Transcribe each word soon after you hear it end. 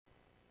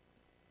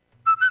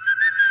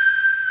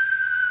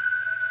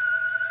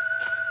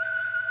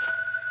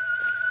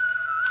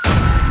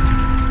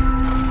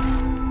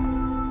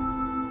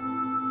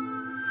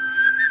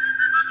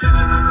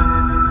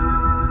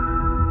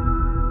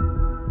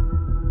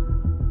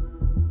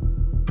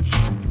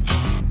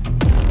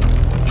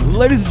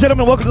Ladies and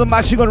gentlemen, welcome to the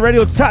Machine Gun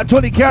Radio Top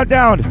 20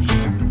 Countdown.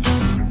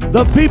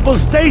 The People's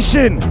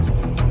Station.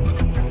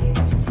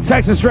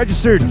 Texas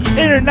registered,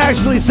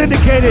 internationally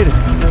syndicated.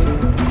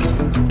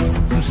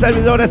 Su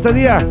servidor este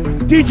día,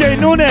 DJ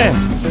Nune.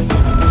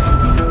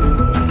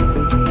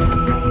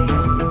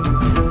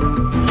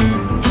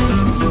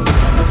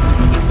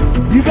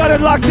 You got it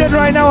locked in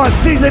right now on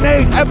Season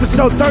 8,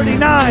 Episode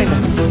 39.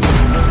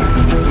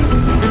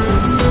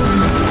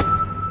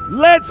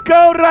 Let's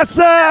go,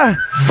 raza!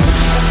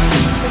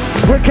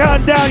 We're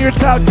counting down your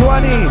top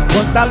 20,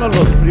 contando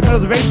los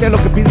primeros 20, lo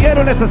que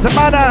pidieron esta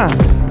semana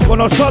con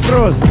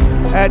nosotros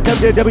at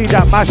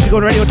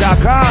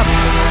www.machinegunradio.com.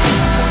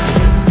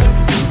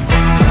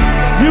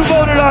 You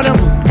voted on them,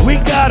 we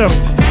got them.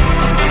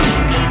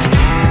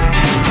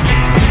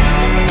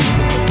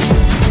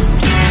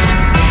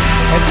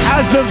 And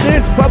as of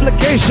this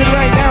publication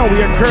right now,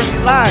 we are currently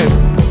live.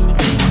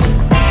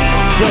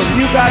 So if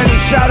you got any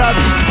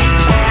shout-outs,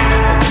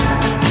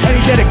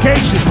 any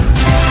dedications,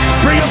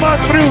 bring them on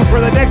through for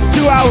the next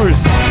 2 hours.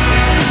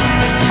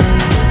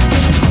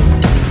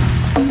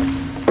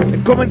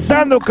 And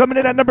comenzando, coming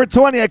in at number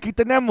 20, aquí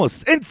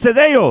tenemos En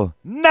Cedeo,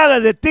 Nada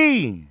de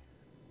Ti.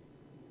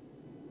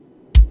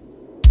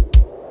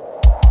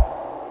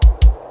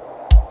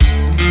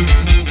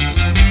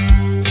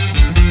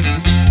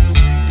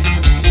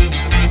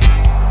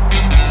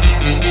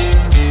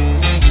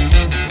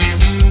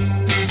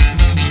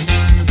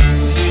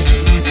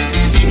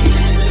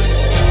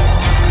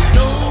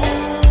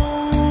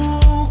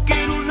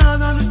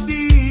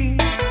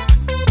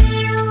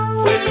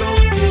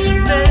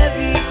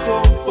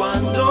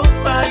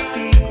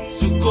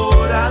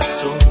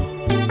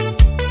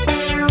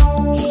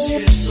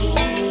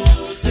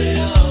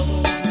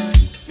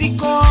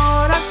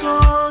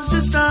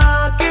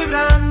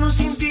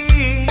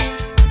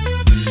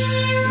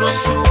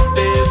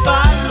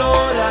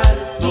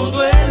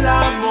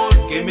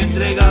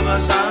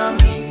 A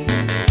mí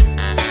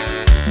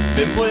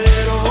me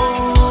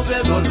muero de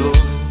dolor,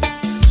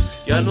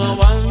 ya no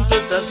aguanto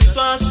esta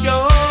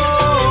situación.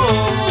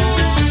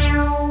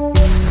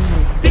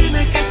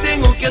 Dime qué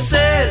tengo que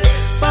hacer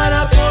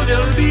para poder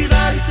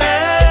olvidarte.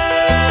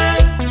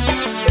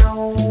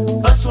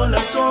 Paso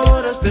las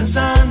horas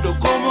pensando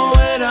cómo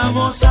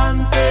éramos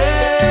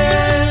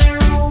antes.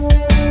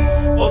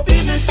 O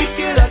dime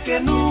siquiera que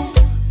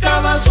nunca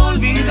vas a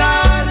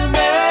olvidarme.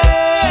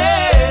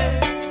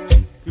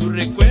 Tu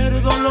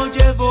recuerdo lo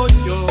llevo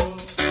yo,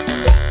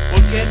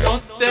 porque no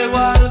te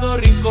guardo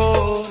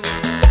rencor.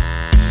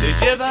 Te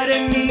llevaré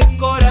en mi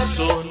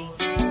corazón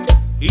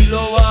y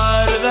lo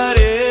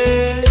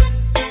guardaré.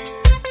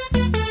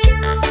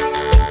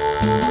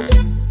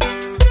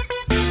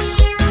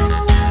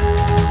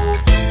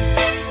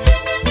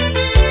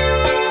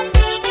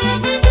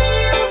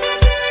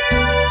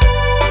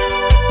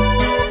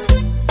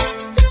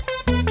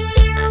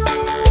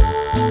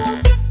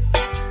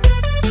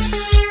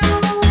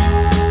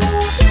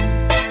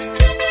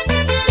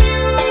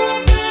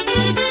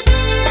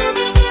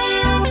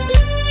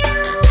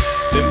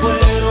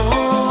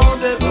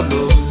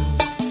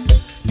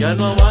 Ya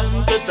no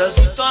aguanto esta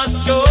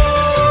situación.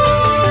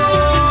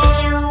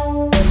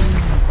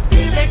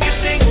 Dime qué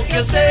tengo que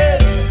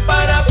hacer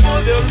para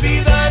poder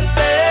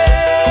olvidarte.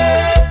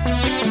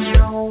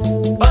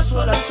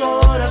 Paso las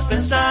horas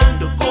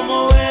pensando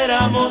cómo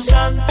éramos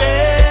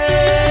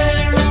antes.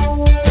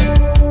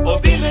 O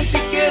dime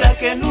siquiera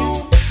que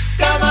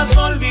nunca vas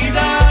a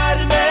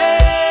olvidarme.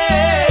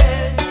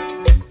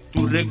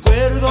 Tu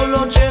recuerdo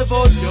lo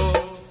llevo yo,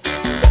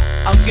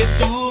 aunque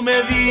tú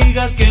me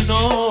digas que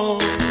no.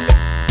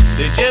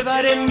 Te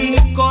llevaré en mi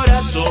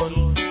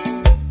corazón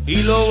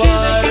y lo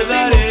guardaré. Dime qué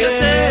tengo que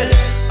hacer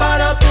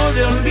para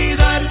poder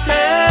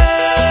olvidarte.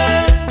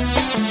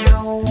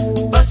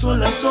 Paso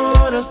las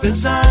horas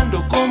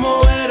pensando cómo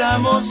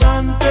éramos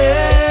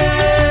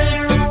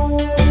antes.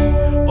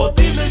 O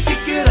dime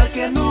siquiera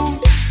que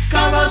nunca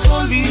vas a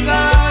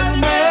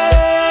olvidarme.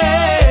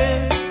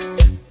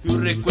 Tu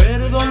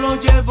recuerdo lo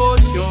llevo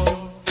yo,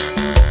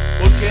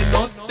 porque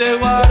no te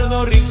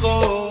guardo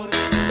rencor.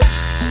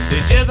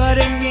 Te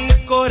llevaré en mi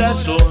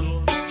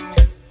corazón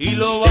y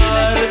lo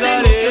guardaré. ¿Qué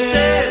tengo que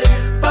hacer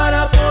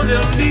para poder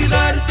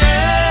olvidarte?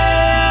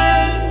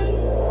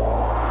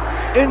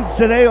 En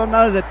Cedeo,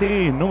 Nada de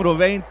Ti, número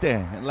 20.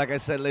 And like I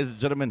said, ladies and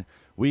gentlemen,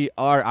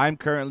 I'm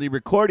currently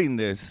recording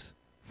this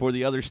for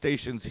the other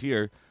stations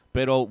here,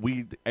 pero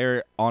we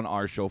air on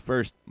our show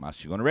first,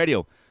 Machine Gun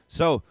Radio.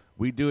 So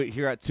we do it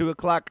here at 2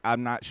 o'clock.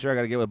 I'm not sure. I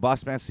got to get with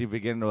Boss Man, see if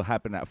again it'll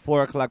happen at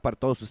 4 o'clock para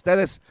todos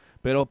ustedes.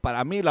 Pero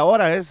para mí la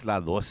hora es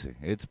las 12.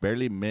 It's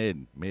barely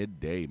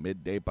midday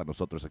para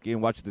nosotros aquí en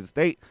Washington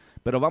State.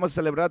 Pero vamos a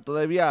celebrar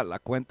todavía la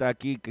cuenta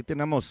aquí que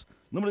tenemos.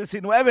 Número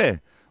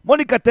 19,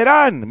 Mónica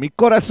Terán, Mi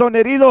Corazón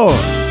Herido.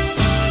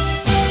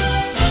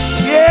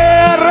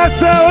 Yeah,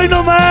 raza, hoy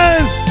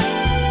nomás.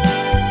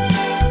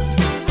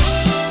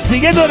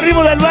 Siguiendo el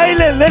ritmo del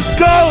baile, let's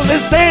go,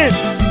 let's dance.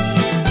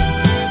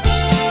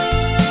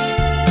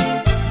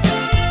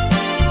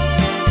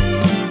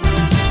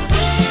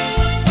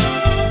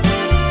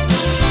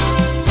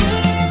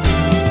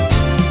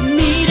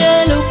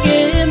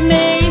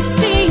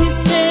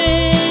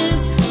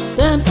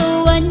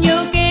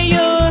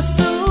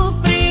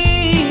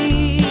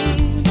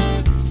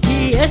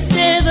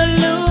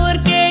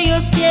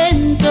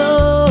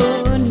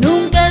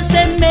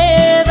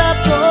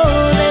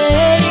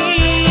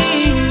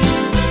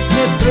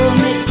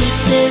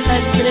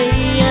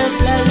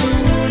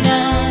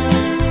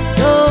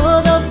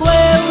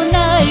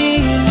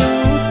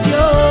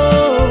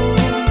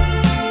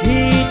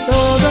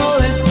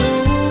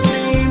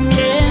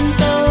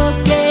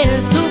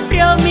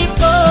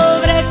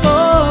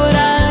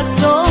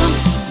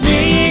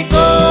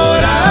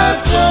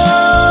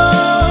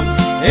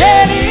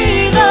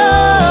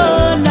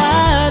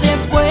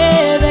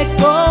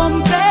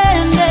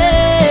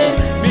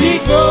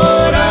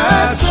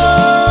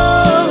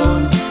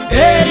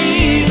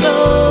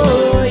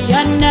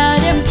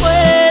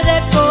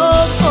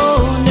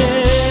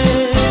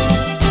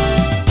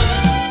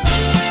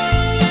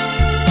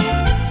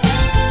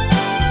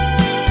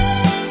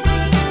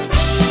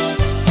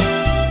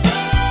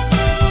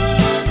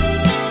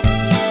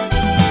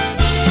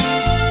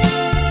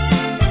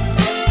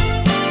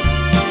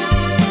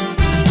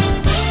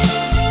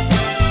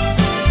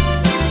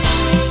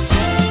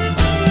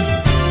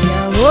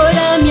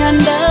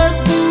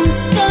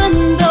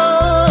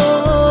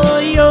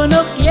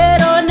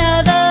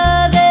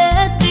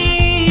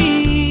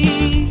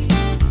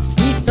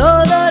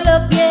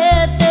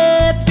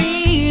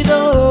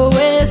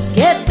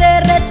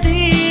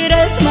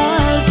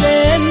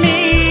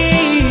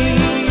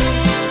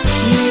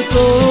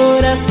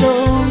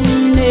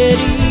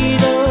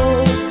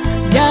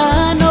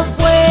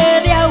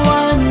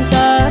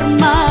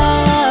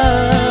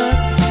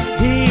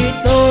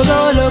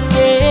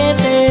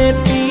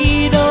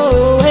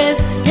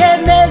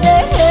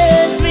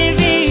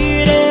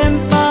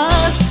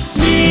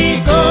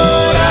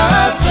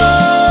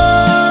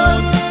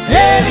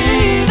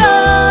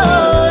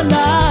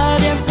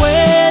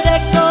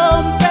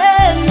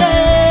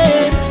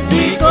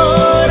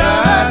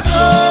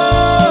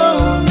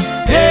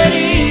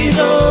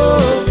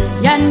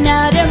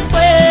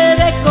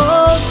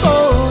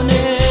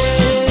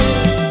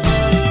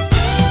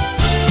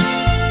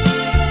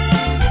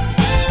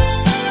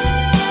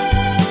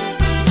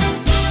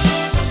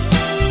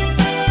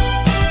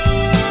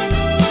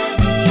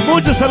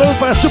 Muchos saludos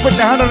para Super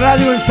Tejano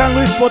Radio en San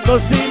Luis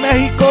Potosí,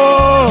 México.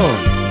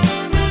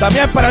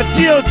 También para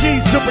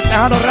GOG Super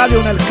Tejano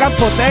Radio en El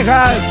Campo,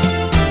 Texas.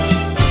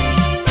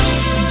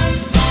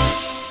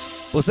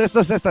 Pues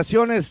estas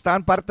estaciones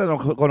están parte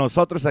con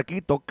nosotros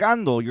aquí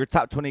tocando Your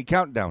Top 20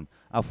 Countdown.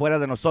 Afuera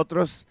de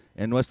nosotros,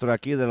 en nuestro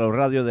aquí de la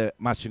radio de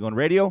Machine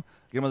Radio.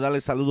 Queremos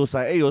darles saludos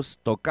a ellos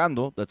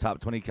tocando The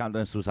Top 20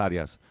 Countdown en sus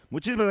áreas.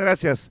 Muchísimas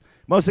gracias.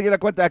 Vamos a seguir la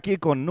cuenta aquí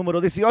con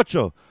número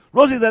 18.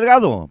 Rosy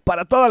Delgado,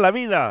 para toda la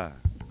vida.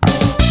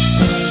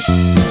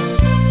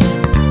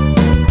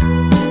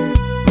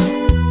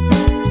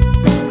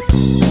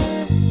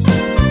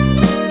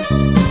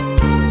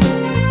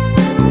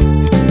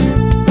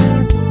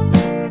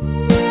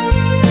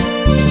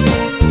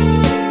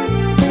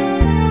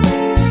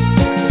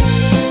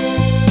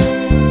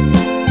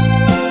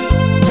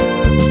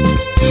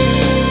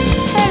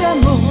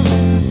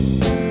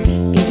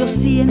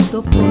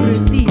 Siento por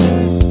ti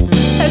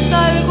es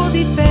algo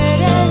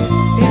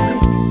diferente,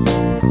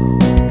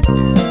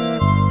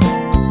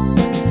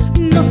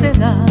 no se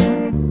da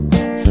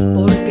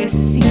porque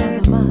sí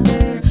nada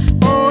más,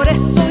 por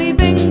eso hoy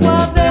vengo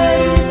a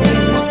verte.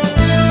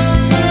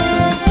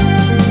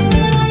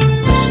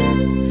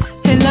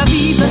 En la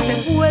vida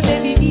se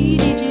puede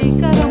vivir y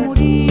llegar a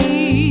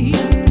morir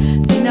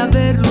sin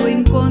haberlo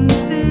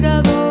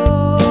encontrado.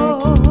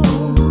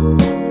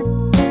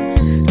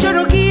 Yo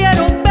no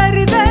quiero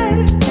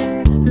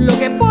lo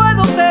que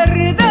puedo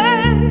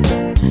perder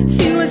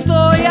si no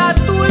estoy a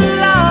tu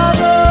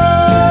lado.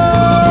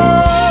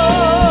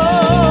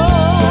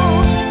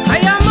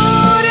 Hay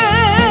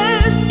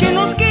amores que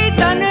nos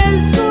quitan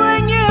el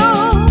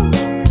sueño,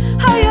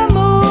 hay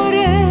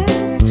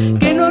amores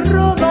que nos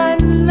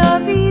roban la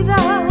vida,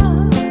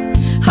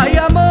 hay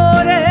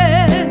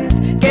amores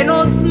que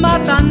nos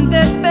matan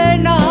de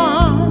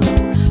pena,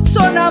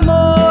 son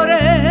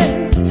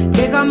amores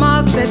que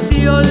jamás se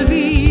te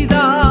olvidan.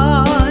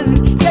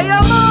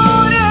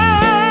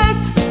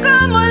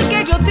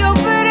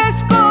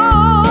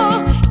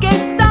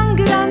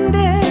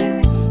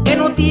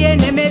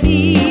 Tiene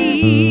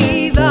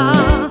medida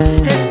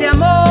este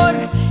amor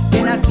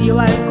que nació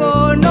al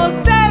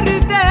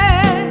conocerte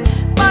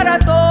para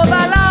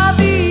toda la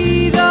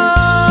vida.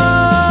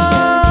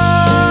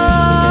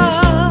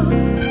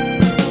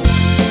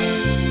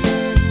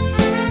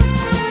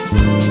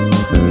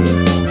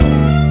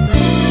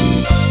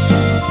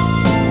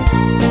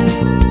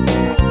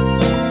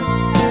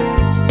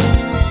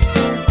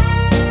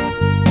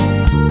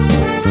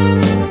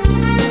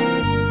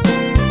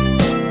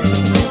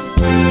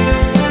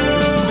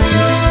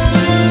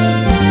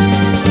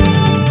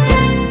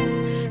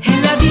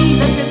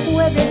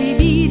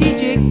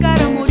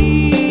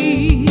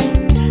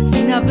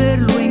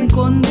 Haberlo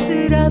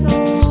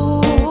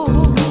encontrado.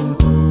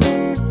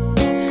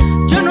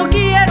 Yo no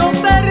quiero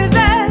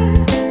perder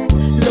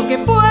lo que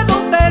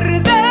puedo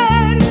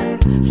perder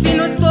si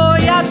no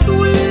estoy a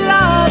tu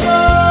lado.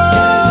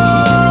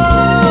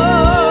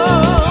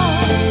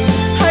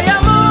 Hay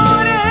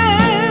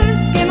amores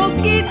que nos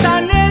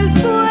quitan el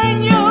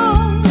sueño,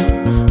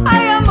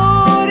 hay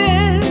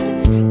amores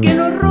que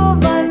nos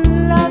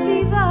roban la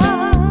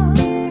vida,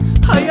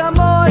 hay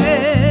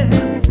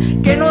amores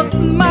que nos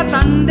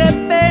matan de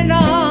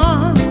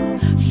pena,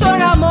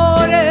 son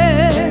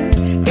amores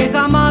que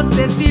jamás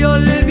se te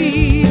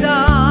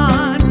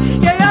olvidan.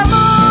 Y hay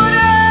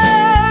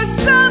amores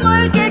como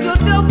el que yo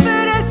te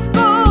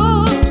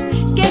ofrezco,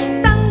 que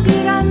es tan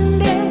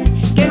grande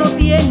que no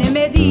tiene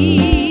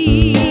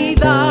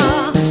medida.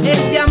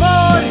 Este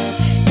amor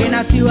que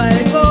nació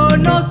al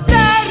conocerte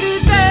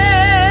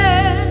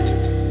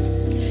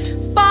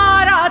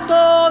para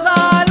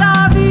toda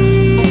la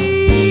vida.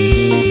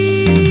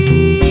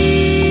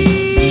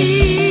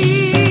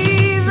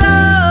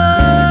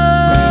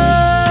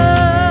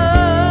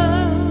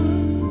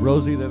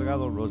 Rosy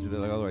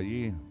Delgado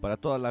allí, para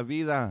toda la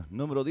vida,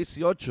 número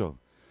 18.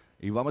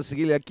 Y vamos a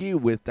seguirle aquí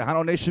with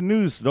Tejano Nation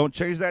News. Don't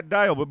change that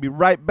dial. We'll be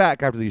right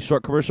back after these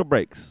short commercial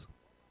breaks.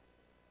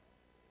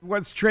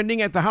 What's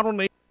trending at Tejano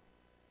Nation?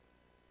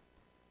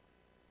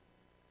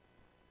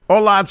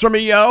 Hola, it's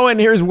Romeo,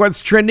 and here's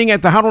what's trending at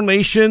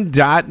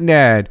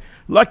TejanoNation.net.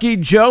 Lucky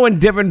Joe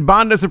and Devin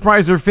Banda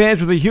surprised their fans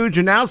with a huge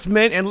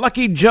announcement, and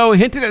Lucky Joe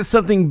hinted at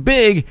something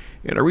big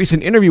in a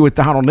recent interview with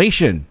Tejano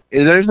Nation.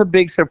 There's a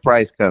big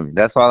surprise coming.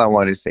 That's all I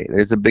want to say.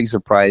 There's a big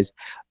surprise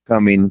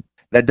coming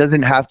that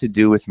doesn't have to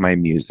do with my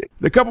music.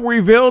 The couple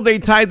revealed they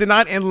tied the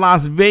knot in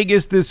Las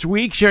Vegas this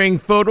week, sharing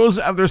photos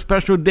of their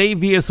special day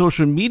via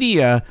social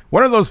media.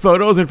 One of those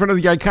photos in front of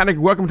the iconic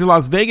Welcome to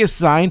Las Vegas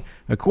sign.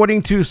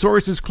 According to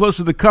sources close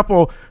to the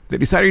couple, they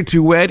decided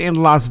to wed in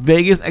Las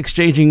Vegas,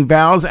 exchanging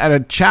vows at a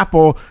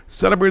chapel,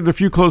 celebrated with a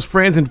few close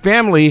friends and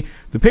family.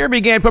 The pair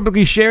began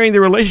publicly sharing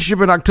their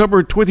relationship in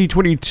October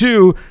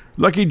 2022.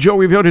 Lucky Joe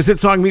revealed his hit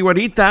song Mi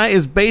Guarita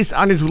is based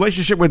on his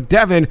relationship with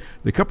Devin.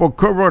 The couple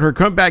co-wrote her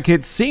comeback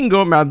hit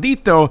single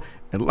Maldito,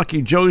 and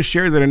Lucky Joe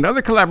shared that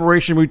another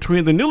collaboration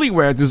between the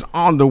newlyweds is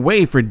on the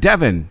way for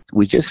Devin.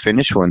 We just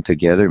finished one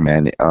together,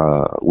 man.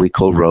 We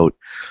co-wrote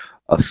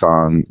a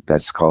song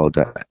that's called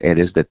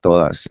Eres de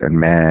Todas. And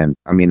man,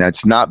 I mean,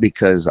 it's not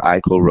because I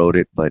co-wrote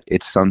it, but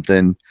it's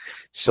something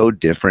so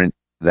different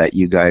that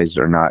you guys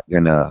are not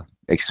going to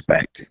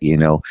expect,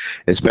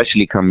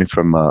 especially coming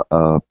from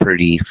a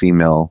pretty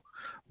female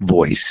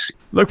voice.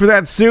 Look for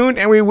that soon,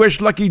 and we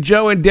wish Lucky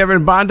Joe and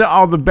Devin Banda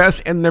all the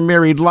best in their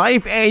married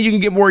life, and you can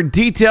get more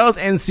details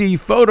and see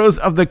photos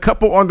of the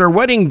couple on their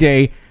wedding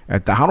day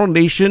at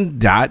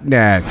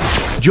TejanoNation.net.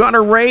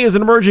 Joanna Ray is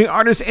an emerging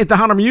artist in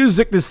Tejano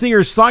music. The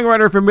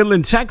singer-songwriter from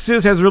Midland,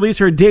 Texas, has released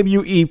her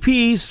debut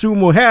EP, Su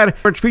Mujer,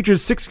 which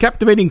features 6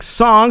 captivating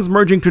songs,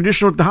 merging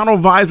traditional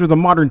Tejano vibes with a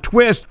modern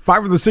twist.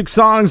 5 of the 6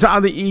 songs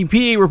on the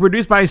EP were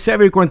produced by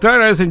S8E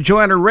Contreras, and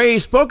Joanna Ray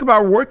spoke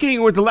about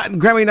working with the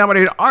Latin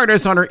Grammy-nominated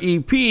artist on her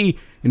EP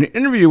in an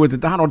interview with the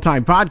Tejano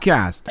Time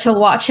podcast. To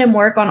watch him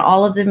work on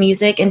all of the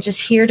music and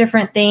just hear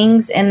different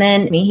things, and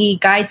then he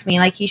guides me,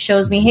 like he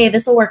shows me, hey,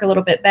 this will work a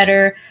little bit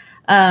better.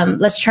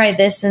 Let's try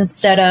this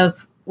instead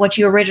of what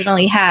you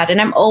originally had. And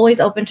I'm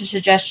always open to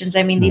suggestions.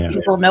 I mean, these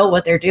people know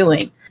what they're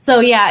doing. So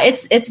yeah,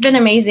 it's been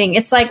amazing.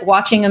 It's like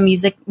watching a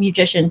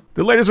musician.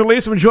 The latest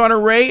release from Joanna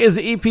Ray is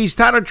the EP's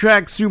title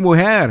track, Su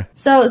Mujer.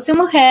 So Su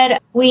Mujer,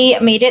 we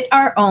made it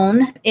our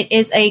own. It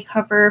is a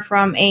cover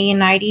from a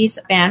 90s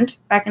band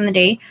back in the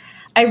day.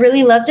 I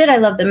really loved it. I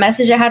loved the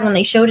message I had when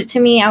they showed it to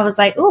me. I was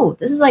like, "Ooh,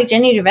 this is like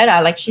Jenny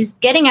Rivera. Like she's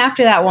getting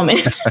after that woman."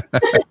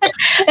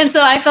 And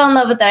so I fell in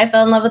love with that. I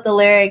fell in love with the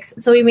lyrics.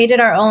 So we made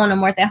it our own, a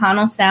more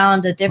Tejano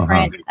sound, a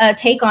different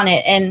take on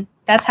it, and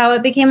that's how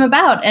it became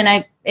about.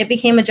 And it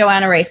became a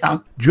Joanna Ray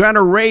song.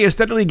 Joanna Ray is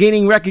steadily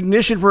gaining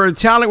recognition for her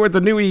talent with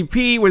the new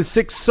EP with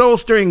 6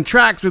 soul-stirring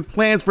tracks with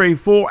plans for a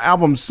full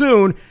album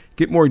soon.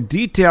 Get more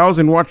details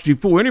and watch the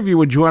full interview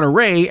with Joanna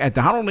Ray at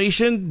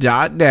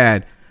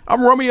TejanoNation.net.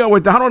 I'm Romeo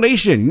with Tejano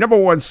Nation,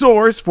 #1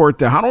 source for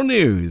Tejano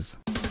News.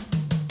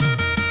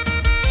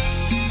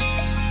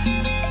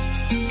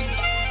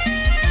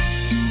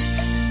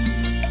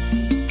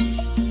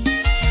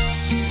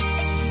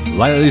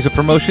 Lila Lisa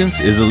Promotions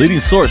is a leading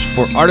source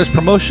for artist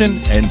promotion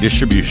and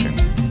distribution.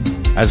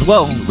 As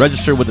well,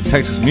 register with the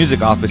Texas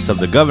Music Office of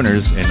the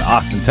Governors in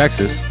Austin,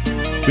 Texas.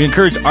 We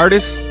encourage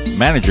artists,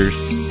 managers,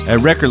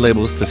 and record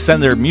labels to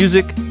send their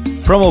music,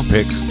 promo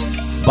pics,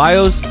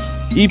 bios,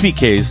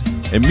 EPKs,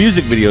 and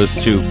music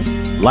videos to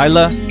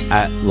Lila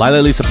at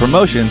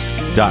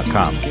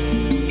LilaLisaPromotions.com.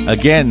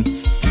 Again,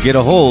 to get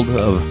a hold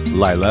of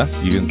Lila,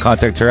 you can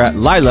contact her at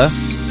Lila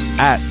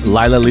at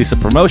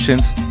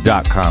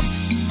LilaLisaPromotions.com.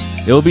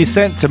 It will be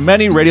sent to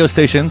many radio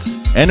stations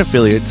and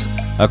affiliates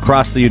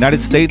across the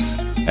United States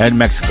and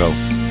Mexico.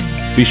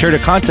 Be sure to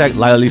contact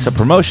Lila Lisa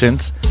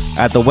Promotions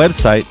at the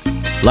website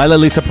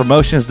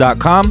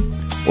LilaLisaPromotions.com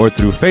or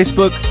through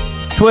Facebook,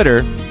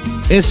 Twitter,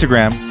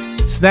 Instagram,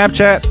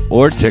 Snapchat,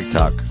 or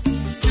TikTok.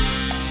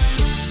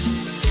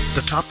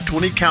 The Top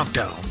 20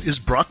 Countdown is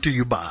brought to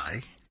you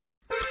by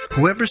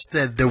whoever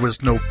said there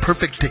was no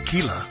perfect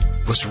tequila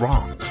was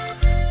wrong.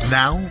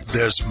 Now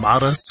there's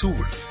Mar Azul.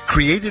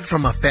 Created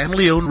from a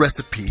family-owned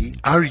recipe,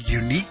 our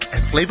unique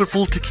and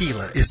flavorful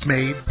tequila is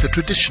made the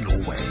traditional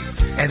way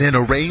and in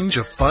a range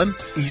of fun,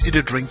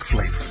 easy-to-drink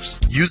flavors.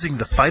 Using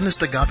the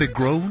finest agave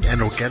grown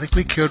and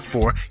organically cared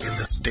for in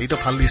the state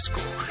of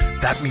Jalisco.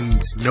 That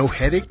means no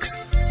headaches,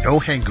 no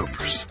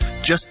hangovers.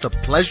 Just the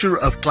pleasure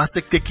of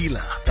classic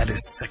tequila that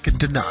is second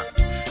to none.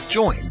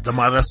 Join the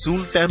Mar Azul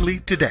family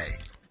today.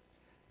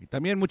 Y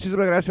también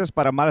muchísimas gracias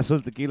para Mar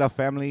Azul Tequila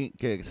Family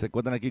que se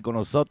encuentran aquí con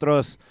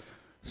nosotros,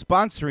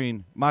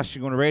 sponsoring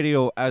Machine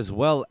Radio as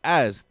well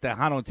as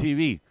Tejano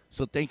TV.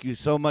 So thank you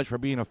so much for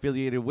being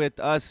affiliated with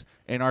us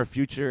and our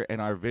future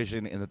and our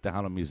vision in the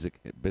Tejano music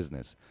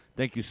business.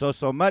 Thank you so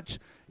much.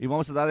 Y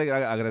vamos a darle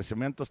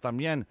agradecimientos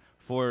también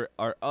for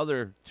our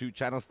other 2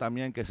 channels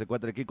también que se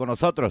encuentran aquí con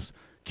nosotros.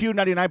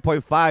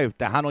 Q99.5,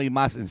 Tejano y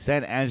Más in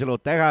San Angelo,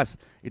 Texas.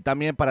 Y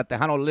también para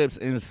Tejano Lips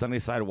in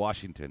Sunnyside,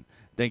 Washington.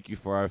 Thank you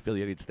for our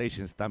affiliated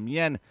stations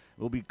también.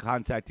 We'll be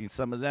contacting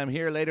some of them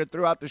here later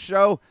throughout the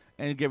show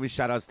and giving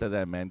shout-outs to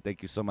them, man.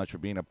 Thank you so much for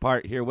being a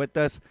part here with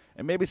us.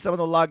 And maybe someone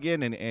will log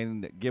in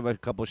and give a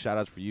couple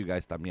shout-outs for you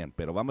guys también.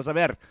 Pero vamos a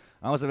ver.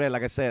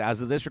 Like I said,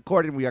 as of this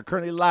recording, we are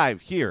currently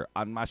live here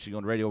on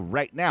Machine Radio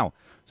right now.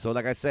 So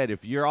like I said,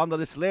 if you're on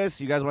this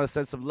list, you guys want to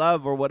send some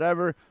love or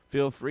whatever,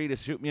 feel free to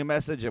shoot me a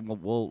message and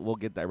we'll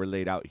get that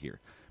relayed out here.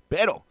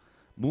 Pero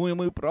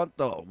muy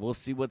pronto, we'll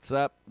see what's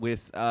up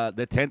with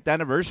the 10th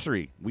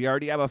anniversary. We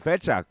already have a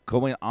fecha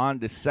going on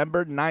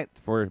December 9th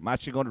for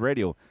Machine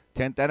Radio.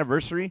 10th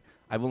anniversary.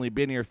 I've only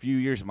been here a few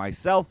years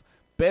myself,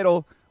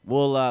 pero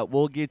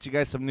we'll get you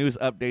guys some news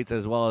updates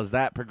as well as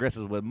that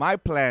progresses with my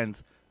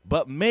plans,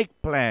 but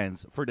make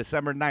plans for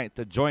December 9th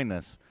to join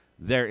us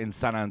there in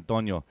San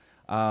Antonio.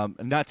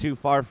 Not too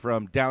far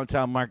from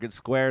downtown Market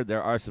Square.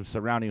 There are some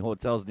surrounding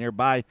hotels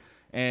nearby.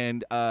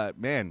 And,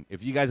 man,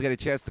 if you guys get a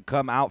chance to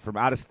come out from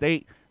out of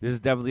state, this is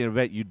definitely an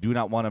event you do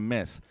not want to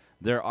miss.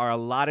 There are a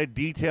lot of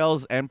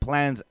details and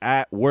plans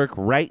at work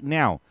right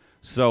now.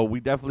 So we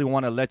definitely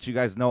want to let you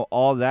guys know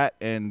all that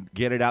and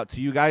get it out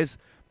to you guys.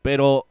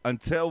 Pero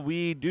until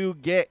we do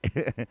get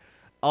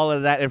all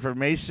of that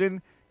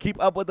information,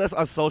 keep up with us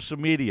on social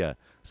media.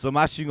 So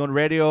Machine Gun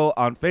Radio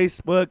on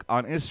Facebook,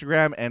 on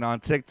Instagram, and on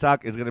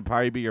TikTok is going to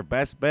probably be your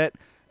best bet.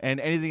 And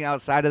anything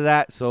outside of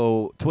that,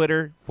 so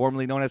Twitter,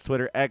 formerly known as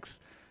Twitter X,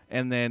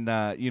 and then,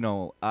 I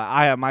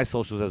have my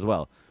socials as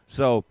well.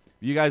 So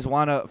if you guys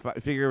want to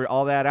figure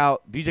all that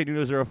out, DJ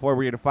Nune04, where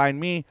you're going to find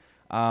me.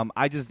 I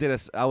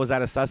was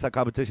at a salsa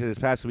competition this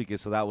past weekend,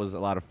 so that was a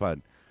lot of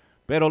fun.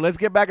 Pero let's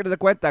get back into the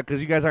cuenta,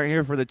 because you guys aren't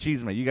here for the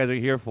chisme. You guys are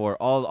here for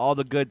all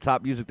the good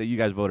top music that you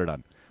guys voted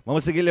on.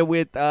 Vamos a seguirle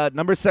with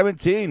number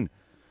 17.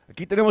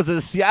 Aquí tenemos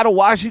de Seattle,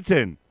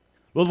 Washington.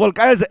 Los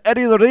Volcanes de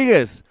Eddie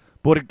Rodríguez.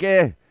 ¿Por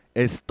qué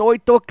estoy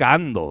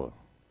tocando?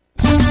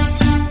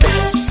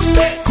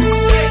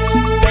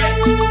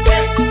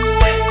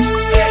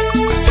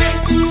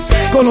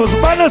 Con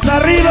los manos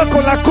arriba,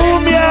 con la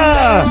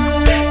cumbia.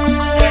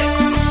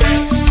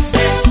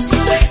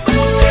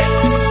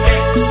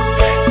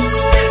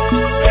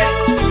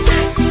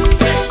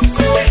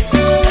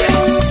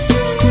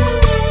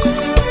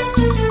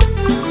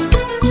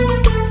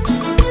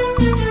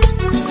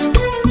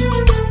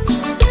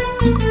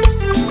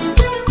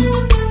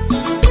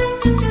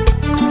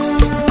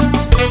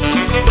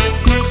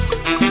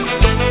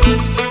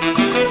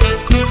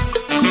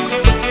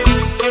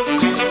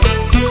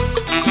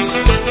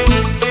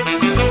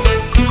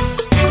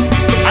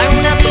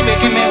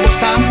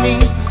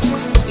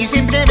 Y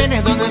siempre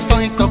viene donde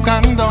estoy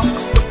tocando.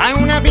 Hay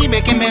una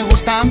vive que me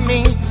gusta a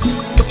mí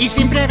y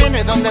siempre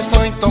viene donde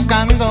estoy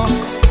tocando.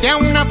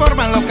 Tiene una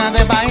forma loca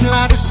de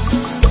bailar,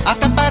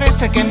 hasta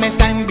parece que me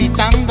está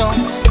invitando.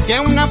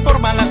 Tiene una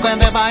forma loca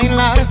de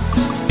bailar,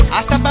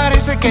 hasta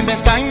parece que me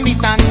está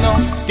invitando.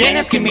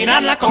 Tienes que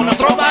mirarla con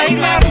otro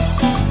bailar,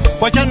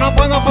 pues yo no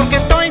puedo porque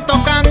estoy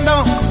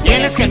tocando.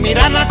 Tienes que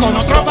mirarla con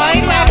otro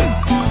bailar,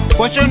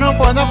 pues yo no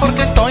puedo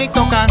porque estoy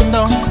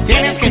tocando.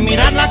 Tienes que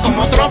mirarla con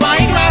otro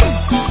bailar,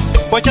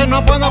 pues yo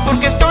no puedo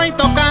porque estoy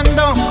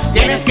tocando.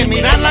 Tienes que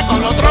mirarla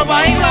con otro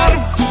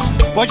bailar,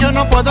 pues yo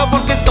no puedo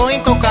porque estoy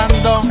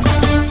tocando.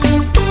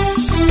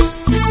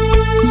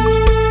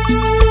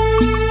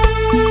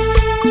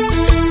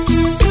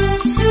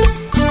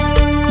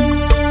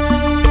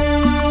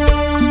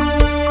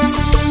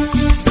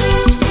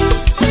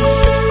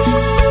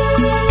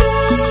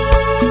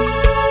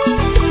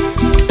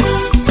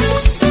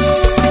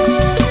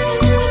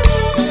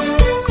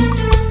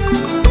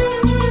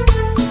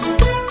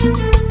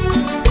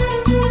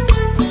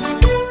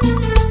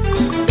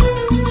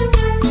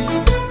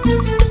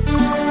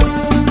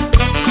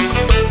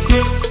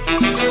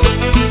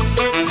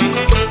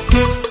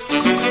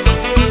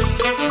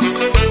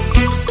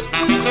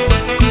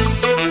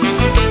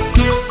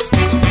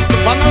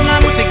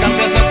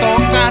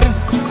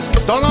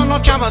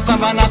 Se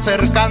van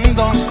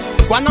acercando.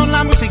 Cuando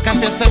la música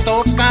empieza a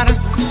tocar,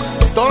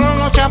 todos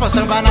los chavos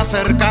se van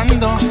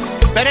acercando.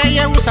 Pero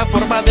ella usa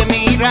forma de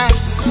mirar,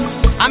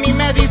 a mí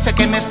me dice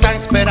que me está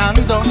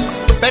esperando.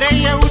 Pero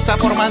ella usa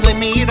forma de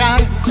mirar,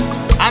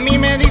 a mí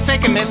me dice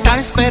que me está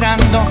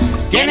esperando.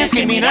 Tienes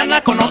que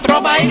mirarla con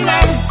otro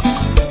bailar,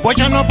 pues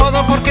yo no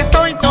puedo porque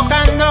estoy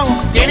tocando.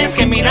 Tienes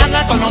que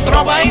mirarla con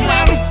otro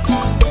bailar,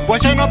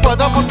 pues yo no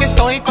puedo porque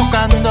estoy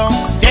tocando.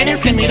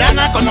 Tienes que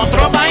mirarla con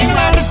otro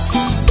bailar,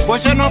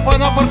 pues yo no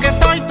puedo porque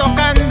estoy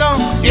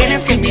tocando.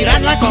 Tienes que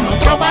mirarla con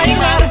otro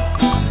bailar,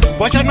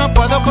 pues yo no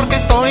puedo porque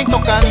estoy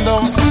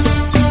tocando.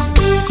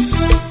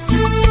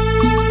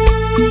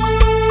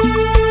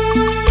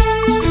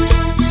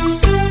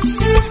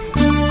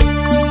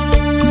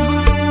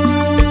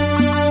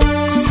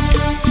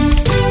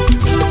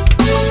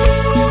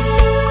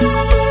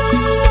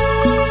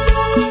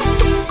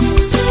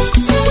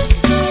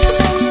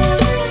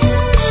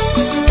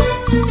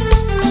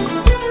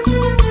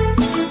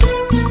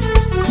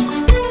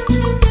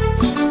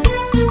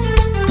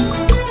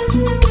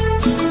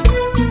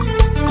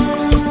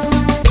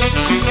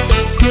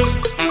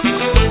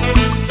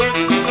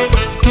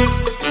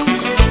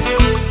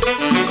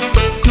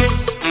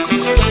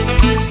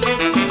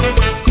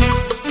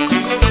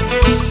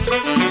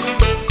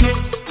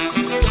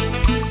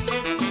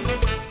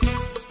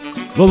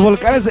 Los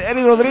Volcanes de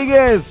Eddie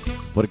Rodríguez.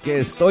 Porque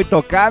estoy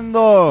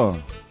tocando.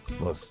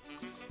 Pues,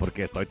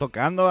 porque estoy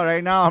tocando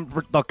right now. I'm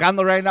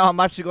tocando right now on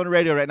Machine Gun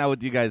Radio right now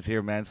with you guys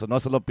here, man. So no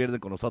se lo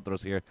pierden con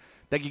nosotros here.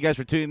 Thank you guys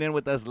for tuning in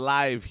with us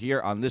live here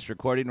on this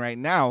recording right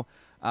now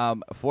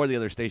for the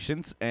other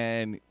stations.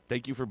 And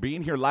thank you for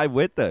being here live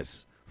with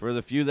us. For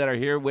the few that are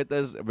here with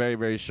us very,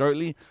 very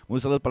shortly. Un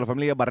saludo para la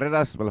familia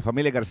Barreras, para la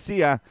familia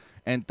García.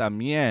 And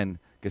también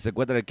que se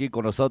encuentran aquí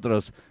con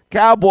nosotros,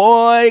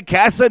 Cowboy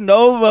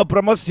Casanova,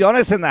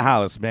 Promociones in the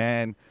house,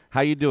 man.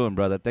 How you doing,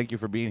 brother? Thank you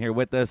for being here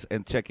with us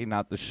and checking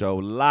out the show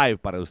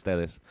live para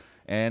ustedes.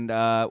 And,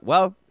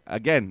 well,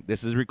 again,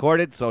 this is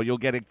recorded, so you'll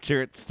get a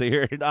chance to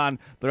hear it on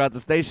throughout the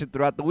station,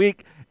 throughout the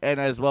week, and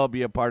as well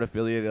be a part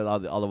affiliated, all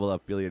of the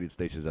affiliated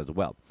stations as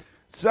well.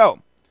 So,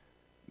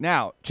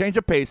 now, change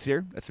of pace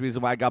here. That's the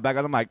reason why I got back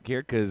on the mic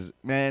here, because,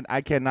 man, I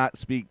cannot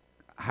speak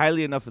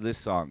highly enough of this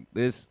song.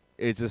 This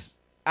is just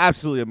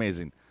absolutely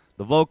amazing.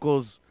 The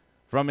vocals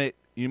from it,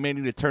 you may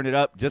need to turn it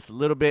up just a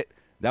little bit.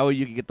 That way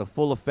you can get the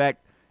full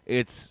effect.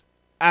 It's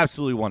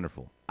absolutely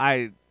wonderful.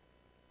 I'm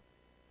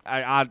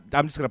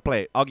just gonna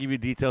play it. I'll give you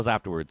details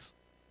afterwards.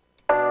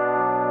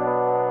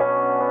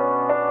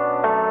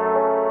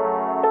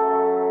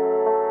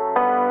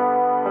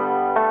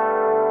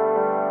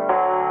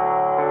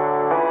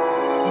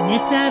 En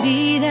esta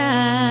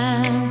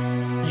vida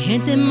hay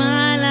gente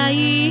mala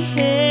y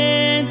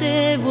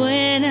gente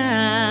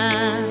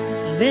buena.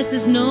 A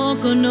veces no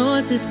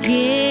conoces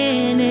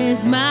quién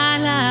es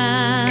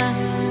mala,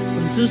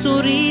 con su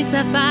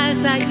sonrisa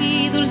falsa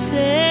y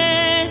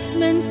dulces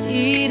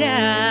mentiras.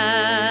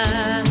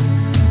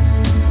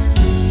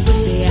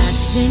 Te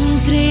hacen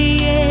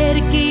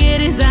creer que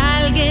eres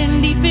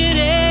alguien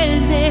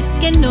diferente,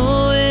 que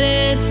no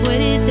eres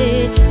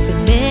fuerte. Se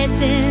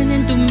meten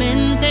en tu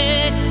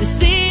mente.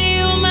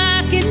 Deseo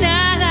más que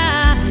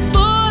nada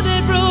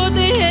poder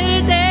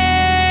protegerte.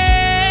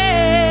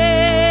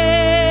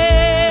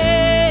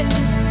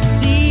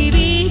 Si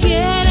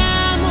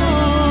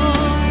viviéramos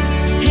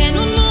en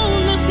un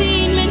mundo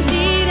sin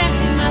mentiras,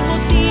 sin mal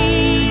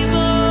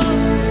motivos,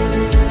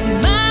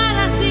 sin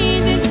malas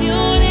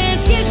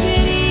intenciones, ¿qué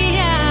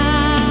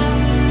sería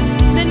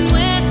de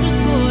nuestros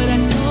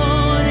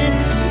corazones?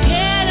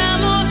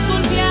 Pudiéramos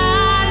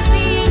confiar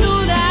sin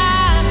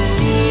duda.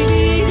 Si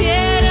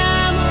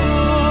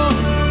viviéramos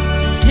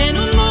en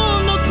un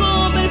mundo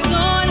con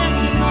personas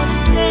que no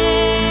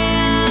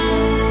desean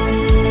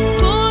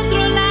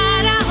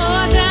controlar a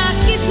otras,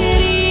 ¿qué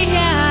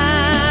sería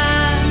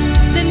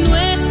de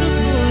nuestros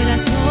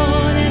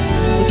corazones?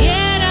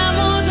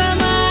 Pudiéramos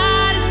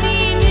amar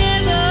sin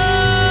miedo.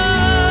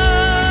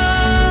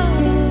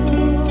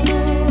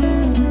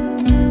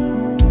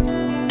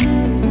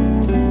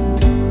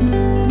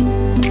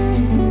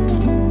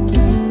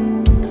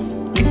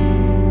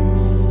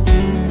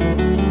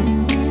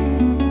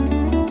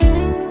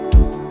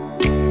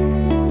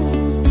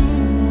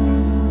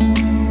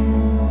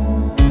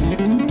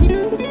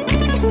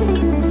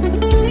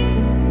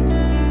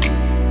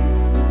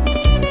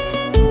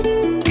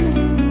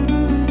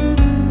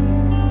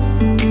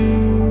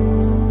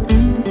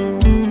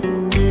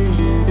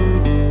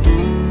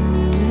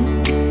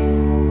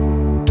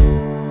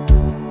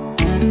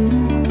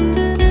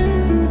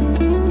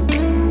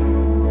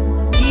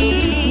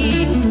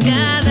 Y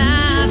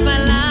cada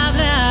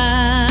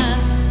palabra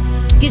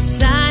que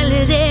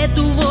sale de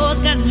tu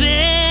boca es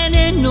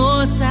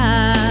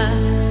venenosa.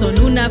 Son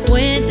una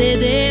fuente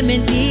de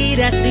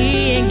mentiras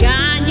y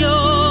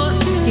engaños.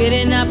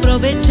 Quieren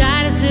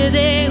aprovecharse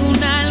de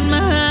un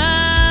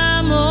alma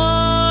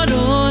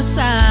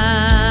amorosa.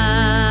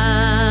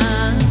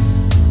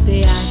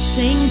 Te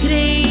hacen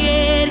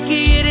creer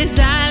que eres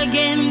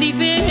alguien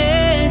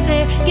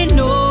diferente, que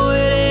no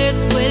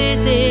eres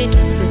fuerte.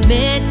 Se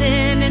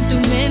meten en tu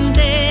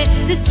mente.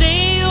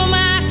 Deseo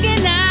más que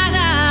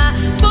nada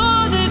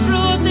poder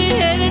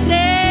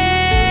protegerte.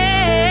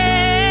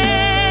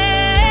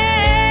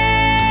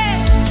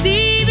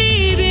 Si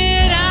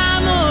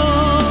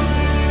viviéramos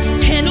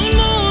en un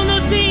mundo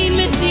sin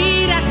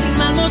mentiras, sin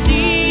mal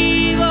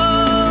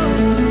motivos,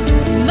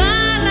 sin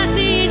malas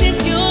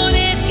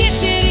intenciones, ¿qué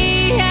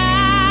sería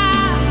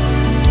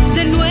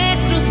de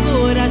nuestros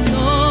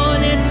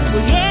corazones?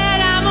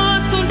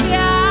 Pudiéramos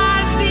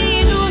confiar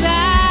sin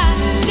duda.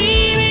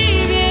 Si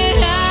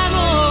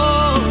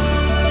viviéramos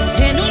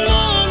en un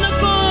mundo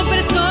con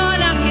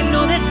personas que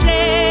no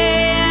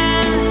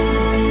desean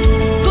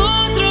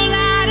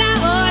controlar a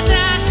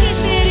otras, ¿qué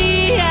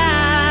sería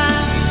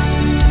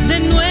de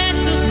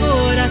nuestros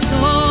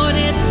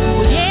corazones?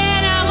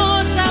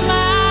 Pudiéramos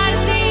amar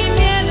sin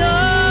miedo.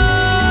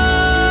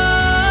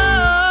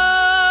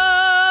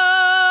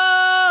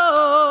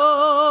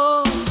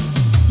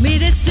 Mi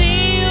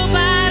deseo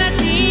para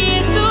ti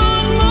es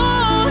un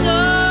mundo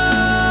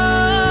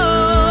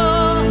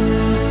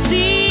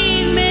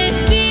sin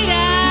mentiras,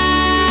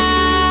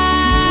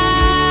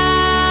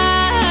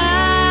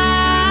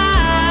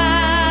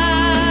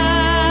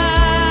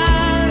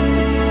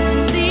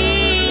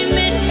 sin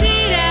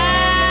mentiras,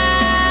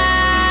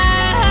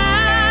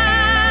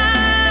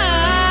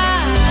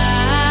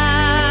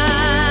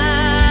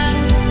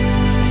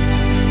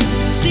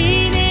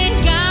 sin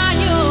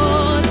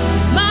engaños,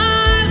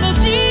 mal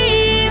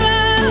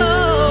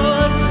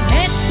motivos.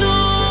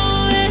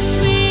 Esto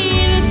es mi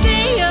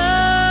deseo.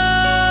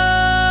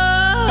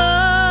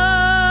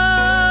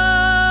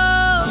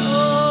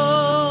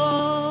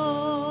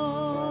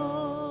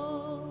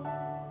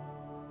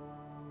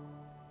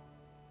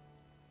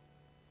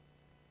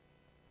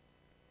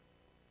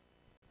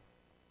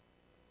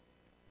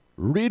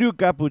 Riru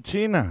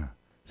Capuchina,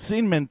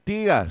 Sin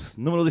Mentiras,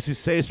 número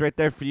 16 right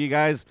there for you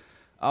guys.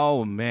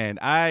 Oh, man.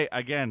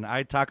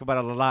 I talk about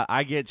it a lot.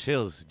 I get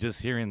chills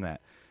just hearing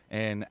that.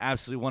 And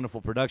absolutely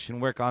wonderful production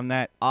work on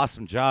that.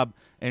 Awesome job.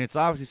 And it's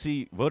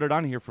obviously voted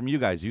on here from you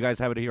guys. You guys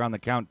have it here on the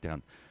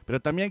countdown. Pero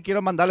también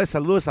quiero mandarle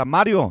saludos a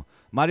Mario.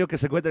 Mario que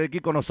se encuentra aquí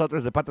con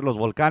nosotros de parte de los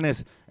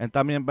Volcanes. And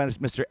también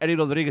Mr. Eddie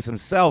Rodriguez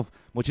himself.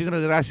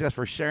 Muchísimas gracias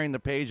for sharing the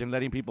page and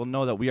letting people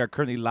know that we are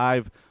currently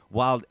live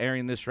while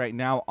airing this right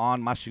now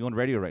on Mashingon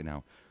Radio right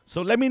now.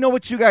 So let me know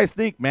what you guys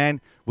think,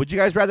 man. Would you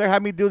guys rather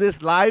have me do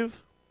this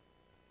live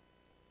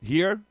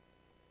here,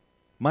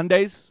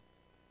 Mondays,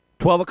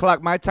 12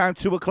 o'clock my time,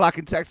 2 o'clock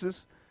in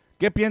Texas?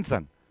 ¿Qué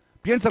piensan?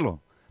 Piénsalo.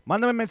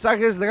 Mándame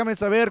mensajes, déjame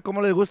saber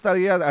cómo les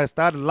gustaría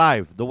estar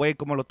live, the way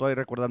como lo estoy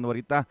recordando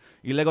ahorita.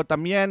 Y luego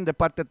también, de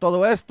parte de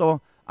todo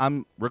esto,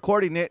 I'm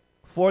recording it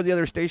for the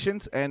other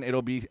stations, and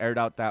it'll be aired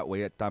out that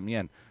way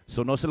también.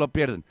 So no se lo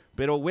pierden.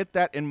 Pero with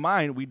that in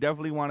mind, we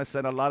definitely want to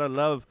send a lot of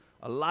love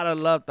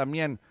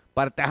también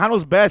para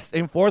Tejanos Best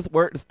in Fort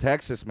Worth,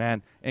 Texas,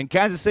 man. In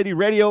Kansas City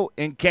Radio,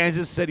 in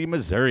Kansas City,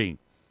 Missouri.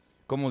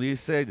 Como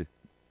dice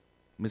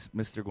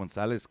Mr.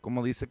 González,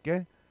 ¿cómo dice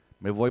que?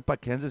 Me voy para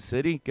Kansas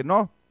City, que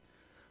no.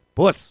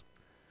 Pues,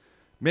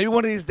 maybe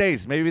one of these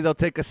days, maybe they'll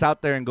take us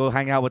out there and go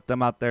hang out with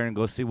them out there and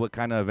go see what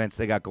kind of events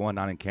they got going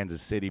on in Kansas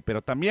City.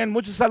 Pero también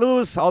muchos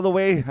saludos all the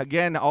way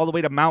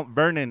to Mount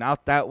Vernon,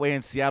 out that way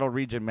in Seattle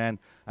region, man.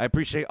 I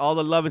appreciate all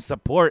the love and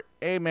support.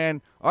 Hey,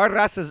 man, our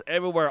razas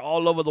everywhere,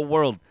 all over the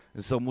world.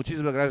 And so,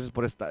 muchísimas gracias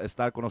por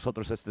estar con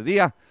nosotros este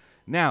día.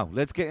 Now,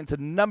 let's get into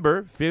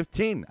number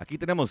 15. Aquí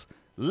tenemos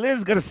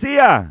Liz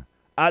García.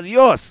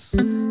 Adiós.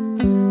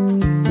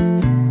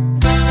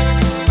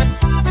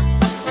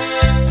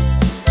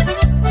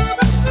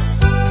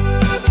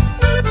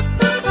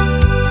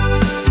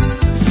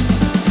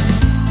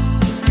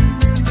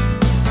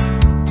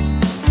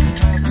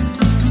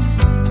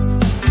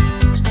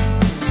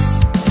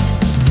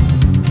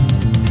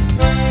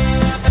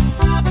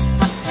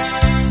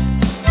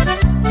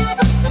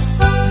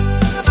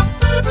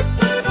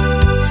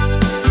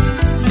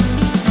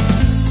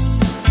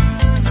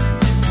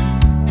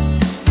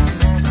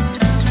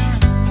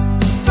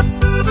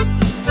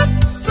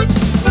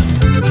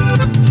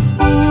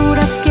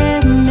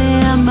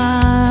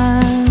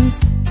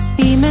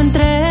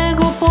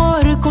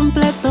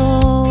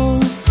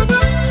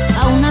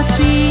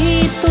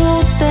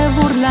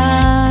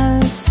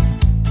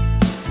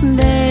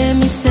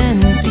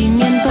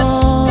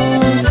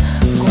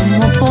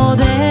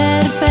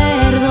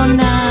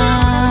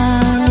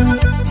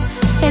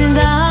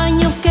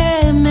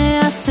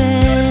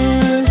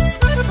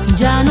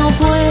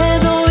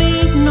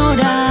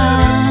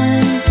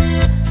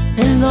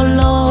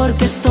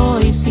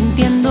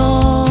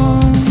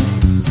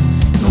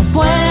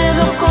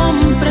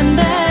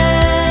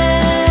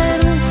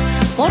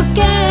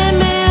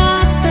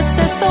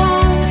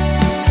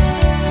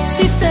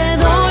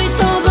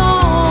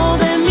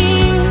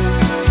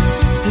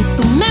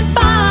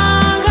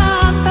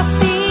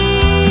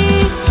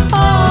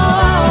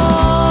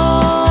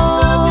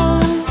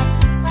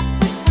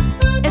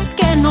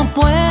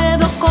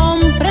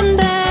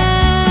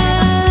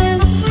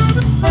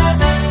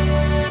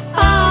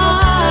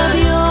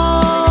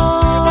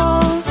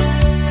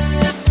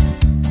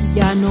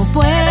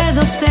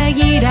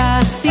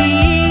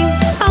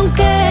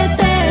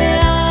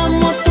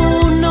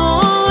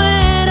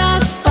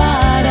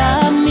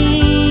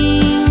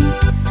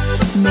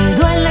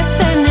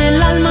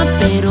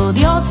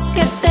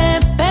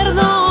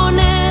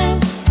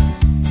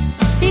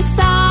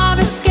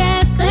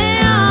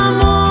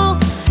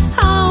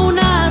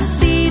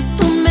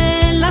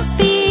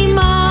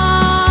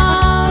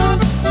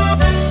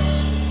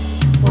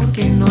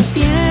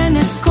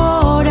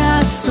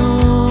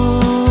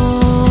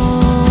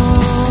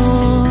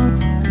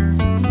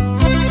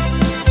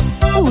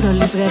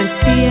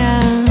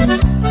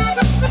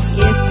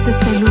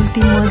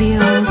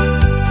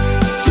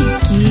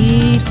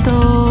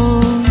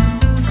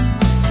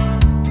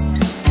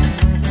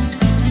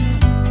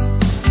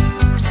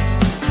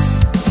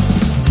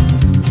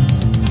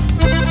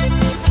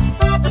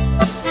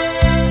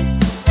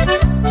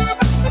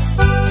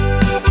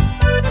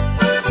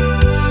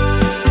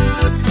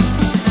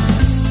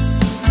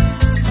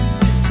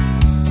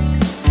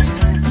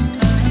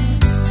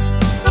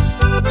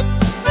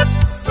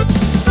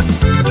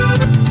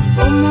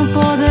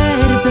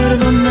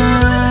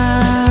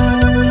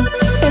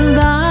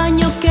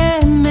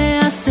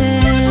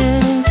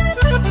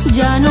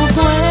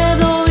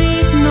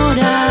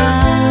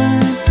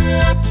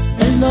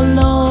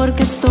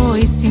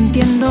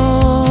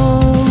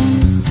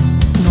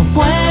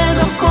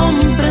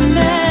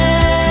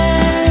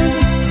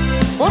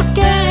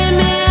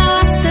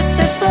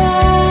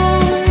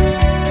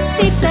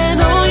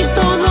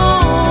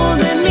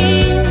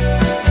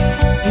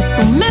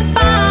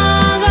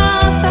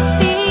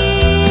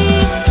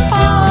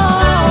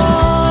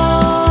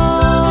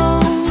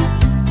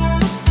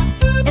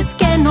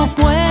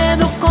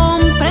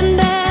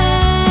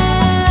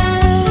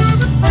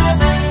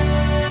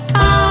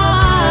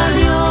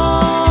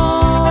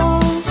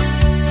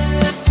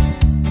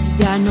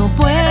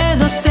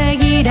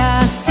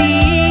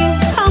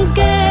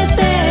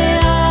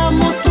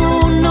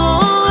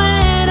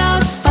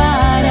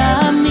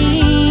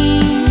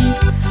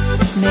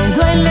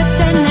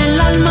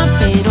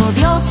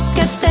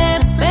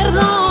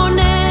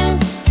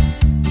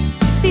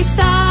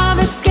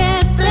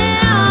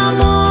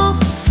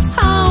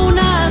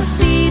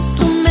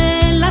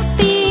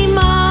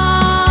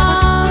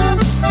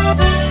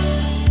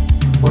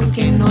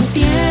 que no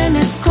tiene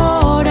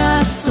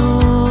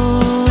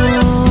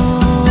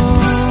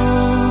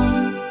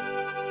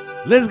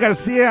Liz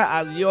Garcia,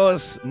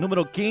 Adios,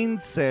 número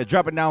 15,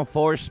 dropping down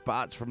 4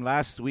 spots from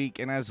last week.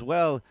 And as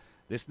well,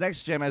 this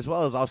next gem as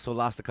well has also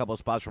lost a couple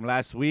spots from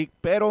last week.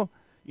 Pero,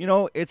 you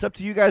know, it's up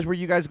to you guys where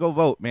you guys go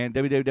vote, man.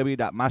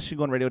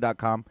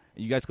 www.mashingonradio.com.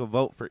 And you guys go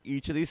vote for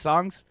each of these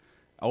songs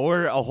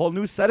or a whole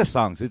new set of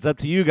songs. It's up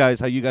to you guys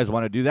how you guys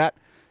want to do that.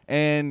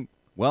 And,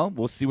 well,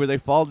 we'll see where they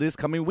fall this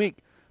coming week.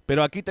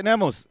 Pero aquí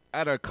tenemos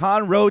at our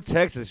Conroe,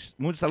 Texas.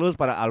 Muchos saludos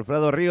para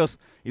Alfredo Ríos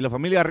y la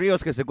familia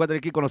Ríos que se encuentra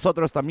aquí con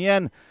nosotros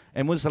también.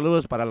 Y muchos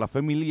saludos para la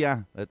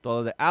familia de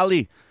todo de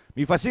Ali.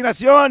 Mi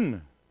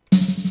fascinación.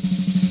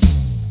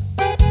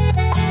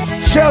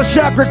 Shell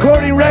Shock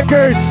Recording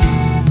Records.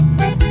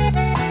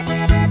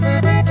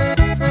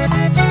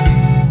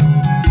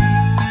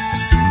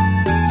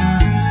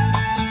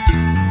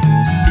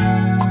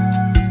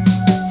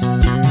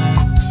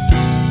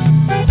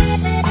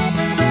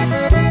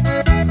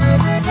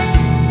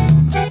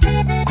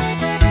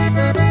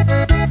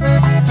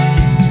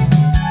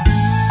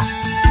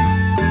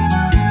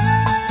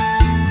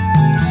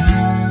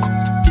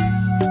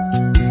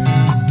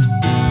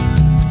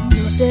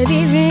 De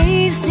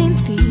vivir sin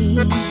ti,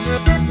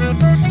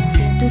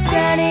 sin tus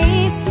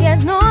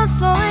caricias no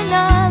soy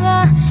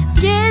nada.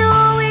 Quiero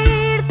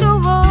oír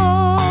tu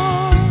voz,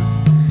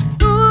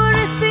 tu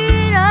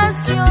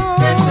respiración.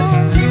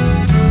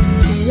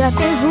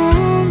 Quédate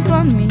junto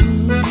a mí,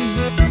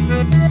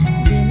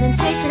 dime en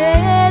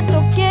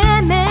secreto que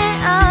me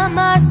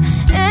amas.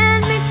 En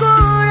mi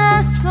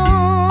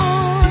corazón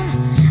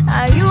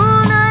hay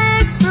una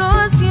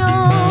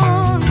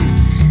explosión,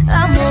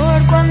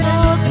 amor,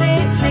 cuando te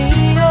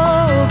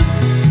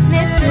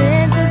me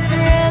siento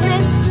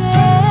estremecer.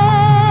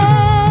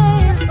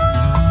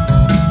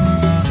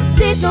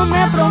 Si tú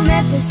me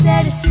prometes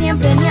ser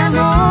siempre mi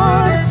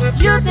amor,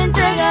 yo te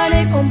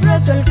entregaré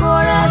completo el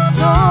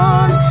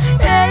corazón.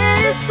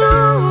 Eres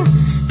tú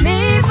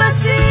mi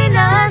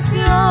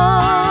fascinación.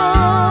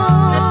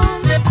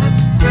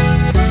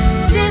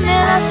 Si me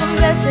das un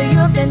beso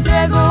yo te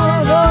entrego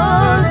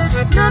dos.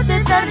 No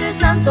te tardes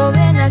tanto,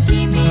 ven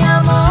aquí mi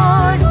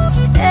amor.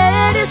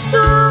 Eres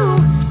tú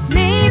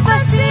mi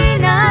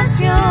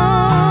fascinación,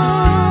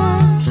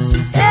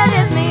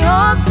 eres mi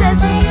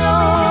obsesión.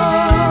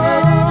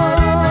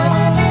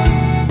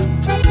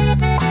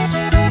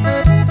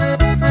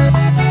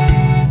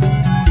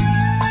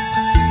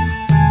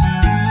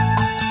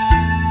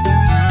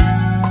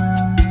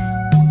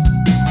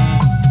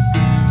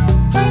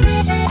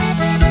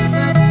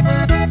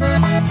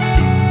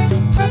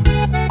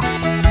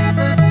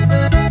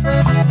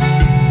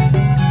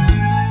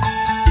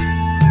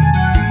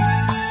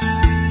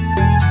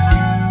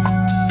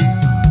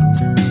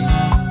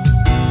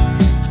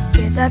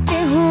 Quédate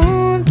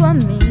junto a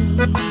mí,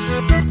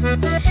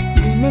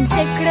 dime en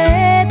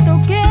secreto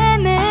que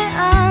me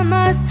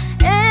amas.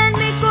 En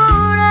mi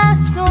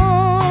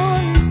corazón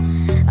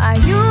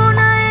hay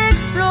una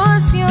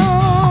explosión,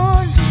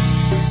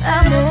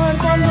 amor,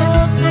 cuando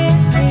te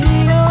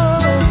miro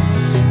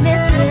me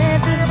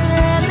siento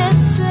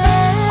estremecer.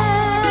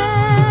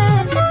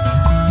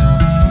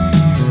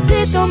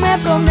 Si tú me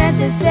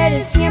prometes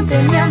ser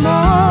siempre mi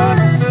amor,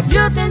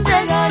 yo te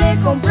entregaré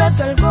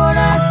completo el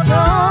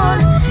corazón.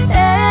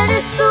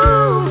 Eres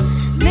tú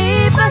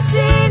mi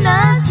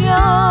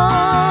fascinación.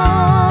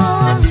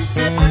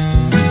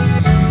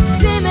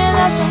 Si me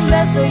das un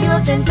beso yo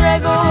te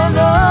entrego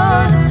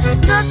dos.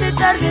 No te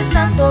tardes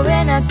tanto,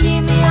 ven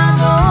aquí mi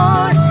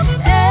amor.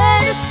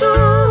 Eres tú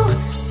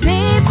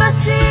mi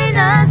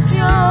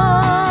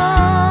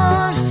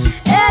fascinación.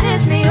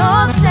 Eres mi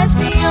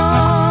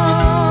obsesión.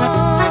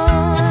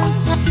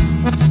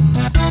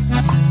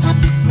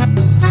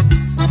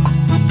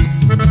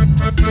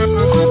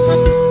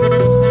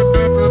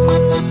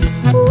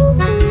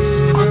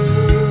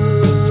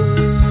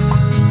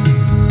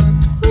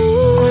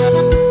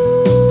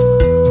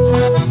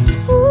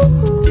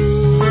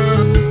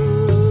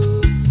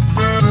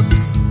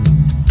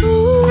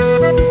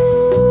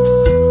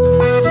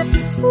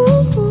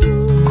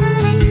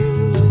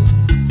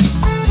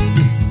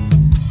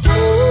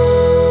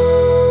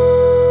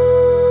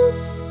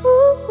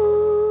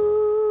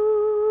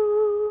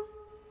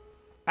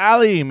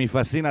 Ali, mi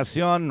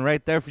fascinación,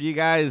 right there for you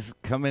guys,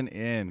 coming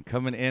in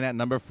at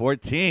number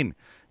 14.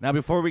 Now,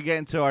 before we get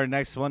into our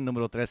next one,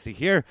 numero 13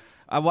 here,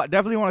 I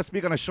definitely want to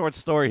speak on a short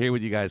story here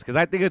with you guys because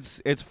I think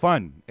it's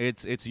fun.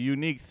 It's a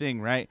unique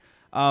thing, right?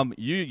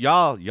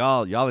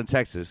 Y'all in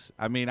Texas.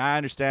 I mean, I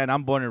understand.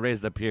 I'm born and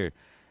raised up here,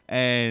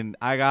 and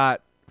I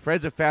got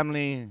friends and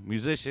family,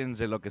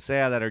 musicians, and lo que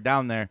sea that are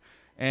down there.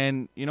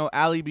 And you know,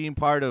 Ali being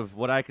part of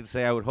what I could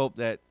say, I would hope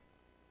that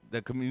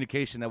the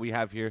communication that we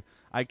have here,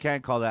 I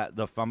can call that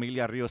the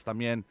familia Rios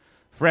también,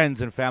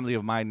 friends and family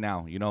of mine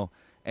now, you know.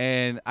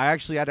 And I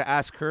actually had to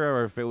ask her,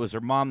 or if it was her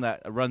mom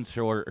that runs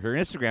her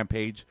Instagram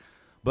page,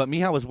 but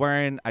Mija was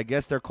wearing, I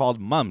guess they're called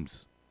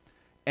mums.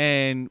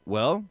 And,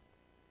 well,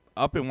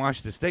 up in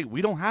Washington State,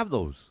 we don't have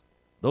those.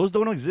 Those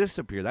don't exist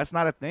up here. That's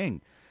not a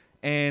thing.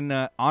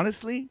 And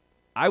honestly,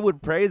 I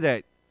would pray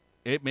that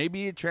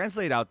maybe it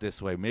translate out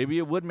this way. Maybe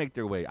it would make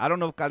their way. I don't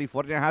know if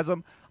California has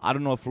them. I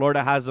don't know if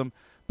Florida has them.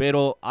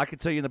 Pero I can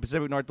tell you in the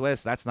Pacific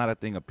Northwest, that's not a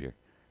thing up here.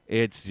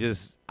 It's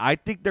just, I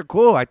think they're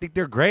cool. I think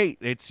they're great.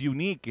 It's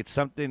unique. It's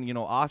something,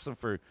 awesome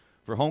for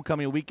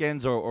homecoming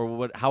weekends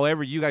or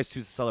however you guys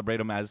choose to celebrate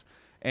them as.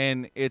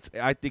 And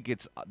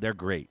they're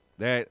great.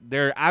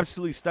 They're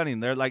absolutely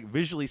stunning. They're like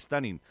visually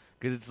stunning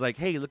because it's like,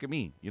 hey, look at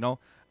me,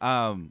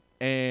 and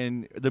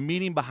the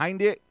meaning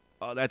behind it,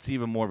 that's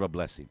even more of a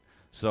blessing.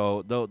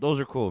 So those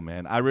are cool,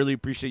 man. I really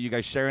appreciate you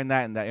guys sharing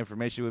that and that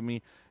information with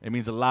me. It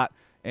means a lot.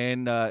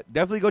 And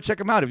definitely go check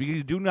them out. If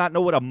you do not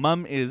know what a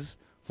mum is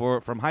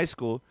from high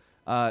school,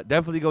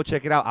 definitely go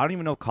check it out. I don't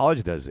even know if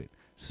college does it.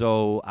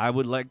 So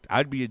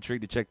I'd be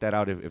intrigued to check that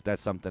out if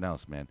that's something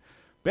else, man.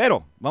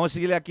 Pero vamos a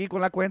seguirle aquí con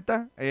la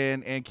cuenta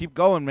and keep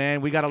going, man.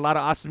 We got a lot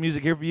of awesome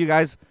music here for you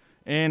guys.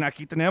 And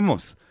aquí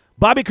tenemos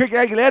Bobby Cricket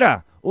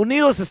Aguilera.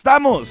 Unidos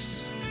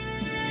estamos.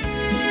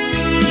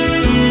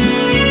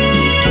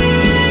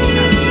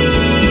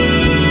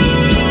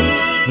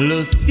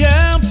 Los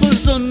tiempos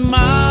son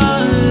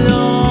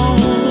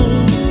malos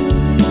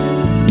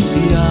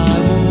y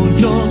hay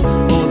mucho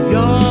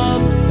odio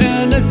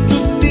en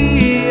estos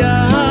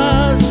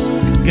días.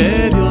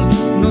 Que Dios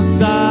nos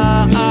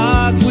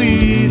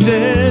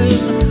cuide,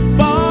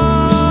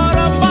 por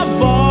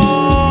favor.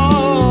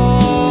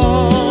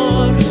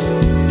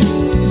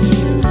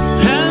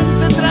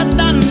 Gente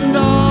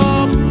tratando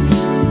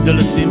de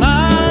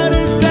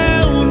lastimarse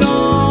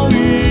uno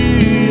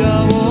y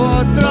a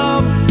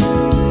otro.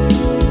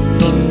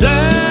 ¿Dónde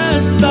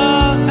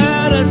está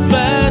el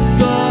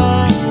respeto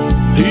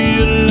y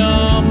el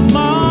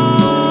amor?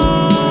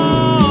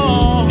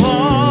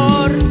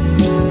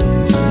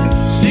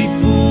 Si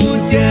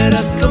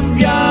pudiera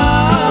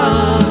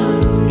cambiar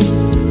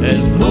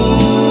el mundo,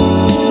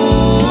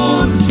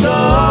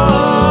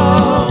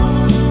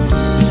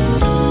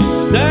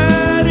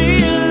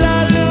 sería la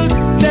luz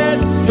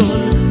del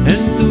sol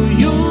en tu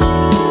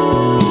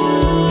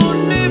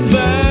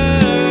universo.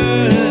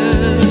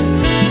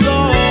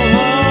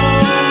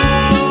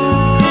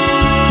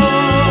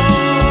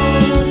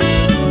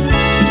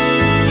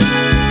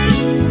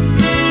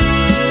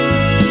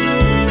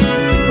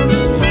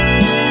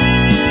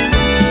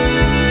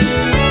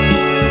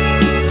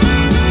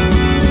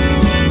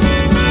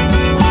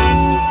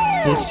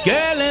 ¿Por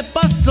qué le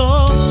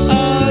pasó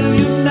al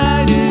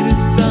United?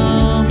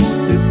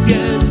 Estamos de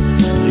pie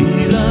y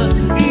la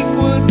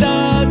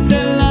igualdad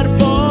de las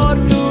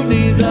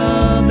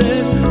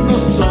oportunidades. No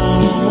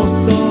somos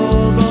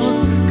todos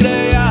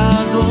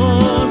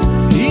creados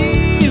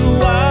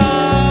iguales.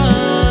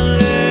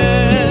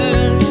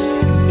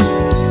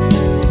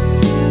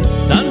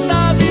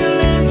 Tanta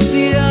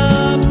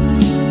violencia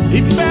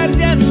y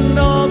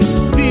perdiendo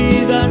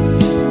vidas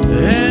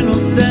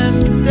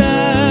inocentes.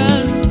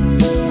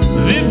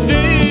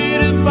 Vivir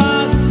en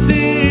paz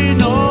y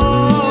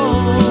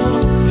no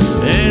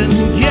en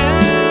guerra.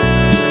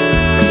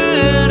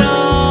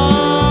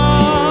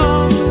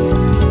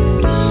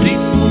 Si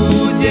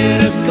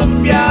pudiera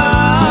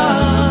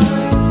cambiar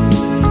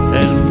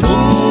el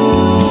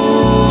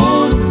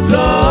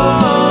mundo,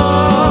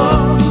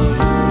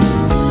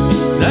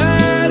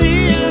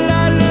 sería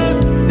la luz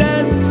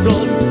del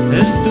sol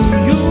en tu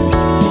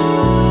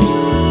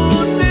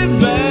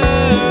universo.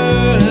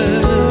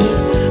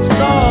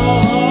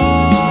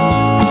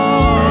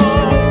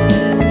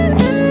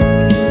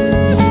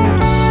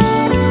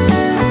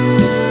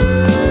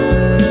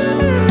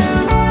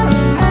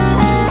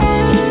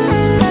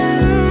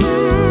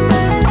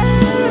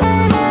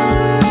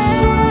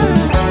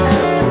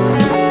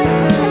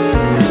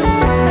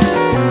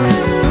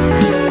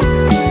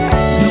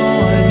 No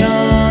hay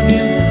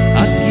nadie a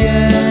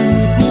quien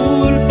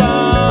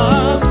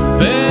culpar,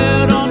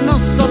 pero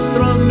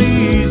nosotros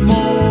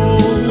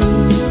mismos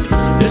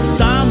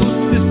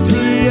estamos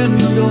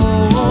destruyendo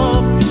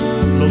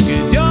lo que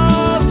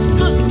Dios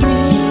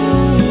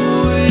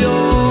construyó.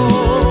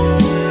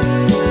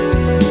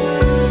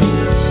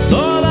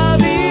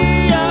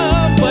 Todavía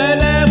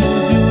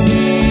podemos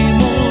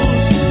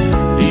unirnos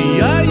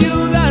y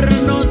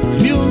ayudarnos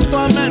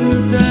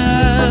mutuamente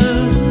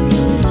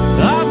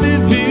a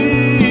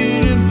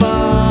vivir en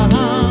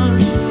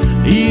paz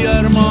y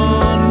armonía.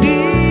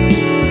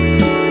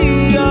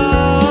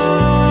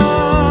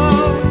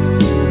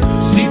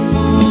 Si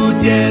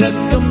pudiera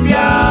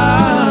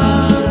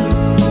cambiar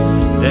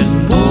el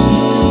mundo,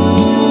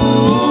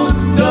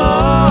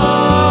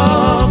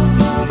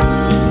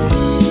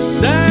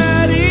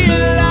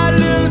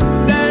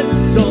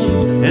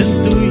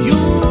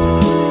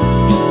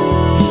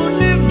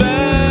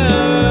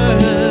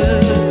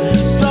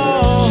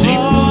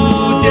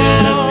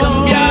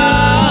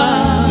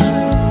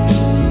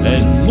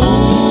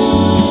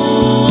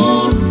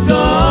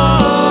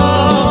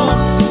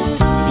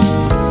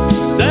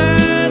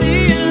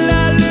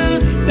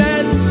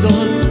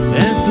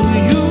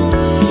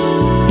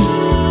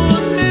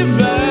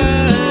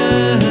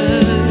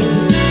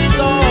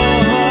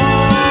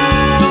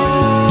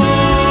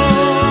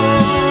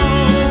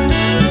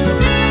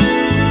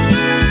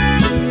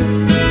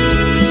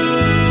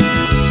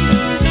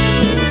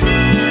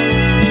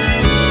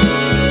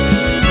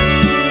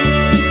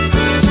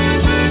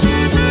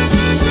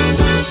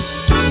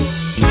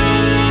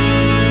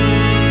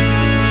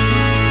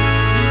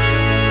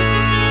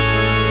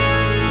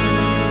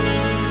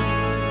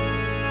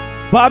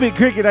 Bobby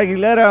Cricket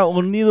Aguilera,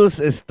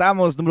 Unidos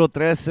Estamos, número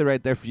 13,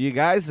 right there for you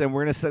guys. And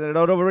we're going to send it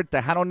out over at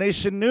Tejano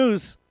Nation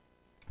News.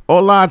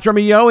 Hola,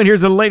 Tremio, and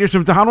here's the latest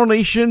from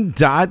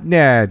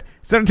TejanoNation.net.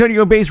 San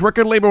Antonio-based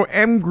record label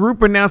M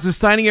Group announced the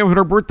signing of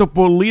Roberto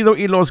Pulido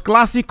y Los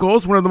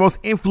Clásicos, one of the most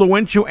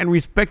influential and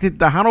respected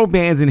Tejano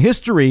bands in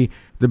history.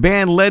 The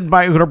band, led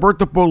by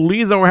Roberto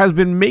Pulido, has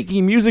been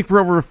making music for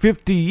over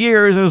 50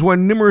 years and has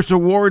won numerous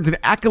awards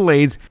and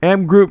accolades.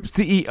 M Group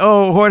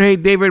CEO Jorge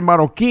David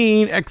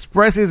Marroquin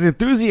expressed his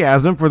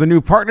enthusiasm for the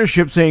new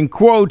partnership, saying,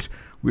 quote,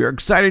 "We are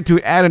excited to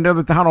add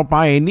another Tejano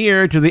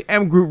pioneer to the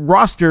M Group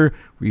roster.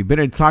 We've been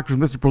in talks with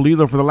Mr.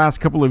 Pulido for the last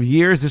couple of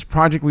years. This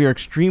project we are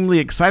extremely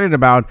excited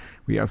about.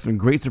 We have some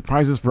great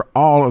surprises for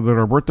all of the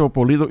Roberto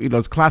Pulido y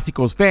Los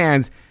Clásicos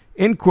fans."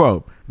 End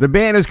quote. The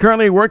band is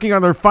currently working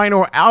on their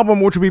final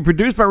album, which will be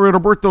produced by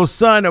Roberto's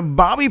son,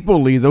 Bobby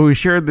Pulido, who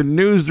shared the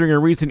news during a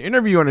recent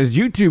interview on his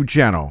YouTube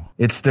channel.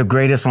 It's the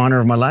greatest honor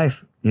of my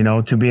life, you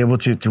know, to be able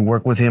to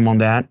work with him on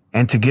that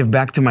and to give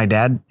back to my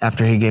dad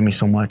after he gave me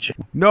so much.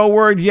 No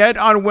word yet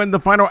on when the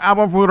final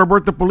album for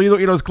Roberto Pulido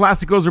y Los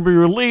Clásicos will be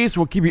released.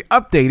 We'll keep you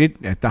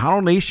updated at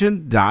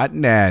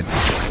TejanoNation.net.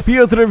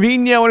 Pio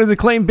Trevino and his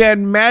acclaimed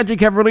band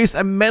Magic have released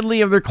a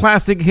medley of their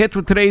classic hits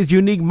with today's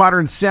unique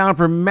modern sound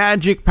for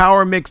Magic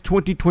Power Mix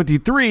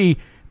 2023.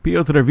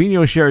 Pio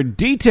Trevino shared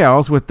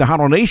details with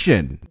Tejano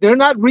Nation. They're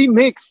not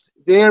remixed,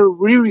 they're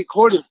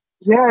re-recorded.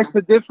 Yeah, it's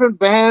a different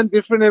band,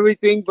 different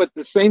everything, but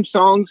the same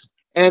songs.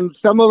 And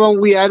some of them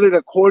we added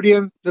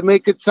accordion to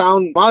make it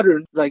sound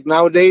modern, like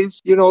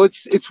nowadays. You know,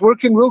 it's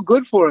working real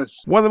good for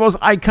us. One of the most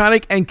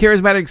iconic and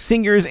charismatic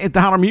singers in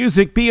Tejano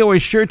music, Pio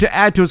is sure to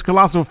add to his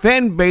colossal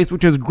fan base,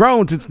 which has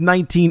grown since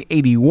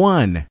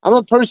 1981. I'm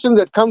a person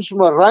that comes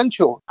from a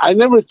rancho. I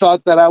never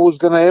thought that I was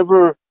going to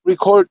ever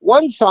record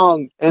one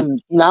song,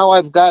 and now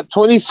I've got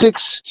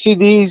 26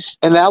 CDs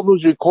and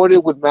albums recorded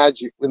with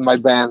Magic, with my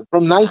band,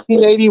 from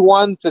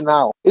 1981 to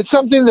now. It's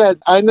something that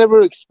I never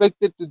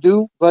expected to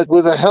do, but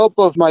with the help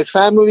of my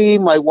family,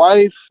 my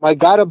wife, my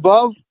God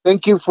above,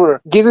 thank you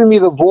for giving me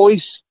the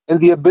voice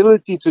and the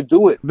ability to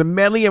do it. The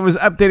medley of his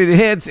updated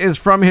hits is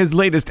from his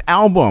latest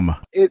album.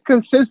 It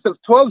consists of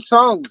 12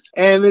 songs,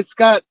 and it's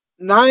got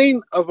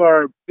 9 of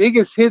our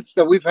biggest hits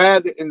that we've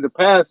had in the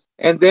past,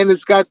 and then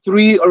it's got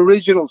 3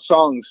 original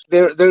songs.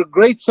 They're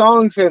great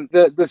songs, and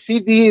the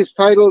CD is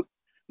titled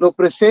Lo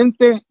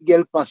Presente y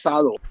El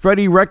Pasado.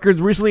 Freddie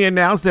Records recently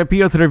announced that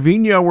Pio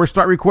Trevino will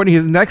start recording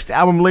his next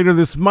album later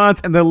this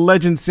month in the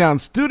Legend Sound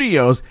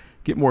Studios.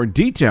 Get more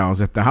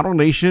details at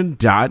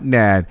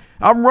TejanoNation.net.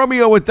 I'm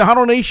Romeo with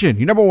Tejano Nation,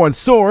 your number one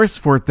source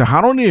for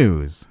Tejano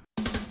News.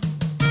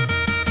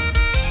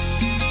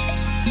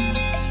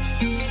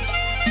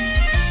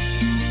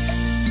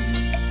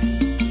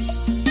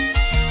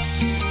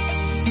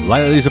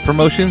 Lila Lisa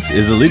Promotions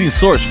is a leading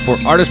source for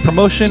artist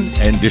promotion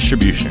and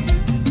distribution.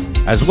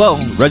 As well,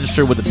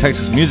 register with the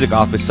Texas Music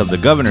Office of the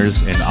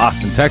Governors in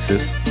Austin,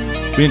 Texas.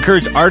 We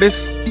encourage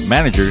artists,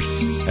 managers,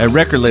 and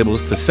record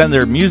labels to send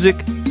their music,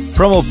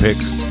 promo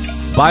pics,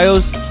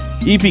 bios,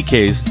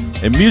 EPKs,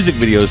 and music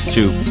videos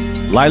to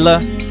Lila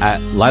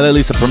at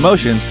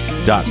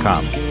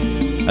LilaLisaPromotions.com.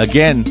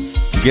 Again,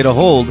 to get a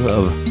hold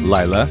of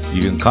Lila,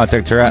 you can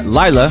contact her at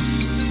Lila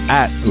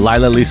at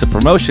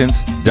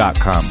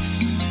LilaLisaPromotions.com.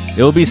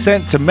 It will be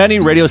sent to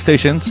many radio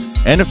stations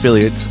and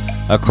affiliates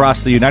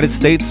across the United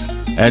States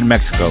and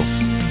Mexico.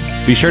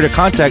 Be sure to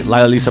contact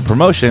Lila Lisa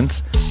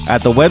Promotions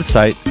at the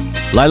website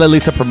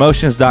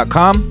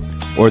LilaLisaPromotions.com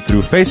or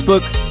through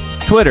Facebook,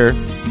 Twitter,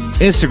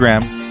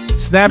 Instagram,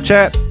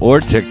 Snapchat, or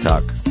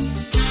TikTok.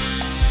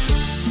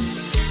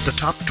 The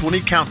Top 20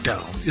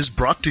 Countdown is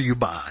brought to you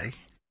by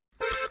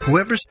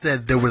whoever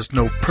said there was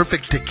no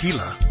perfect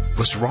tequila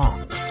was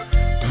wrong.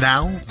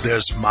 Now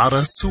there's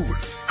Mara Sur.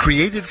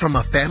 Created from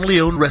a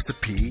family-owned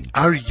recipe,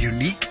 our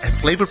unique and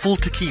flavorful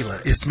tequila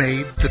is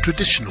made the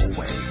traditional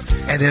way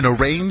and in a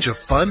range of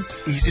fun,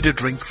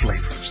 easy-to-drink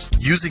flavors.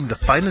 Using the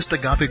finest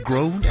agave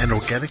grown and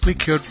organically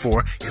cared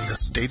for in the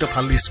state of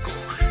Jalisco.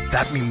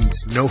 That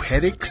means no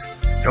headaches,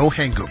 no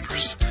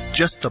hangovers.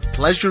 Just the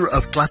pleasure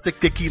of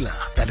classic tequila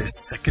that is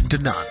second to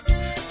none.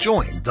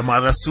 Join the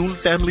Mara Sur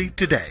family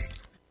today.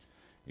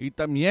 Y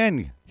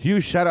también,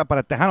 huge shout out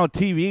para Tejano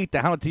TV,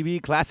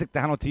 Classic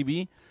Tejano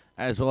TV,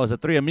 as well as the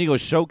Three Amigos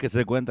show que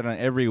se encuentran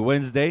every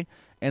Wednesday.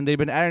 And they've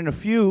been adding a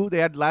few. They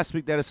had last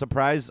week, they had a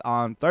surprise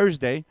on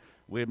Thursday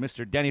with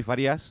Mr. Danny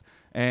Farias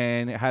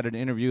and had an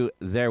interview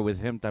there with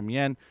him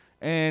también.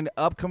 And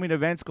upcoming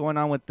events going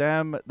on with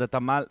them, the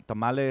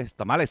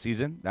Tamale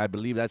season. I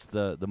believe that's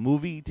the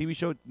movie, TV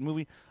show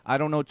movie. I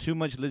don't know too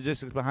much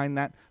logistics behind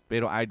that,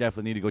 pero I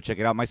definitely need to go check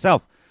it out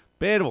myself.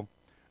 Pero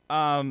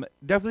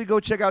definitely go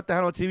check out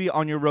Tejano TV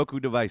on your Roku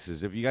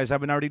devices. If you guys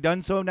haven't already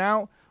done so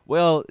now,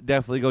 well,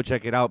 definitely go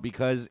check it out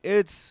because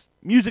it's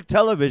music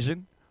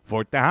television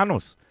for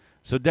Tejanos.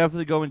 So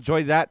definitely go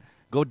enjoy that.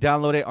 Go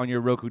download it on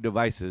your Roku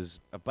devices.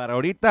 Para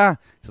ahorita,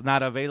 it's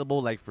not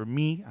available. Like for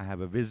me, I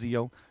have a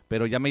Vizio.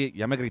 Pero ya me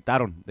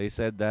gritaron. They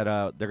said that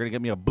they're going to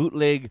get me a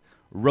bootleg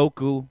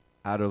Roku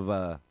out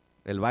of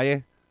El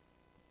Valle.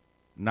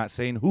 Not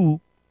saying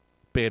who,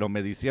 pero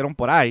me dijeron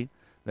por ahí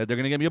that they're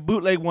going to give me a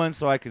bootleg one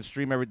so I can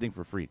stream everything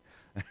for free.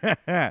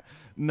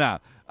 No.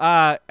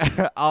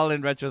 All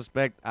in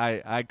retrospect,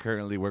 I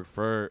currently work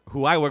for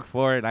who I work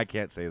for, and I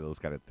can't say those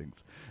kind of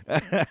things.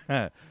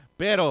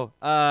 Pero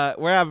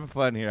we're having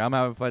fun here. I'm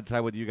having fun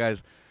time with you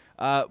guys.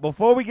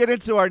 Before we get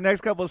into our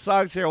next couple of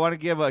songs here, I want to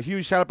give a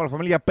huge shout out para la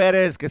familia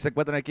Pérez, que se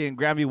encuentran aquí en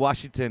Granby,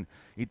 Washington.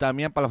 Y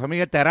también para la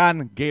familia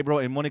Terán,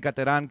 Gabriel y Mónica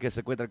Terán, que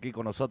se encuentran aquí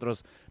con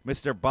nosotros.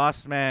 Mr.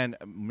 Bossman,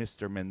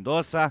 Mr.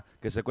 Mendoza,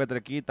 que se encuentra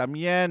aquí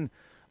también.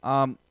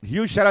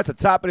 Huge shout out to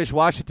Toppenish,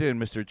 Washington,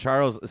 Mr.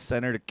 Charles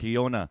Senator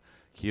Kiona,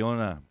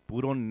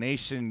 Puro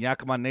Nation,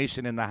 Yakima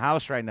Nation in the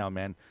house right now,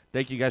 man.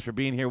 Thank you guys for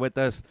being here with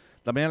us.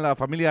 También la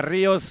familia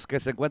Rios, que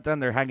se encuentran,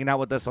 they're hanging out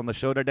with us on the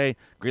show today.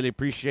 Really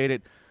appreciate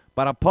it.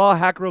 Para Paul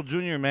Hackerill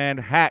Jr., man,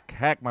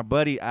 Hack, my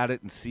buddy out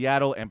in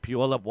Seattle and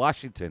Puyallup,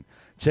 Washington,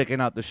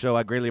 checking out the show.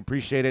 I greatly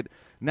appreciate it.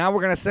 Now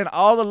we're going to send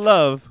all the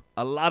love,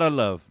 a lot of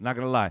love, not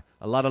going to lie,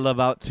 a lot of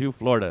love out to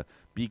Florida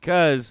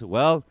because,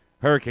 well,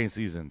 hurricane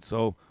season.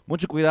 So,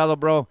 mucho cuidado,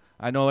 bro.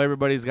 I know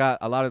everybody's got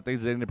a lot of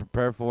things they need to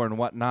prepare for and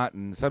whatnot,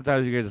 and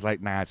sometimes you guys are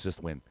like, nah, it's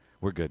just wind.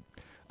 We're good.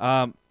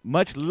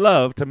 Much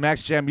love to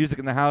Max Jam Music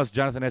in the house,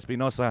 Jonathan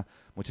Espinosa.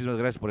 Muchísimas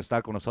gracias por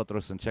estar con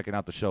nosotros and checking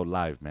out the show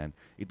live, man.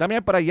 Y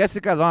también para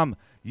Jessica Dom,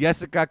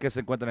 Jessica, que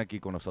se encuentran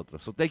aquí con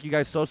nosotros. So thank you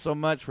guys so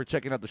much for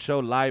checking out the show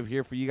live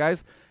here for you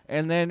guys.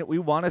 And then we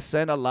want to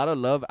send a lot of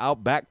love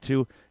out back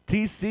to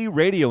TC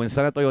Radio in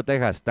San Antonio,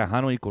 Texas,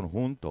 Tejano y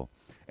Conjunto.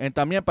 And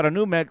también para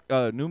New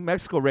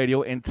Mexico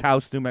Radio in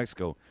Taos, New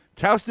Mexico.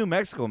 Taos, New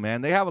Mexico,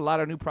 man. They have a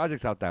lot of new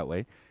projects out that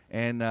way.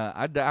 And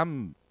that's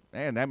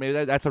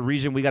a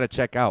region we got to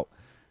check out.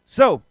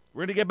 So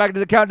we're going to get back to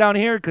the countdown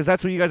here because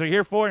that's what you guys are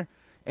here for.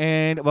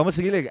 And vamos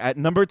a seguirle at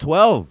number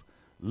 12.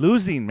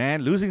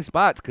 Losing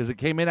spots because it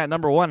came in at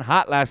number 1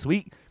 hot last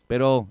week.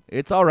 Pero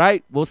it's all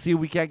right. We'll see if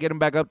we can't get him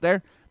back up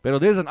there. Pero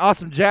this is an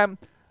awesome jam.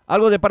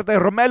 Algo de parte de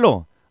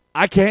Romelo.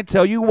 I can't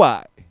tell you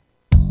why.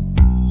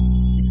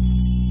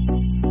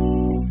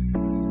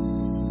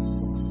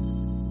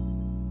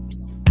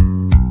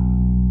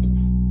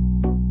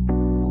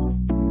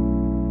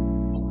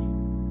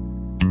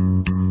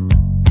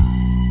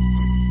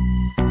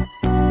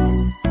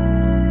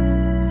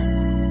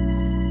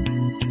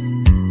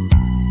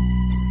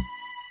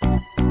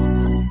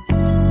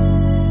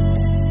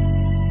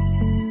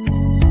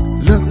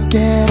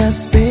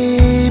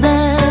 Baby,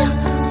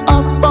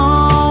 up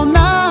all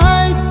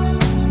night,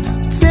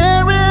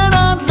 tearing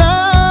our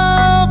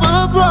love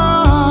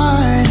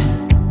apart.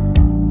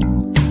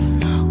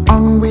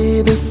 Aren't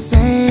we the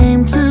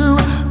same two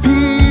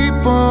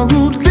people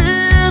who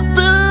live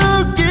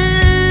through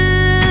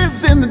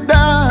years in the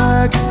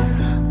dark?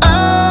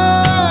 Oh,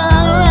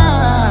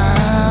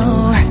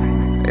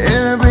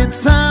 every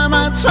time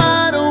I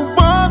try to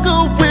walk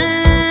away,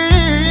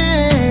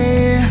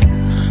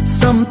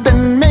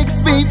 something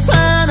makes me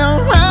turn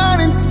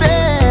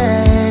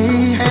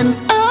stay, and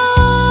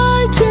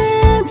I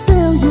can't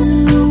tell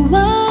you why.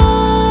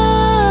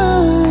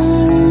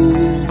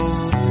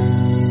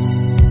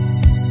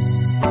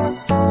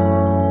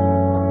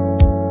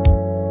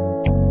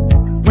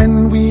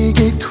 When we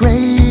get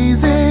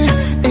crazy,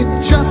 it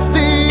just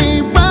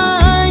ain't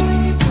right.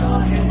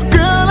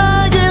 Girl,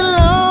 I get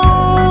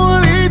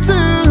lonely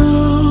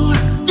too,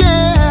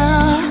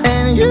 yeah.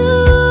 And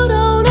you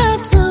don't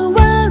have to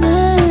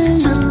worry,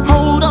 just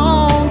hold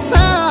on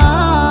tight.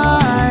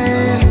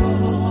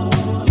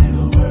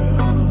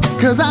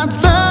 'Cause I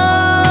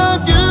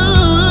love you.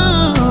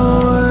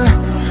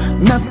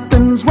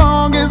 Nothing's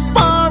wrong as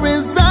far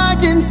as I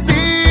can see.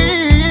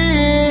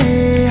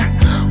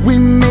 We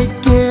make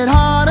it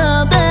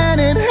harder than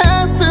it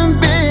has to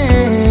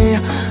be,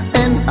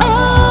 and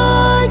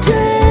I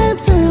can't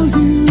tell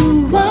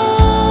you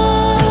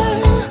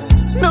why.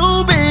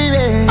 No,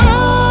 baby,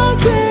 I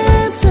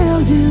can't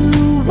tell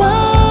you why.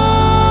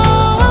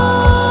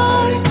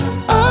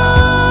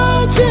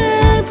 I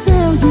can't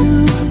tell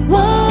you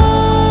why.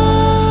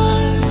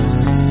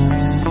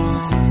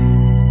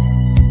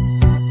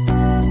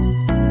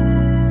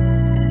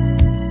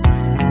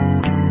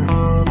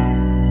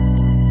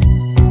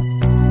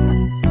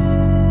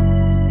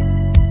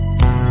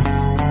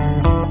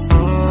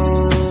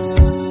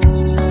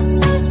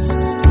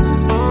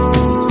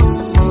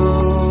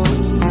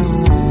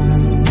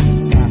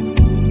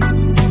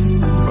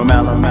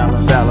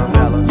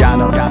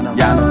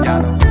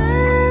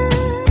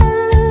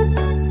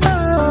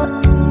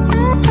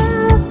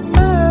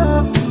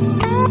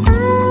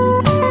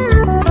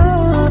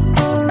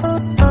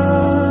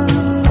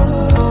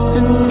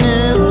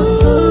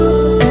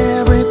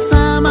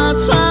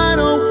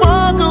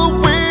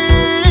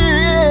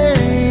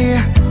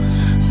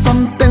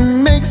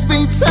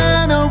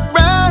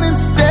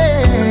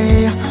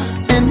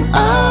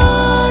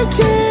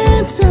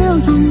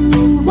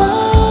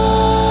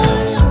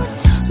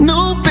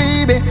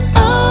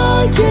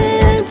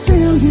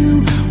 Tell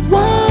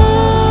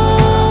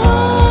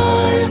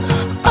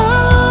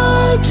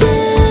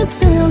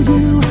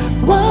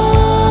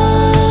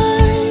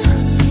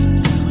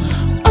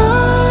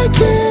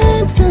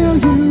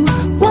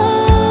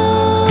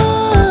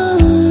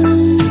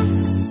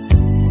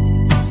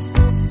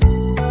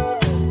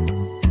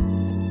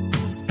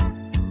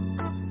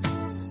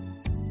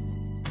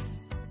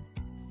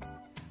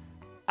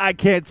I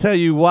can't tell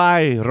you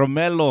why.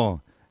 Romelo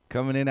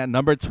coming in at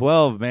number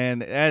 12, man.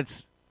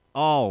 That's,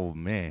 oh,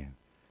 man.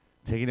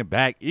 Taking it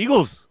back.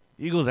 Eagles.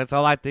 That's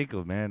all I think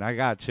of, man. I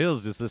got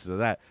chills just listening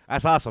to that.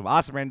 That's awesome.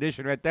 Awesome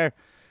rendition right there.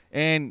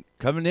 And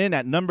coming in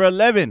at number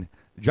 11.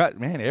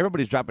 Man,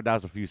 everybody's dropping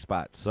down a few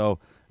spots. So,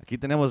 aquí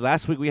tenemos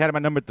last week. We had him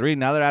at number 3.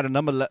 Now they're at a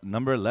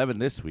number 11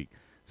 this week.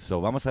 So,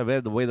 vamos a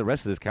ver the way the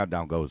rest of this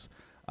countdown goes.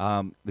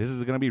 This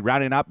is going to be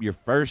rounding up your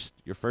first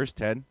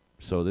 10.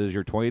 So, this is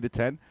your 20 to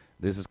 10.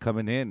 This is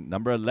coming in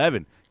number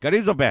 11.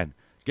 Carizo Band,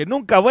 que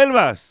nunca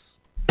vuelvas.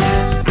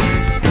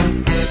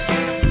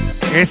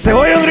 Ese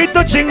voy un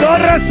grito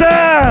chingón,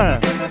 raza.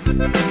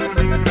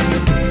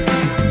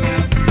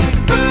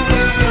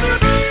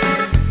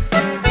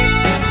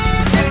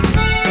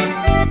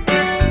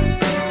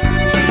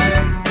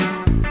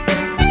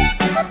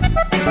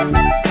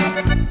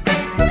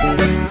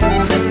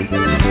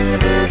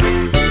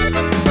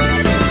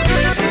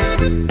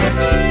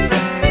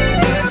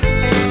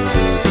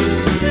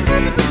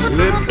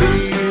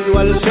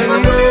 Al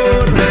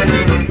Señor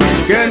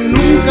que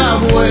nunca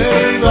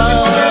vuelva,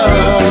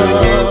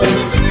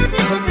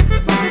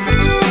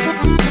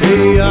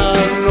 y ya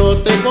no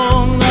te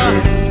ponga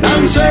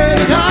tan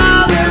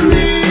cerca de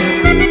mí,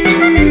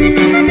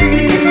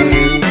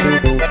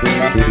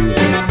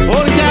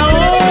 porque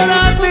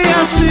ahora te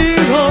has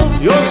ido,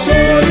 yo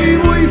soy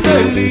muy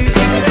feliz.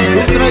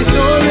 Tus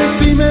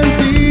traiciones y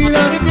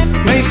mentiras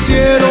me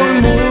hicieron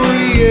muy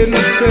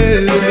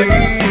infeliz.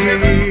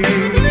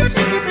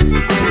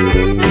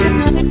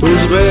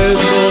 Tus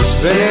besos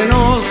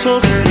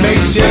venenosos me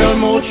hicieron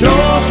mucho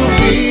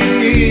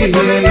sufrir,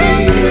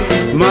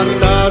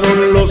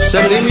 mataron los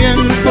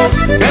sentimientos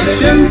que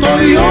siento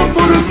yo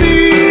por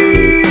ti.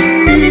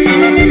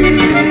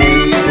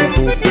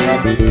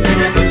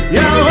 Y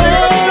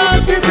ahora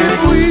que te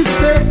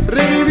fuiste,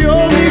 revivió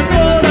mi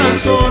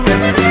corazón,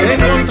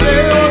 encontré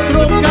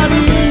otro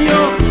cariño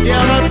y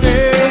ahora te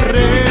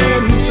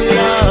reemplazo.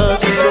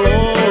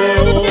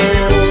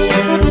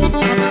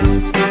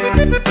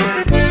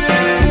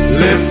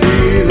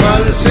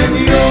 Al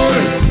Señor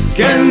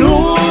que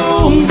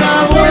nunca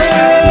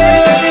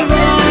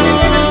vuelva,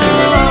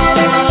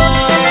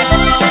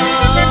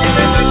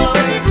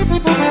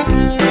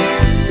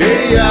 que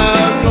ya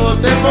no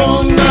te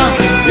ponga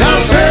ya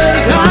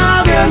cerca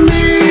de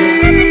mí,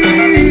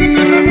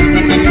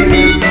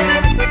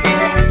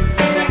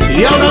 y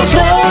ahora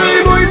soy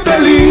muy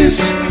feliz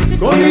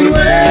con mi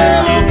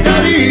nuevo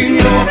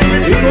cariño,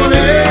 y con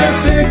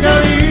ese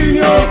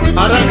cariño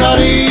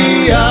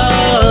arrancaría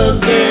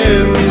de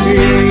mí.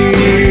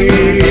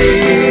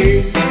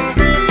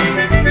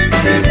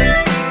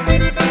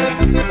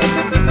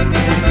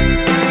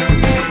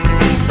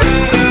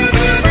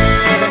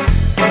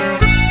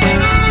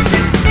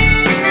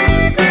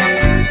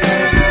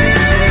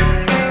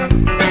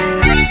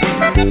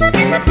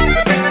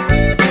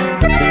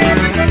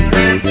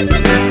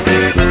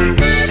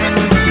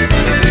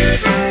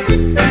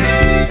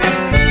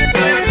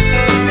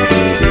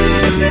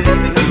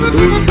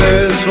 Tus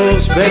besos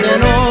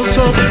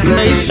venenosos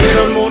me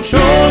hicieron mucho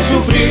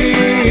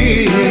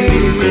sufrir,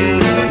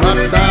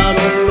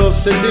 mataron los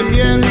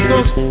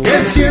sentimientos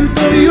que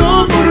siento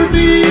yo por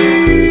ti.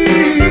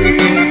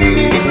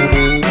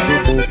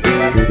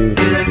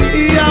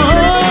 Y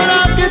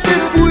ahora que te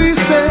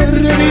fuiste,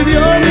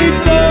 revivió mi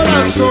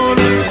corazón,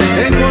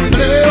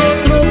 encontré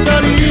otro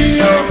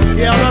cariño y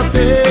ahora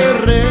te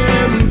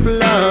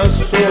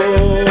reemplazo.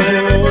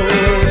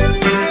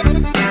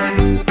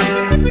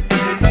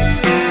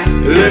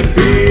 Le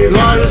pido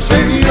al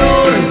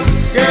Señor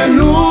que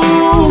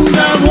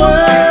nunca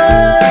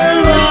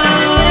vuelva,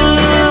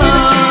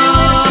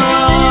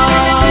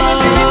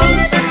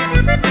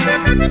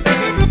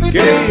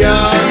 que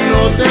ya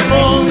no te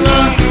ponga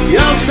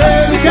ya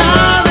cerca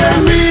de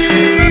mí,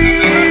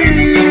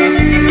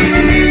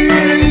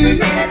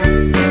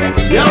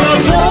 y ahora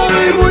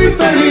soy muy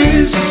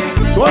feliz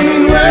con mi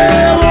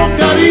nuevo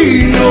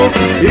cariño,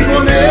 y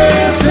con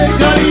ese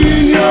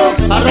cariño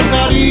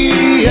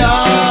arrancaría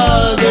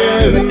de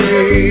mí.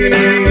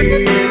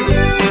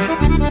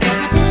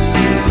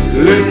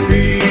 Le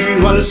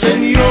pido al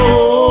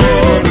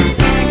Señor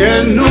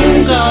que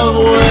nunca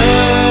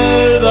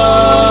vuelva.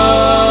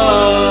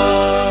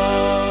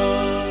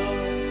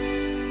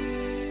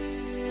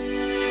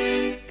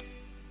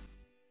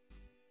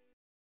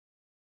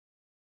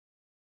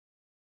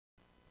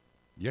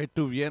 Y ahí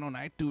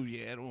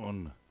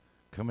tuvieron.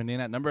 Coming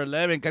in at number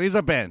 11,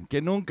 Cariza Band,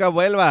 que nunca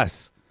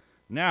vuelvas.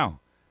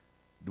 Now,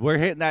 we're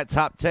hitting that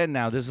top 10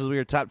 now. This is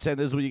your top 10.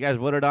 This is what you guys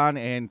voted on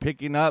and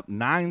picking up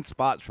 9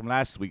 spots from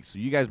last week. So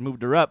you guys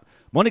moved her up.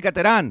 Mónica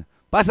Terán,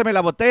 pásame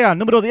la botella,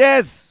 número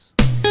 10.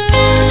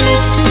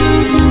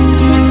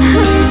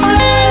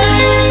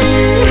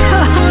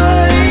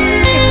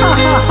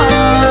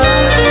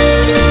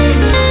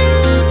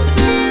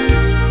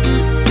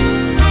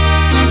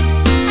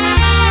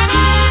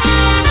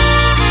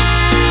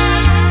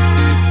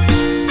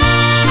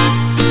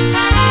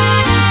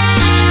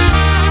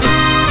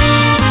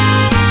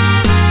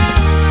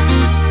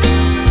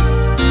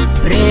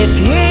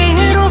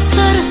 Prefiero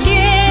estar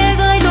ciego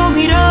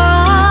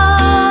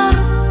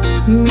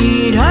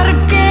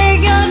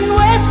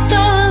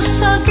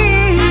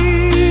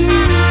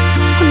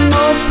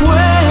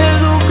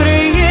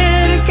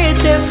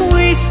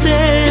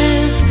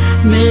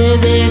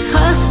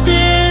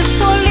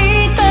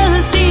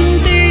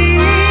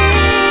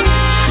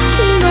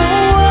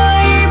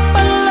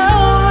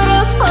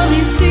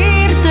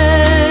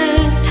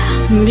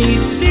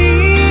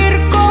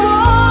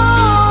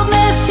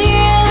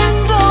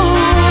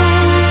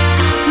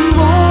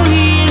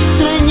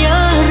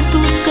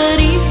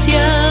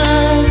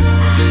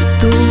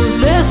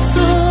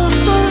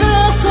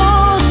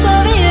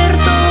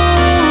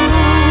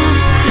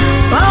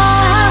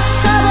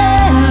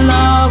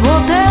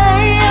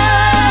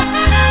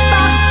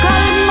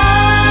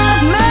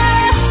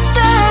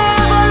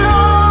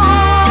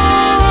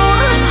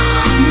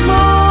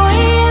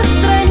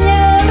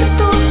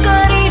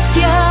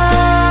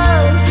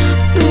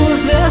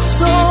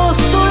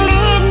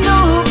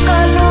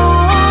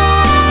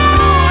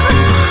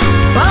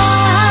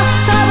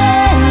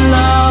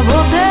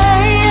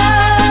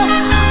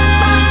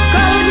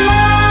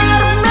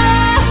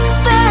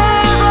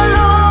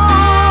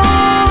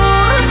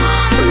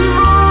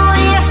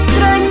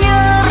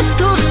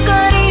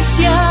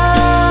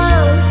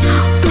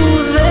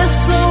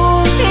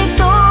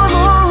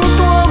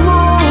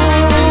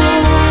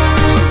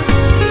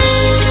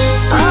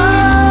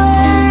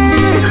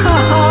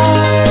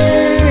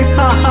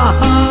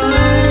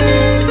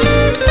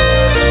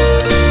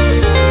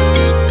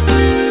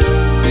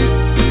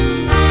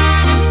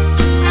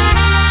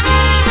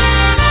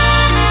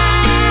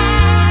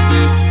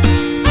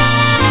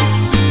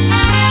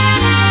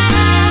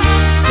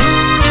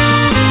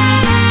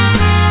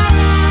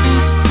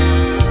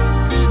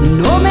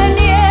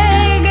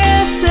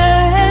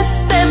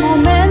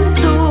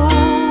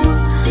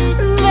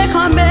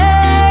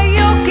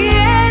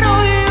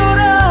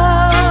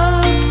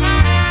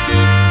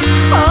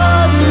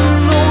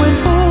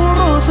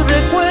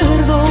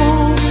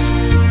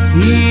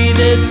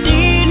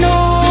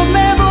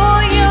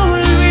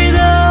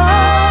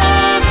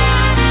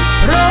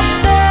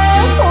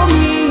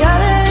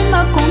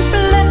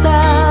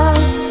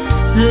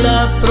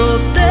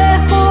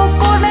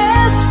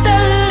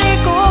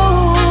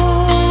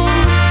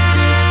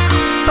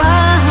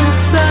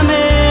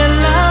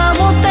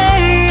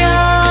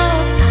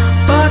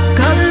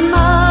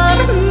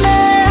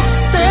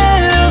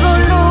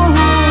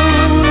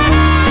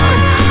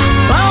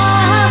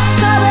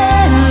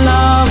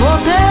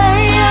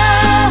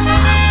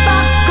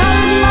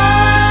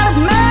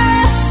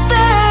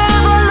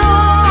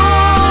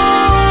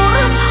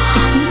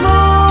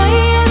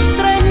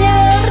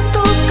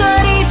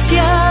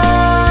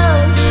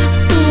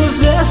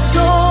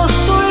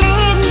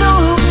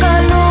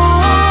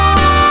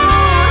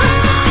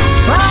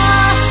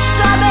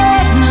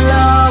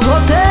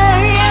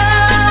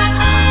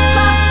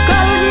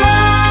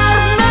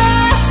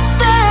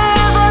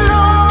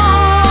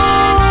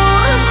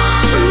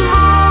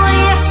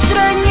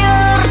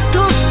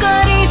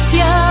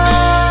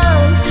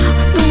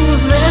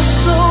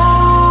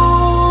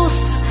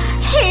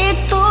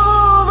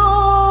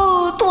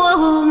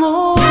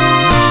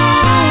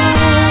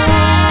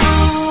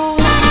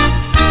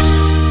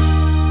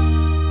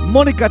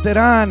Mónica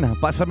Terán,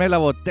 Pásame la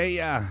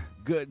Botella.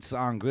 Good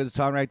song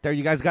right there.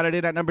 You guys got it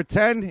in at number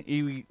 10.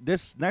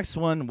 This next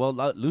one,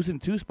 well, losing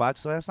 2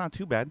 spots, so that's not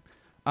too bad.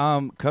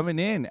 Coming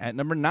in at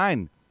number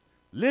 9,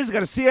 Liz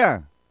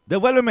Garcia,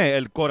 Devuélveme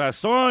el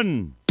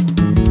Corazón.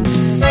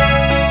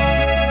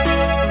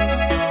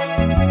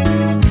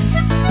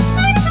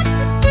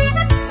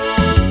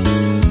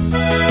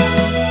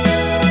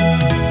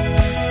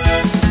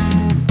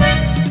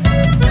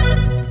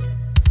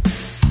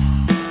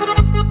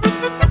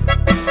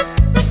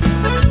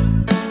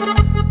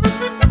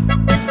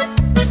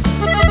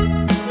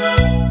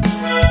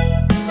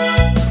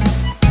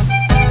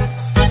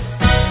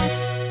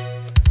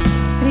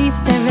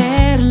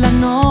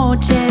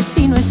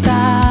 Si no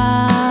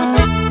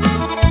estás,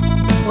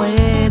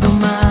 puedo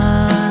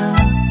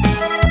más,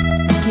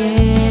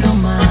 quiero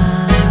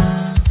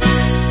más.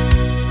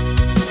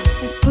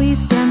 Te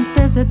fuiste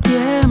antes de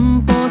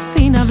tiempo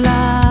sin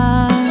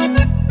hablar,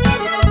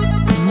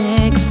 sin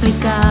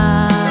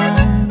explicar,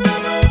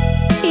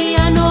 y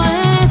ya no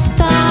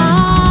estás.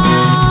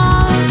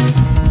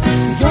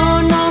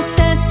 Yo no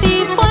sé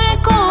si fue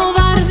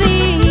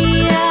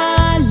cobardía,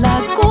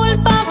 la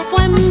culpa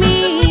fue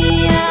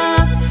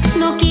mía,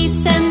 no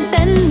quise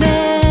entender.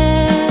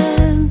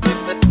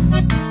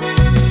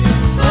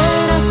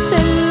 Eras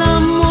el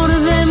amor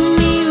de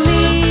mi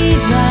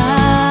vida,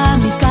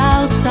 mi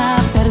causa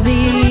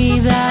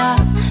perdida,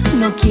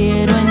 no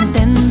quiero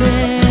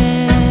entender.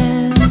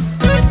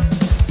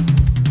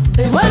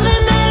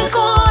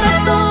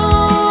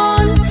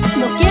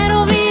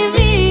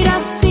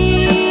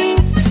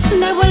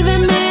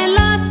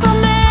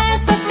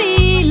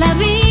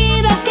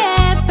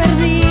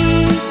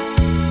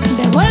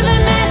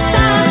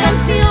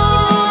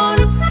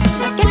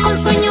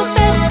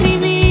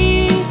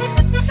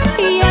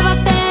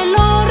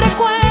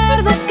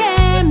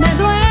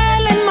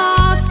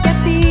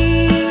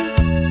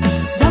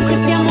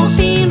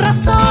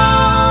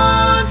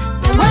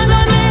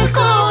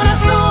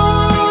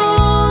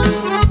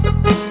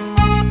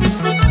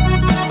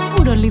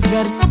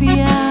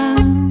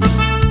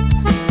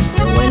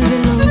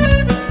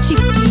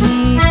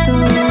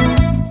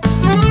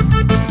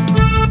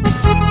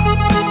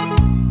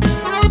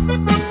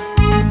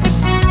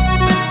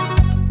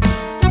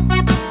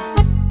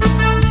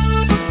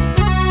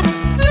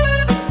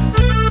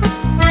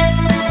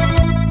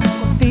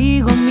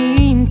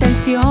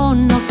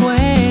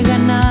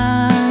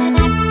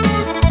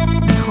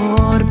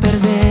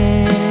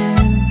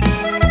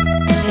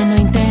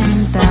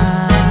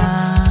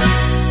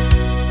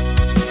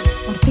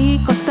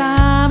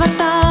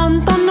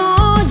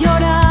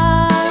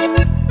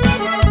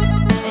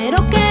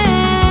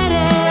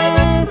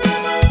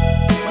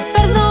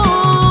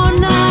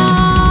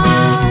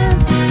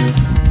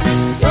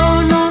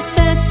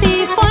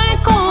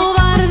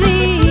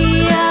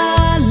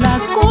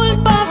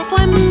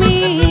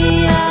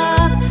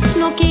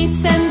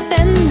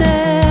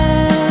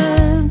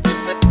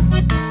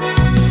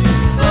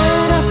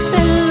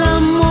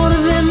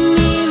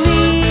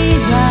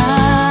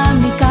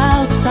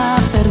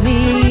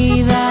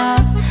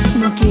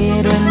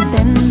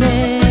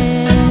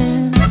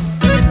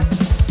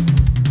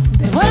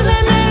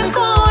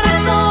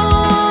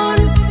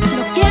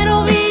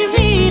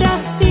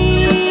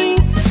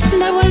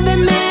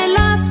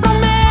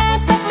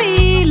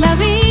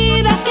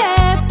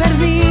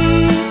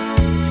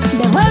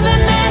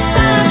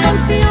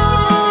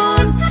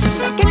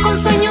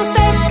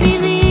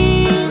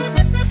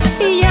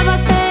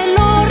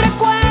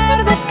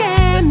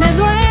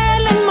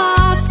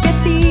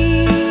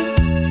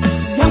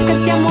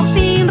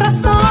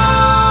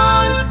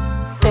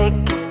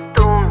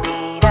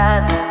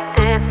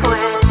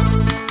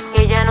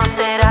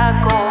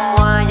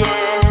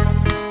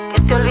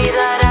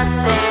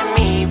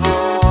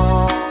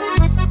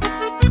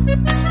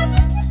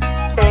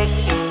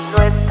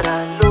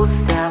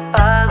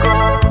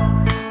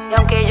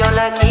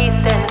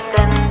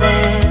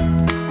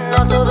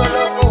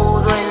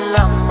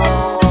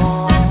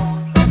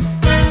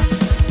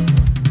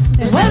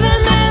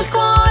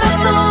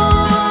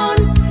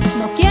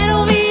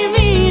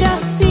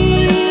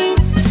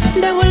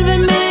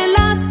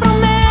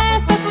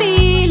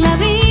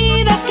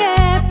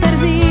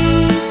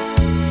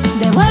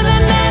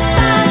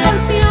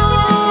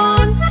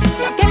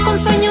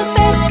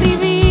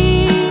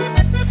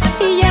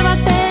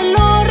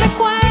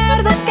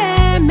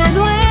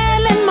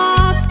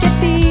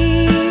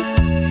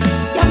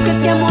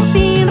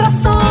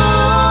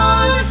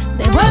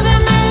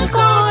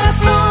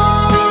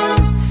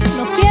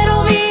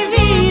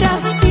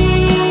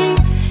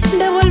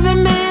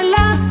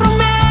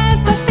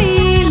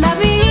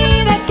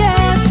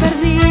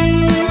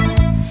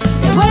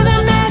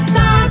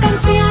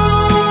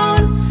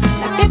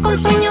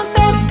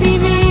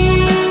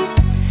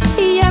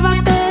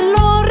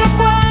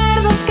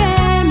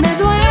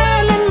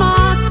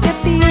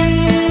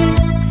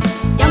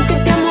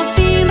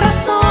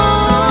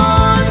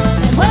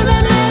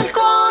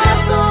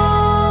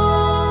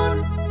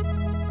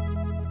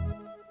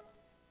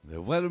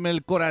 Regálenme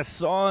el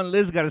corazón.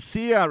 Liz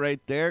Garcia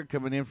right there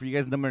coming in for you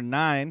guys, number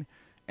 9.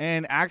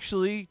 And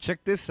actually,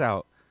 check this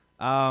out.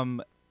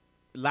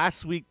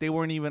 Last week, they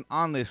weren't even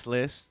on this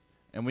list.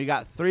 And we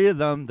got 3 of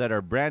them that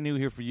are brand new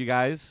here for you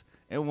guys.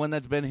 And one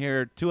that's been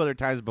here 2 other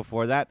times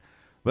before that.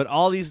 But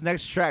all these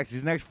next tracks,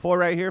 these next 4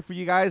 right here for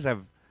you guys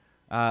have,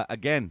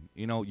 again,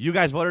 you know, you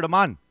guys voted them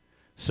on.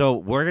 So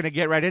we're going to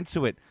get right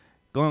into it.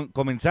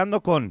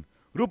 Comenzando con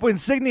Grupo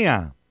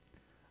Insignia,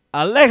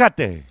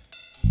 Aléjate.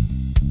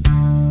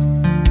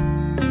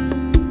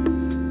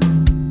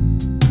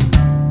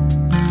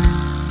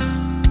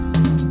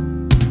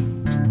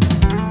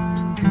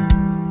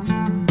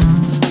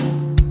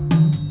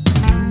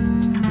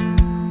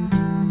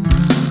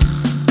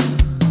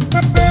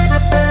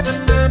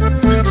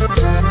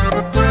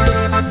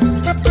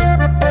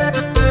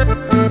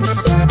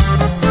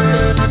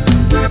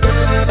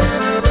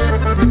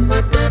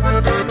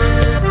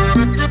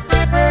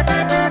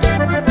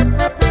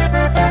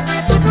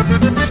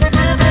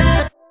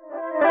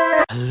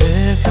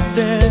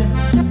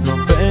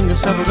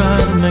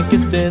 Que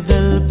te dé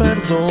el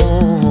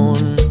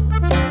perdón.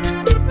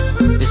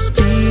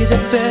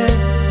 Despídete,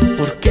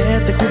 porque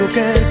te juro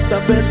que esta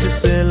vez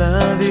es el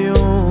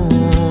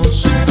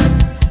adiós.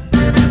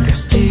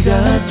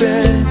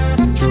 Castígate,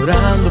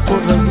 llorando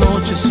por las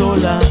noches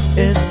sola,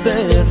 es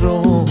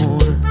error.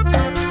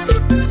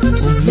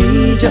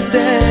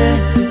 Humíllate,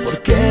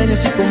 porque ni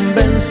así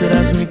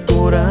convencerás mi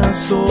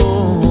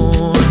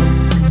corazón.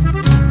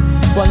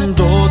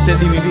 Cuando te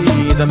di mi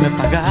vida me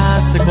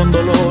pagaste con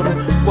dolor.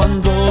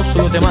 Cuando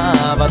solo te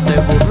amaba te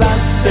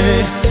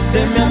burlaste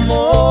de mi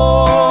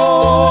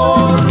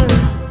amor.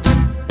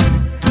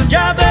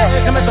 Ya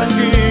déjame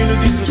tranquilo y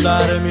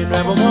disfrutar mi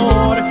nuevo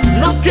amor.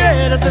 No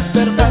quieras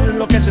despertar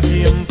lo que hace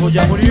tiempo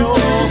ya murió.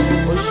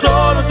 Hoy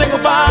solo tengo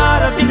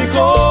para ti mi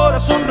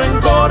corazón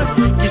rencor.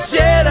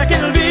 Quisiera que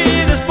me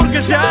olvides porque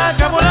se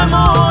acabó el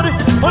amor.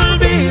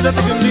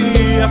 Olvídate que un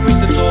día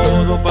fuiste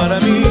todo para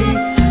mí.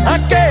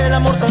 Aquel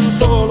amor tan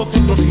solo fue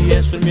un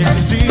tropiezo en mi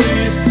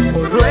existir.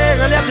 Hoy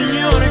ruégale al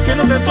Señor que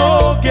no te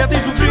toque a ti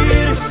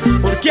sufrir,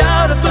 porque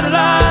ahora tú eres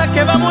la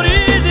que va a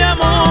morir de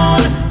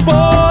amor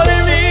por mí.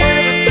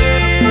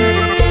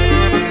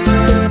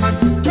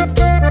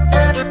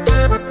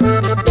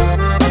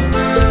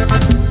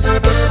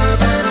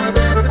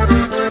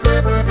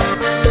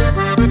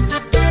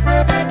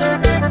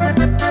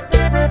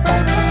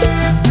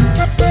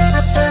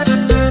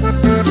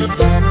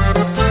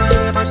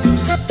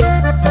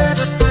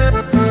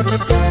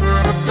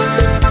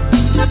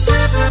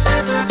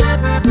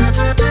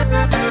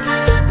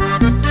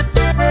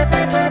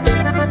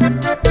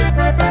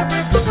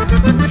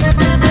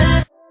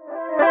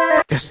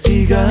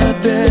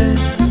 Castígate,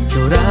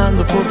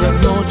 llorando por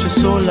las noches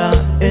sola,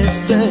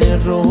 es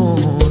error.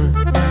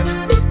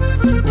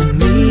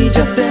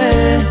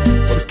 Humíllate,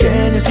 porque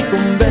ni así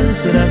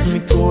convencerás mi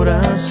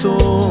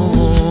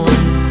corazón.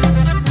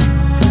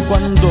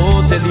 Cuando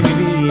te di mi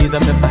vida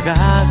me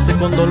pagaste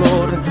con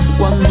dolor.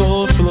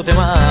 Cuando solo te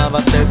amaba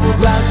te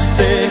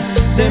burlaste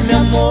de mi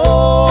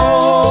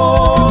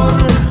amor.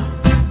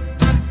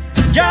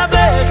 Ya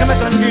déjame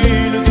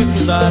tranquilo y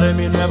disfrutar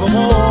mi nuevo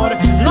amor.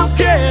 No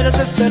quieres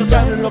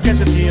despertar lo que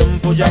hace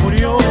tiempo ya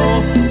murió.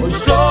 Hoy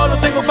solo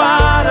tengo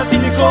para ti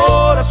mi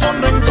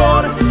corazón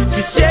rencor.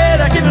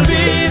 Quisiera que me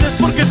olvides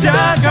porque se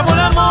acabó el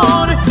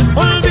amor.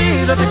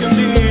 Olvídate que un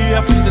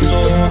día fuiste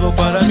todo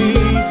para mí.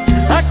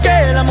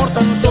 Aquel amor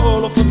tan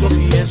solo fue un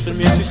tropiezo en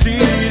mi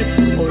existir.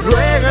 Hoy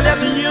ruégale al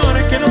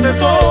Señor que no te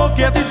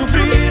toque a ti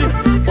sufrir,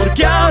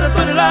 porque ahora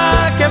tú eres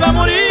la que va a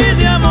morir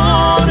de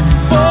amor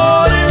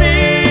por mí.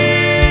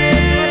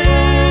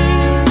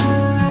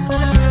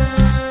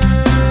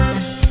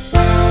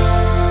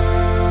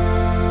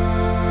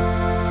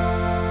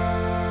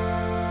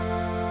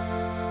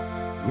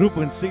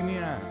 Grupo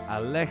Insignia,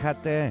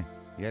 Aléjate.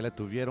 Ya la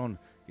tuvieron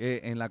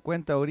en la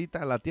cuenta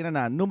ahorita, la tienen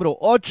a número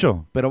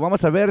 8. Pero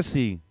vamos a ver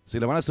si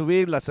la van a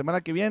subir la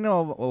semana que viene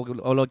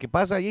o lo que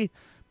pasa allí.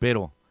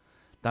 Pero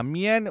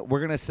también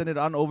we're going to send it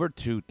on over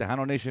to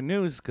Tejano Nation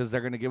News because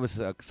they're going to give us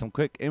some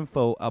quick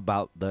info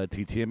about the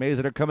TTMAs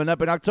that are coming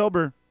up in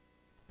October.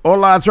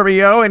 Hola, it's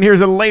Romeo, and here's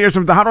the latest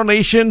from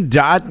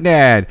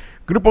TejanoNation.net.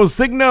 Grupo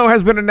Signo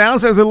has been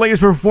announced as the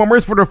latest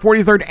performers for the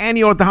 43rd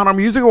annual Tejano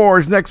Music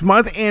Awards next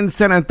month in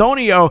San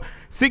Antonio.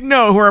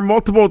 Signo, who are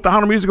multiple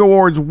Tejano Music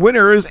Awards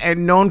winners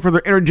and known for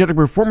their energetic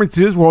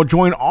performances, will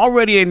join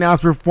already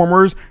announced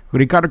performers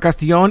Ricardo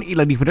Castillon y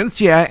La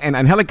Diferencia and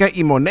Angelica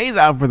y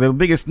Moneda for the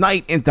biggest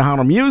night in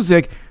Tejano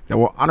music that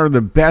will honor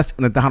the best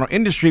in the Tejano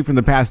industry from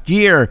the past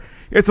year.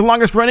 It's the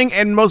longest running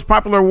and most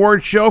popular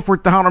award show for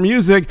Tejano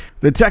music.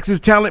 The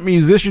Texas Talent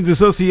Musicians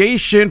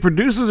Association,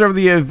 producers of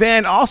the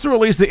event, also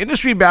released the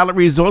industry ballot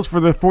results for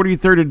the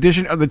 43rd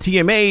edition of the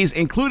TMAs,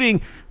 including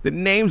the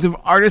names of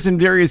artists in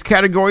various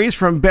categories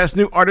from Best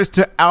New Artist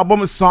to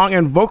Album, Song,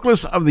 and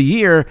Vocalist of the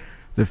Year.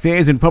 The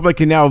fans and public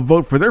can now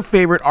vote for their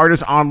favorite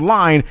artists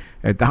online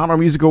at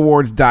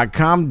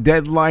TejanoMusicAwards.com.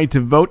 Deadline to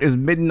vote is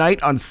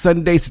midnight on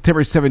Sunday,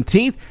 September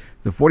 17th.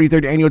 The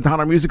 43rd Annual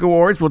Tejano Music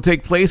Awards will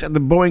take place at the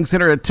Boeing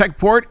Center at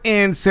Techport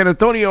in San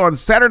Antonio on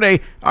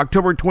Saturday,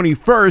 October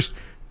 21st.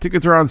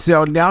 Tickets are on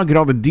sale now. Get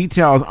all the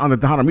details on the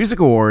Tejano Music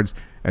Awards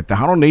at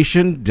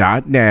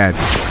TejanoNation.net.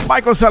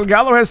 Michael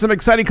Salgado has some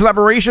exciting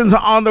collaborations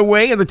on the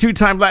way, and the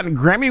two-time Latin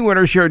Grammy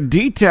winner shared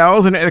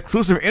details in an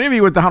exclusive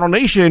interview with Tejano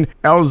Nation.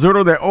 El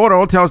Zurdo de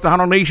Oro tells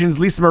Tejano Nation's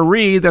Lisa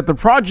Marie that the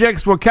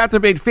projects will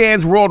captivate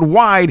fans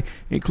worldwide,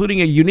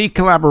 including a unique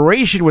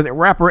collaboration with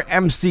rapper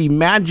MC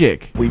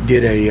Magic. We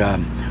did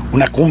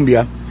una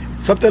cumbia,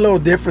 something a little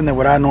different than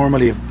what I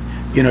normally,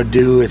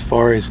 do as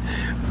far as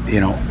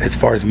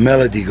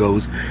melody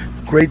goes.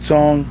 Great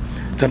song,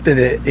 something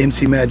that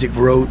MC Magic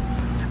wrote.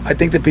 I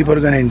think that people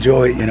are going to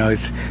enjoy it.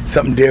 It's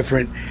something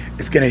different.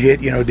 It's going to hit,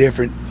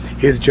 different.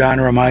 His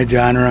genre, my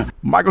genre.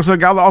 Michael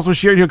Salgado also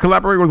shared he'll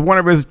collaborate with one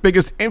of his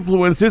biggest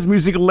influences,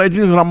 music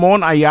legend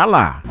Ramon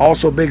Ayala.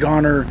 Also, big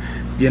honor.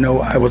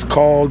 I was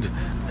called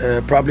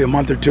probably a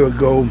month or two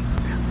ago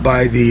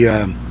by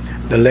the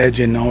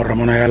legend,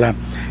 Ramon Ayala.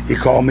 He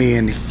called me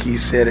and he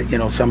said,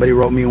 somebody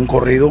wrote me un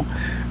corrido,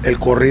 el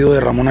corrido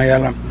de Ramon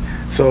Ayala.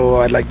 So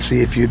I'd like to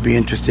see if you'd be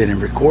interested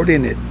in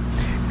recording it.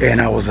 And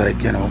I was like,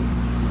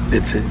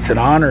 it's an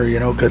honor,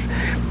 because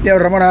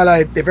Ramon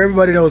Ayala, if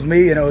everybody knows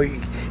me,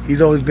 he's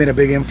always been a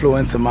big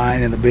influence of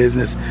mine in the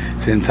business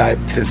since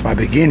my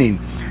beginning.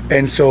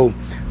 And so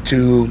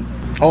to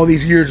all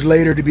these years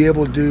later to be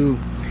able to do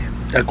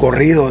a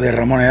corrido de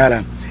Ramon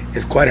Ayala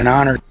is quite an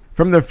honor.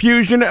 From the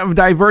fusion of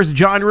diverse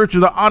genres to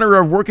the honor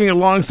of working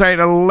alongside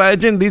a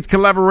legend, these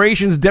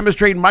collaborations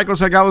demonstrate Michael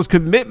Salgado's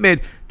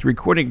commitment to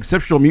recording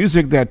exceptional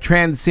music that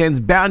transcends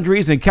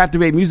boundaries and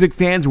captivate music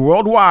fans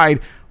worldwide.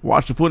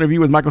 Watch the full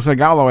interview with Michael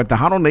Salgado at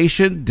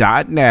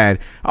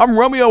TejanoNation.net. I'm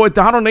Romeo at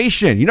Tejano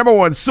Nation, your number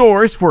one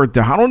source for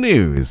Tejano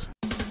News.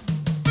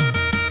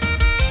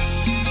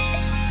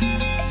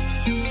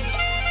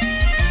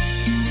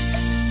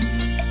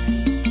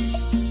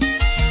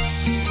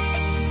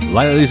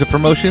 Lila Lisa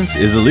Promotions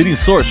is a leading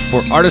source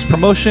for artist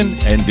promotion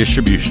and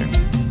distribution.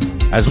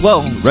 As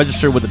well,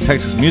 register with the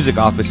Texas Music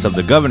Office of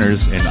the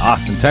Governors in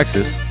Austin,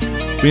 Texas.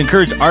 We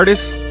encourage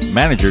artists,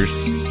 managers,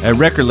 and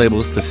record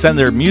labels to send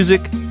their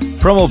music,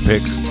 promo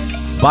pics,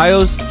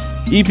 bios,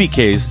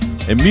 EPKs,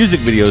 and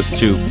music videos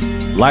to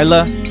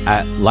Lila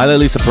at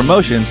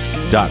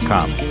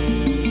LilaLisaPromotions.com.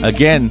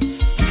 Again,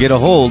 to get a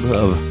hold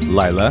of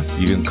Lila,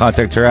 you can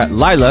contact her at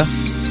Lila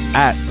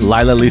at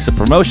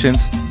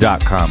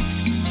LilaLisaPromotions.com.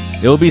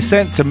 It will be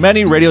sent to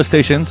many radio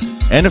stations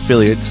and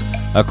affiliates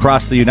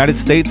across the United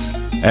States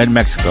and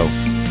Mexico.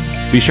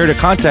 Be sure to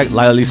contact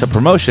Lila Lisa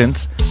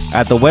Promotions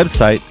at the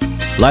website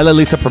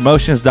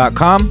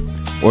LilaLisaPromotions.com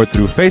or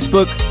through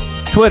Facebook,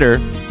 Twitter,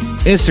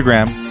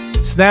 Instagram,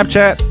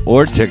 Snapchat,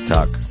 or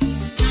TikTok.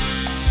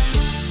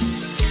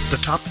 The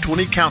Top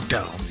 20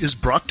 Countdown is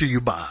brought to you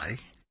by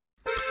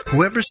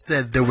whoever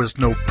said there was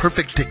no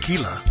perfect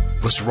tequila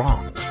was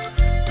wrong.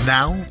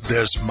 Now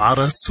there's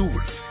Mara Sur.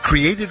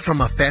 Created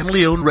from a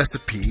family-owned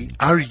recipe,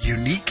 our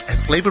unique and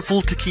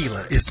flavorful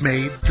tequila is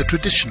made the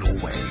traditional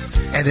way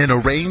and in a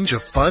range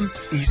of fun,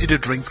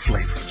 easy-to-drink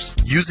flavors.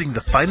 Using the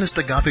finest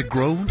agave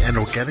grown and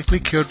organically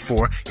cared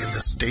for in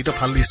the state of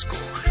Jalisco.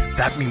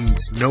 That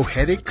means no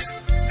headaches,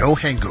 no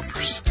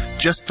hangovers.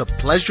 Just the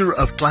pleasure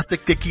of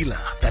classic tequila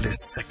that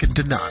is second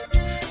to none.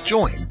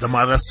 Join the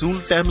Mara Sur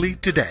family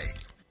today.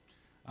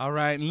 All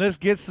right, and let's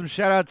get some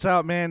shout-outs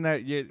out, man,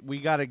 that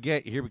we got to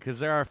get here because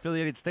there are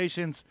affiliated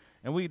stations,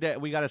 and we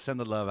got to send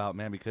the love out,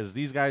 man, because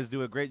these guys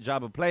do a great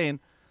job of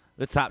playing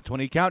the Top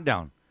 20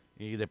 Countdown.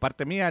 Y de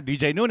parte mía,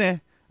 DJ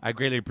Nune, I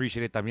greatly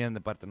appreciate it también de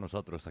parte de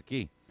nosotros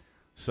aquí.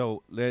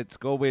 So let's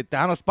go with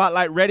Tejano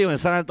Spotlight Radio in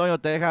San Antonio,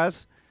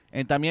 Texas,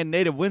 and también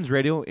Native Winds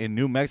Radio in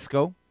New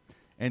Mexico,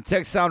 and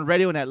Tech Sound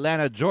Radio in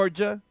Atlanta,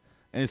 Georgia,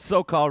 and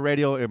SoCal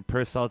Radio in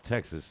Purcell,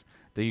 Texas.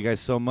 Thank you guys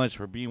so much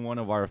for being one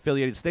of our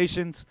affiliated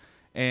stations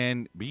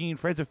and being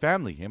friends and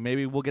family. And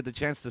maybe we'll get the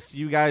chance to see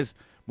you guys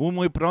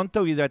muy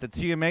pronto, either at the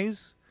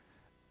TMAs,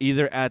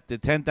 either at the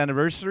 10th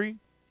anniversary,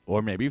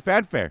 or maybe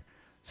Fanfare.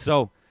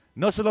 So,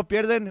 no se lo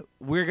pierden.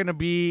 We're going to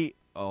be,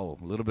 a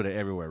little bit of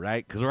everywhere,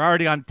 right? Because we're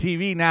already on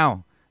TV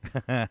now.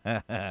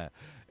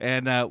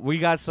 And we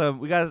got a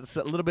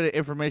little bit of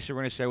information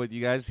we're going to share with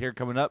you guys here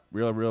coming up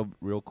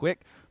real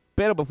quick.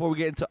 But before we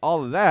get into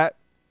all of that,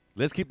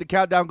 let's keep the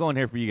countdown going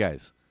here for you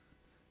guys.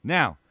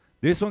 Now,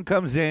 this one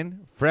comes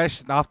in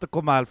fresh off the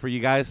comal for you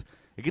guys.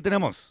 Aquí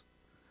tenemos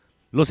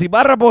Los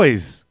Ibarra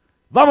Boys.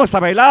 Vamos a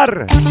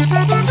bailar.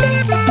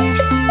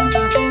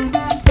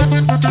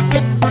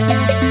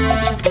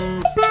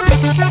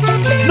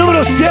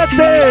 Número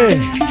 7.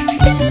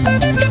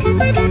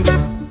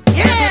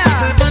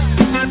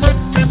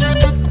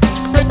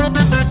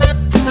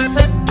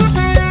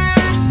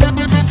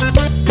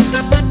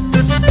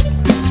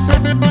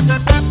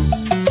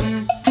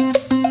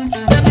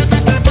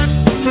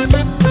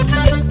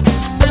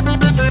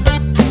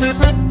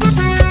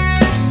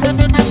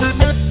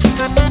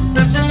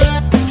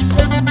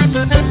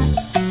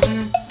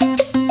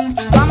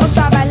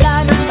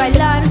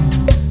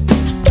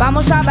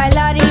 Vamos a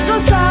bailar y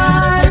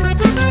gozar.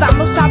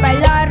 Vamos a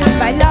bailar,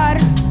 bailar.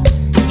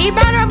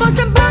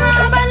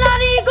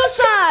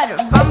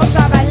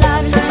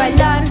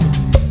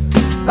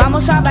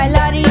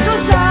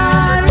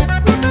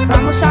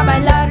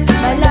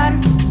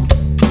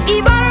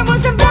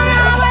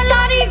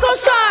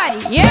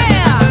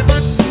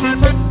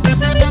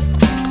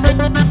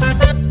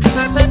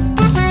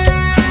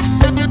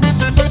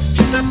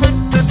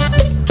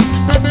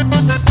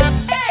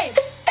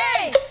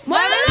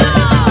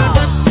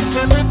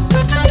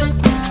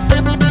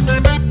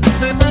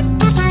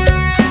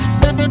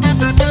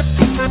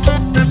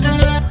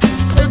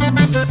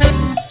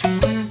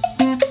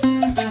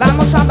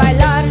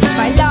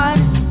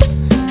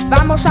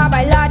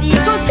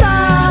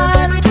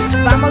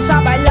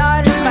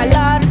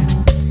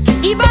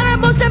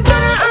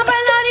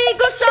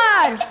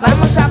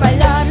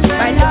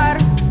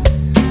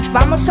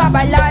 vamos a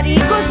bailar y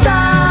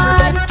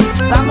gozar.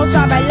 Vamos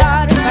a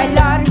bailar,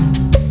 bailar.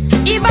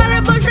 Y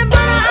Barra Boys se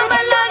para a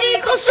bailar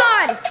y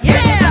gozar.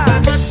 Yeah.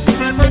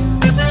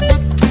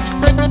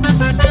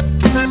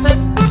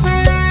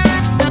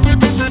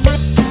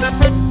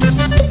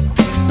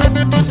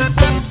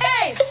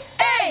 Hey,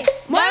 hey,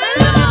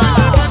 muévelo.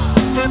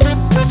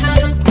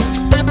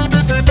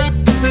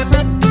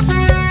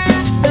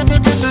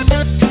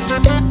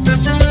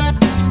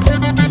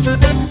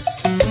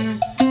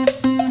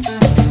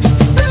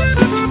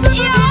 Y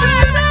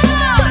ahora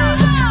vamos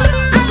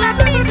a la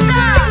pista,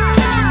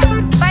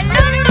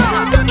 bailando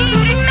y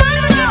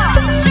gritando.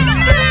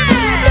 Sígueme.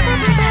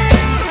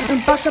 Un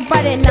paso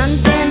para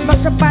adelante, un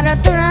paso para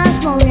atrás,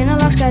 moviendo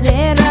las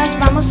caderas,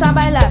 vamos a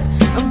bailar.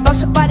 Un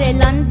paso para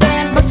adelante,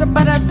 un paso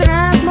para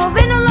atrás,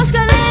 moviendo las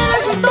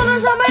caderas y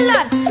todos a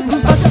bailar.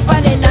 Un paso para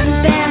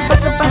adelante, un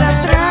paso para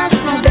atrás,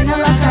 moviendo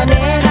las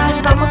caderas,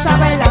 vamos a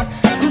bailar.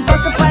 Un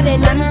paso para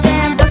adelante,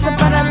 un paso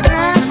para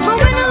atrás,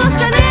 moviendo las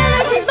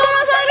caderas y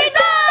todos a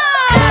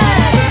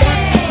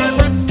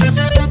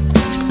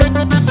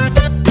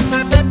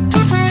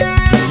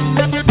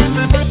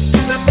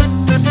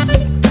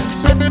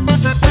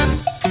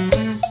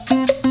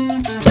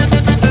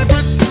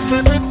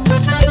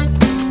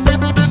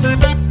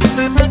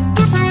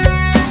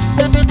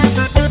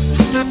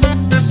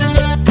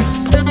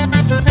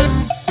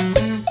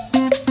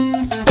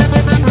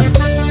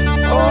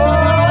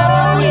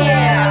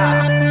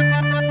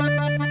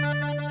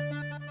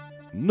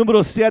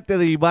Número 7,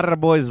 the Ibarra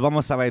Boys,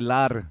 Vamos a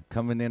Bailar,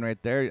 coming in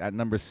right there at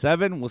number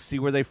 7. We'll see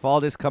where they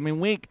fall this coming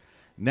week.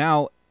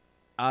 Now,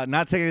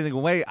 not taking anything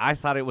away, I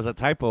thought it was a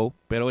typo,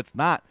 pero it's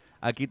not.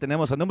 Aquí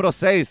tenemos a número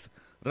 6,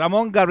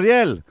 Ramón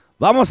Gabriel,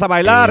 Vamos a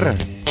Bailar.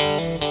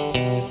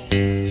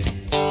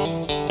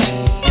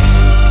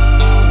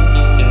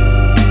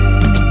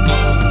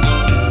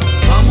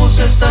 Vamos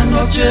esta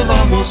noche,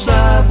 vamos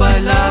a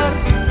bailar.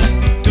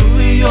 Tú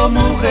y yo,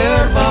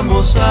 mujer,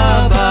 vamos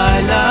a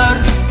bailar.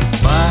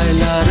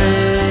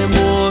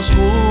 Bailaremos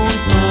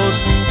juntos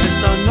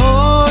esta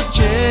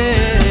noche.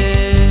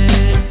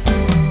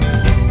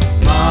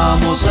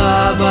 Vamos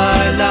a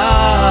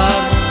bailar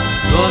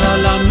toda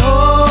la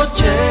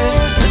noche.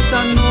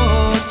 Esta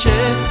noche,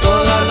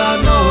 toda la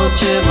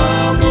noche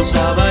vamos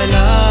a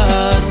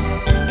bailar.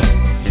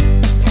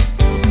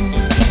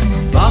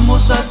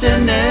 Vamos a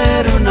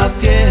tener una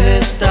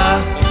fiesta,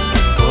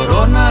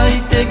 corona y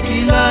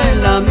tequila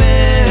en la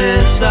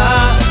mesa.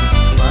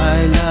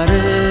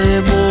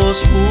 Bailaremos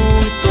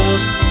juntos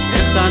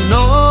esta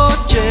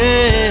noche.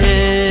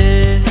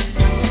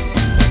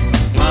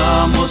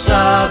 Vamos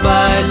a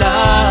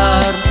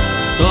bailar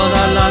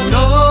toda la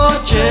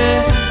noche.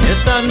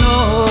 Esta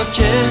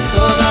noche,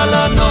 toda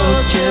la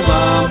noche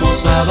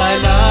vamos a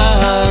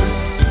bailar.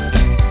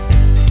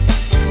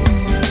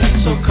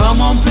 So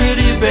come on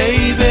pretty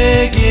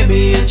baby, give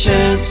me a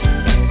chance.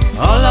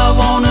 All I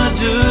wanna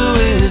do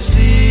is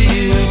see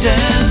you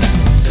dance.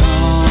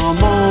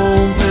 Come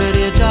on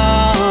pretty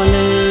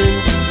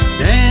darling,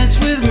 dance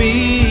with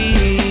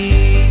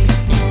me.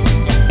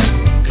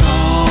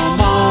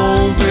 Come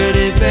on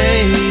pretty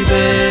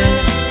baby,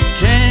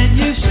 can't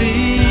you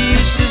see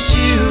it's just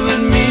you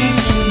and me,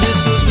 and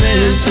this was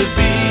meant to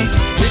be.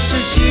 It's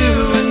just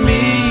you and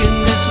me,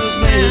 and this was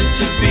meant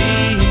to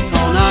be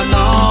all night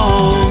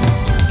long.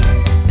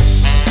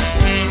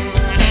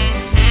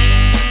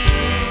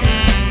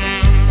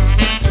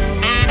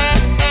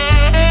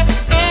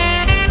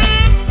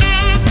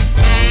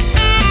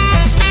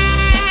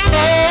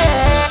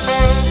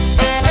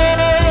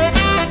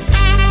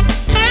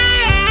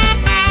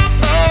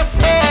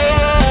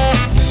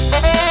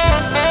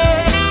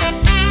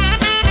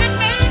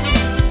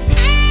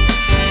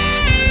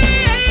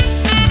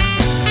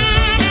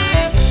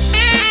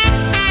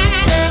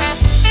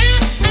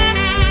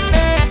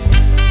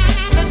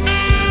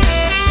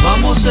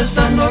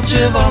 Esta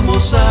noche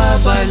vamos a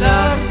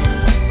bailar.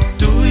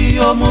 Tú y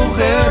yo,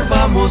 mujer,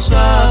 vamos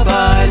a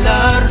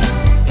bailar.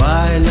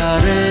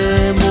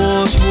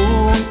 Bailaremos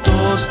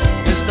juntos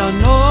esta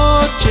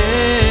noche.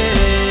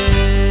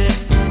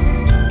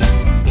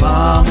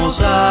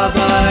 Vamos a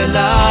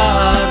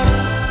bailar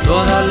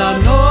toda la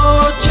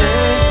noche.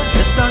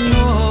 Esta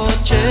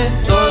noche,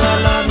 toda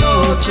la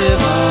noche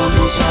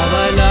vamos a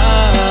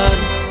bailar.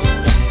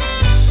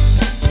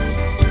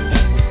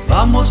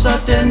 Vamos a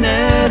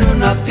tener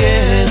una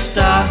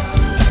fiesta,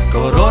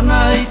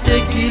 corona y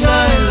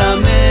tequila en la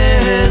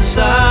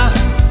mesa.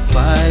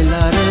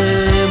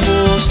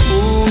 Bailaremos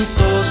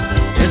juntos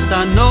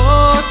esta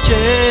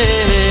noche.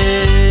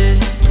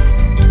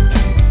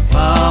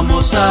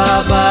 Vamos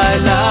a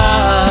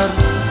bailar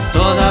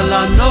toda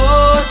la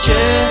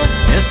noche.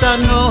 Esta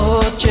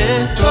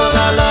noche,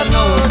 toda la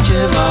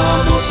noche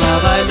vamos a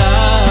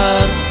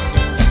bailar.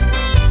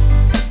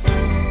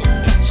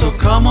 So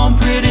come on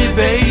pretty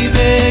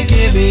baby,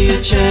 give me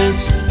a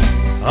chance.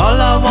 All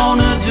I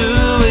wanna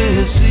do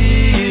is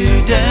see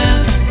you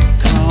dance.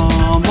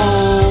 Come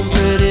on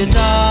pretty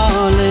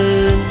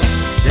darling,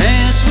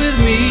 dance with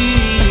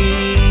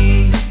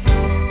me.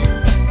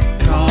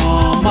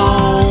 Come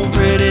on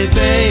pretty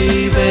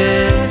baby,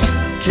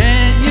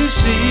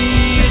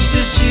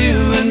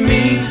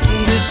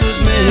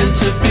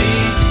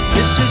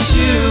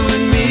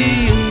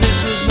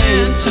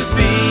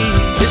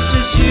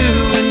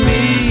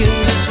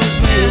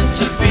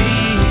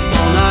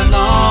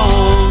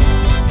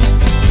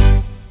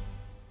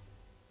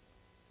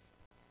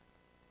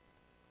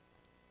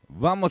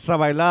 Vamos a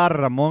bailar,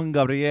 Ramon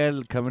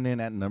Gabriel coming in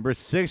at number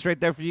 6 right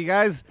there for you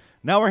guys.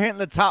 Now we're hitting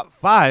the top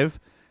 5,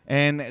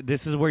 and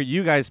this is where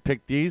you guys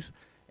picked these.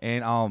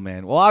 And, oh,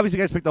 man. Well, obviously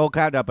you guys picked the whole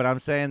countdown, but I'm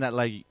saying that,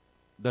 like,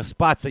 the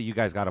spots that you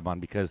guys got them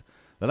on, because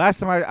the last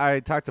time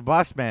I talked to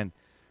Boss Man,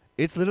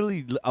 it's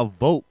literally a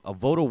vote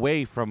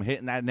away from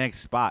hitting that next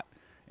spot.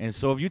 And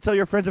so if you tell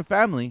your friends and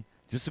family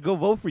just to go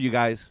vote for you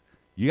guys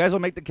will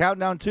make the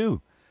countdown too.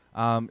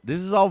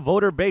 This is all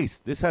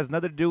voter-based. This has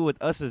nothing to do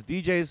with us as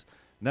DJs,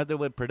 nothing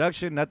with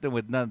production, nothing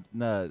with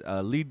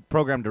lead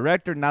program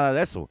director, nada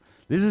de eso.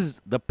 This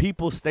is the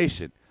people's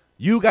station.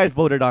 You guys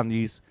voted on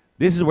these.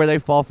 This is where they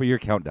fall for your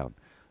countdown.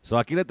 So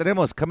aquí le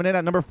tenemos, coming in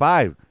at number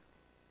 5,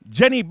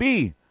 Jenny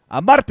B,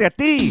 Amarte a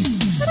ti.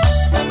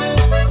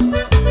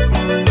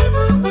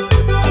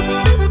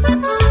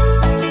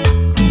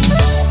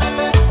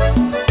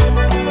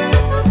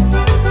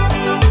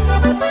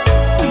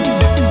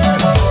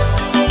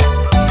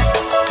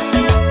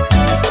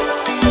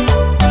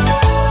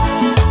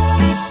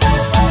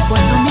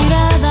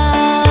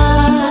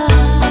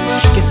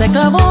 Se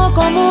clavó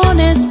como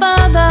una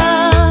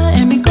espada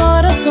en mi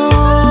corazón,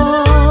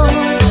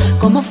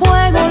 como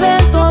fuego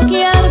lento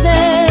que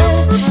arde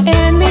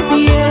en mi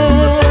piel,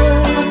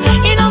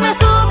 y no me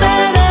supe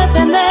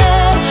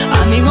defender,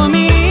 amigo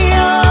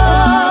mío.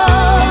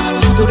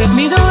 Tú eres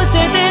mi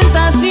dulce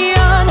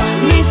tentación,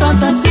 mi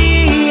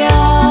fantasía,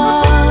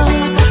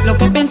 lo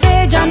que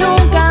pensé ya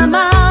nunca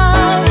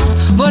más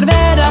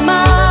volver a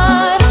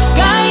amar.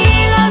 Caí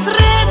en las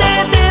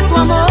redes de tu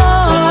amor.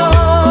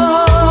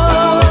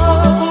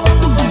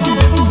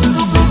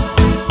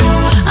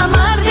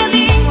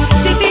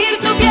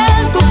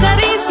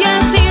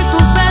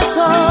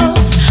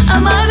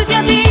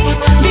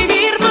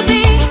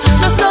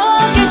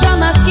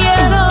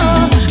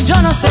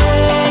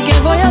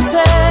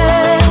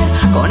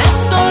 Con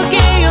esto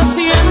que yo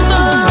siento,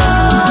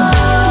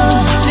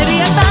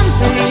 sería tan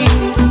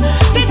feliz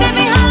si te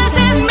fijaras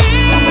en mí.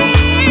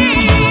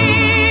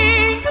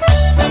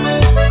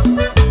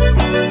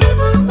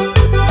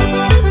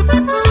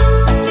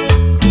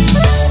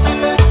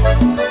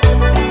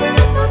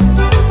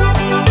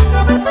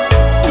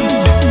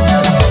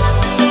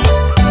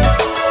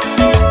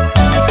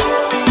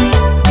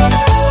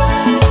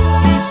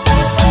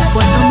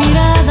 Fue tu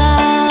mirada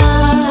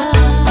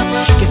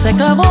que se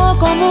clavó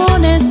como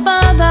una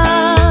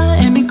espada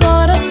en mi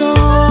corazón,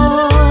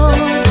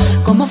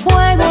 como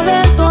fuego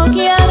lento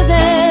que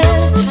arde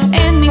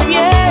en mi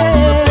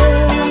piel,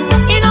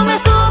 y no me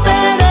supe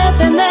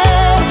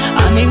defender,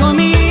 amigo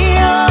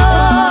mío.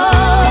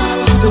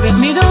 Tú eres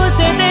mi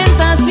dulce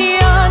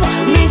tentación,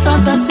 mi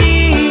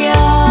fantasía,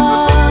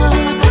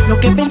 lo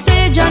que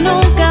pensé ya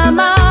nunca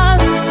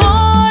más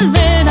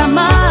volver a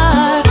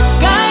amar.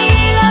 Caí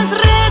en las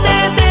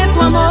redes de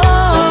tu amor.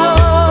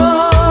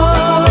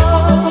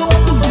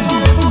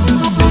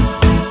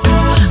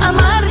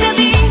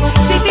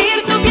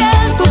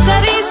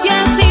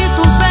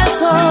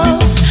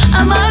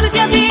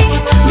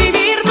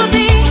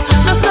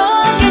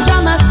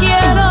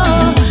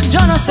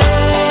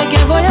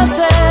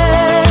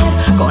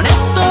 Con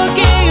esto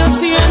que yo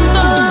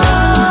siento,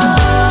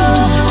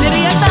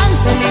 sería tan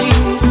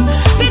feliz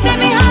si te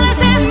fijaras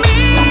en mí.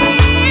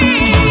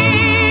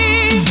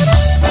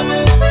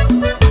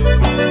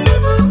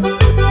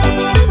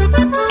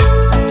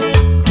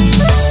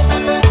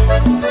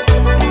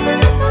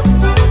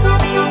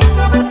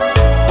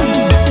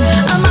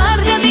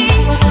 Amarte a ti,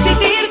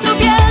 sentir tu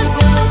piel.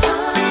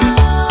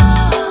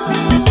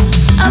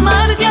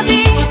 Amarte a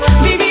ti,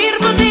 vivir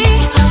por ti.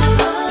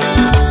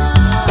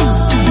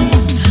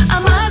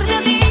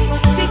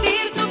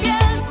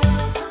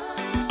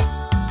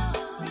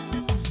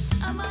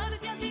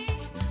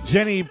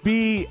 Jenny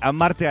B,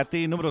 Amarte a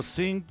ti, número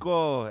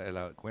 5,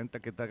 la cuenta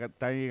que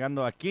está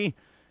llegando aquí.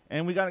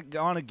 And we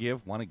want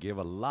to give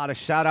a lot of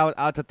shout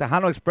out to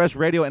Tejano Express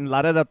Radio in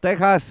Laredo,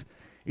 Texas,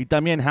 y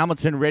también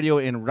Hamilton Radio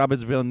in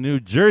Robbinsville,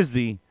 New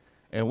Jersey,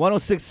 and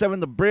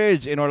 106.7 The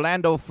Bridge in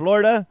Orlando,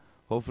 Florida.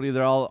 Hopefully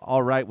they're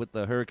all right with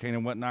the hurricane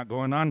and whatnot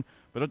going on.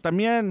 Pero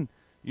también,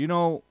 you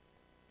know,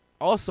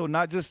 also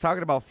not just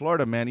talking about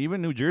Florida, man,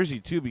 even New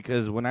Jersey too,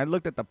 because when I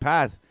looked at the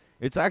path,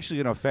 it's actually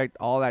going to affect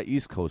all that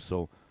East Coast.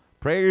 So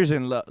prayers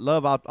and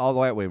love out all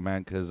the way,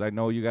 man, because I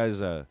know you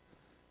guys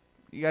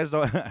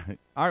don't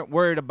aren't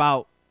worried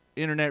about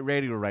internet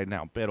radio right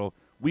now, pero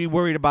we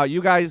worried about you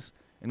guys,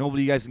 and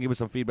hopefully you guys can give us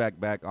some feedback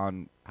back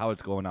on how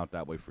it's going out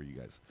that way for you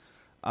guys.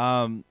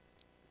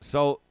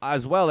 So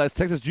as well as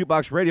Texas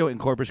Jukebox Radio in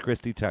Corpus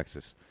Christi,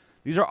 Texas.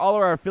 These are all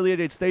of our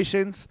affiliated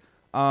stations.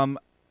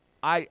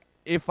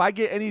 If I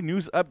get any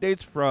news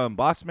updates from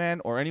Bossman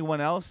or anyone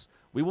else,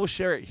 we will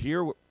share it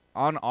here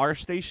on our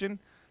station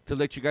to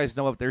let you guys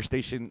know if their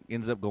station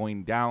ends up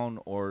going down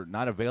or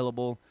not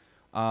available.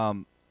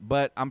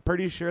 But I'm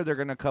pretty sure they're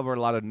going to cover a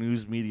lot of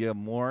news media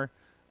more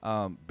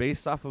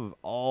based off of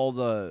all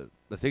the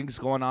things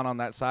going on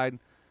that side.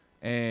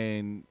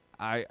 And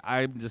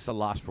I'm just a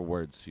loss for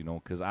words, you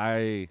know, because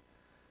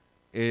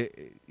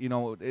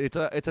it's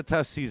a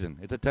tough season.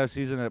 It's a tough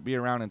season to be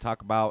around and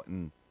talk about,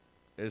 and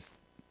it's,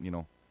 you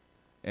know,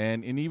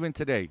 and even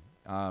today,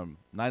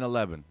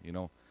 9/11.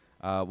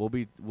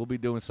 We'll be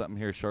doing something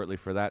here shortly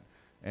for that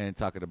and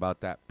talking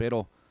about that.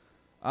 Pero,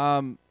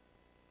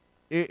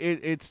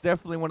 it's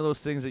definitely one of those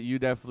things that you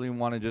definitely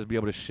want to just be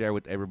able to share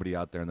with everybody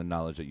out there and the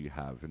knowledge that you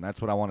have, and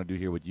that's what I want to do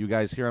here with you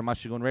guys here on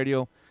Machigon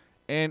Radio,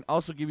 and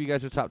also give you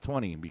guys your top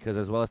 20 because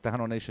as well as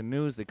Tejano Nation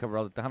News, they cover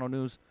all the Tejano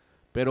news.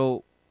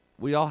 Pero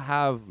we all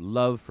have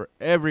love for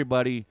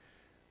everybody.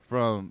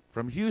 From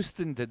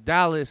Houston to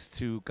Dallas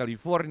to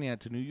California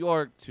to New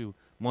York to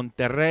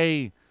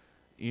Monterrey,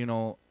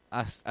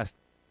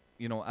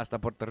 hasta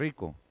Puerto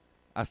Rico,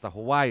 hasta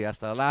Hawaii,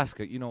 hasta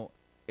Alaska.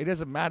 It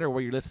doesn't matter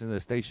where you're listening to the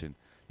station.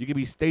 You can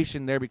be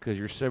stationed there because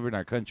you're serving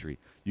our country.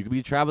 You can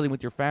be traveling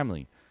with your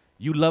family.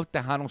 You love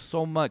Tejano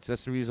so much.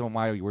 That's the reason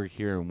why we're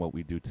here and what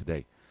we do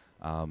today.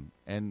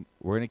 And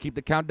we're going to keep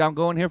the countdown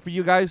going here for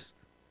you guys.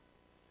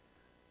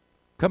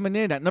 Coming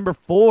in at number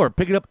 4,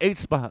 picking up 8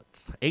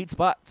 spots. 8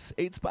 spots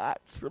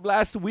from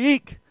last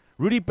week.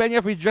 Rudy Peña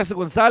y Jessica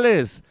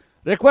González.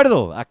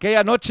 Recuerdo,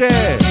 aquella noche.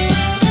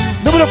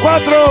 Número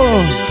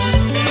 4.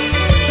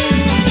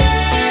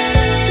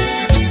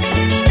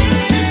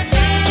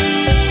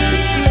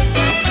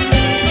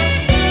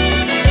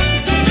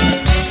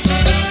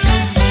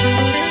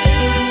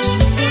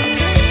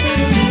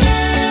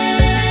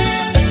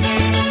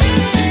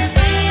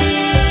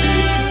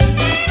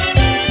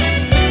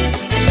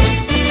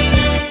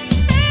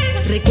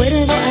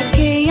 Recuerdo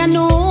aquella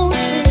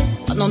noche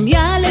cuando me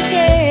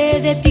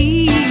alejé de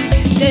ti.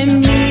 Te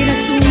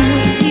miras tú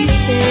muy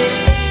triste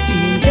y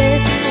un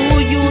beso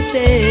yo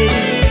te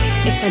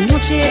di. Esta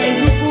noche el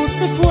grupo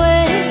se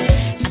fue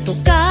a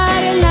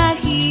tocar en la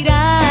gira,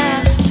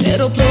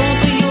 pero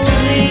pronto yo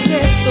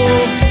regreso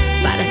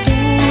para tú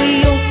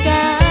y yo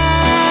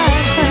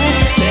casa.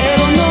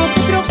 Pero no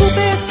te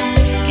preocupes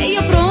que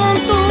yo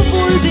pronto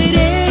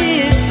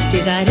volveré. Te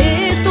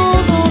daré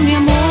todo mi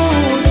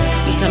amor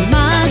y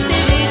jamás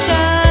te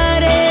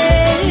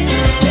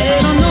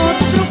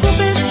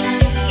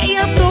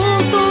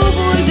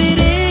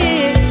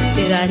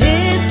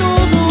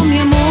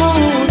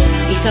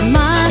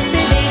jamás te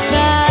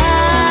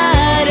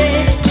dejaré.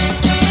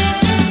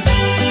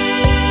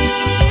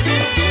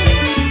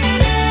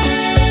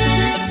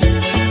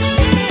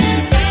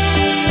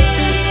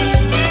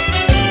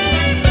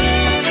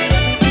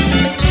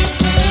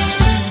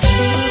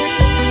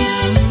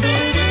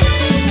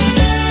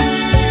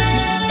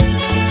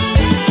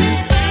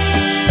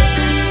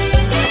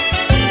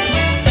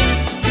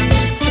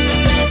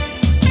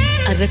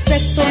 Al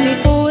respecto mi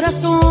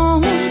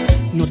corazón,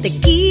 no te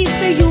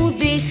quise yo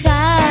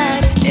dejar.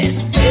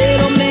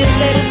 Espero me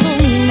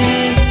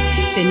perdones,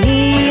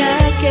 tenía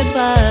que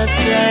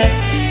pasar.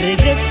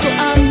 Regreso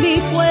a mi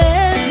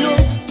pueblo,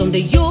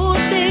 donde yo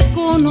te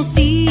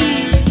conocí.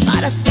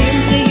 Para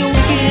siempre yo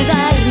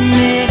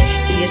quedarme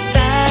y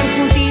estar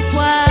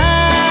juntito a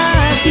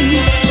ti.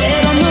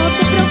 Pero no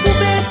te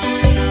preocupes,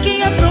 que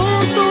ya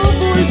pronto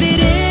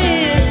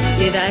volveré.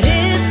 Te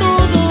daré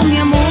todo mi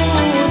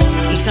amor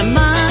y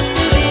jamás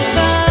te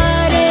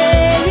dejaré.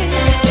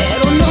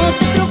 Pero no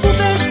te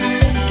preocupes,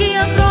 que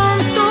ya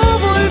pronto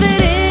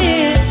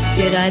volveré.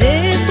 Te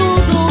daré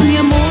todo mi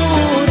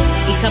amor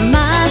y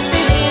jamás te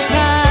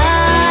dejaré.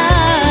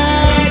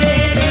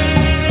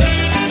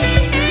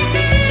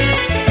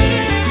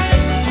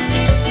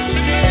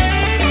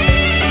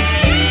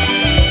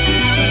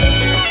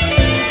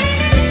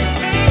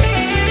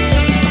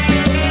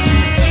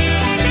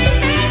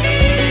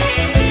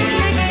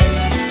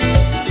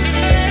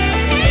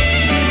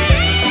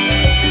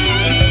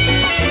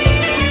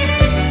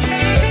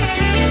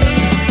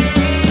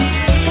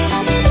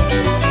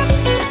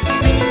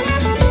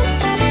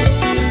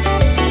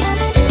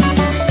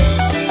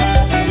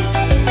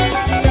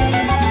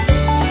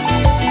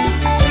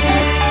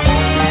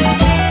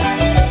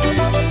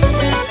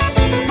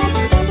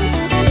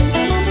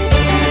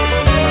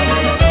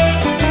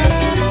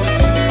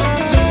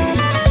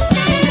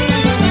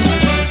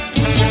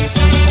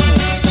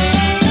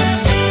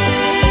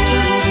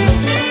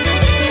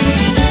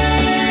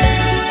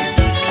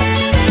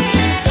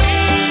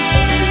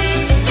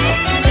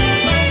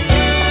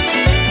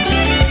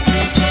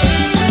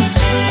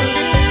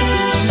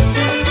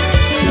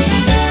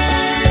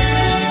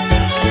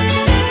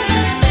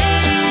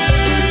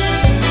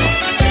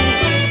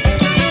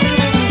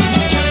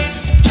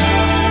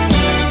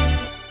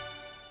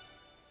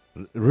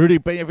 Rudy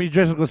Peña y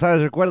Jessica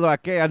González, recuerdo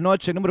aquella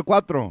noche, número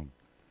 4.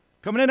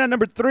 Coming in at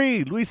number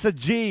 3, Luisa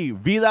G,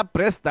 Vida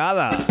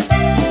Prestada.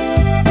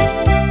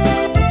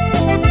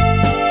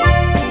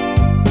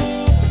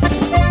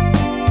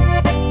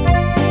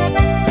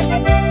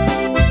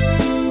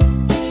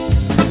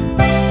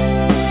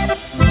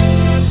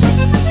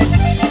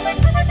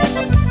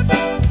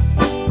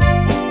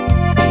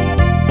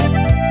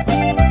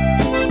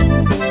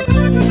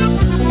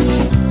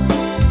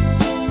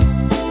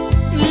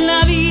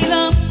 La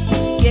vida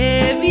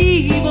que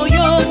vivo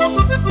yo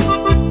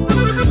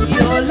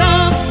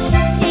la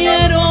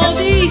quiero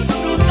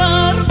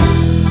disfrutar.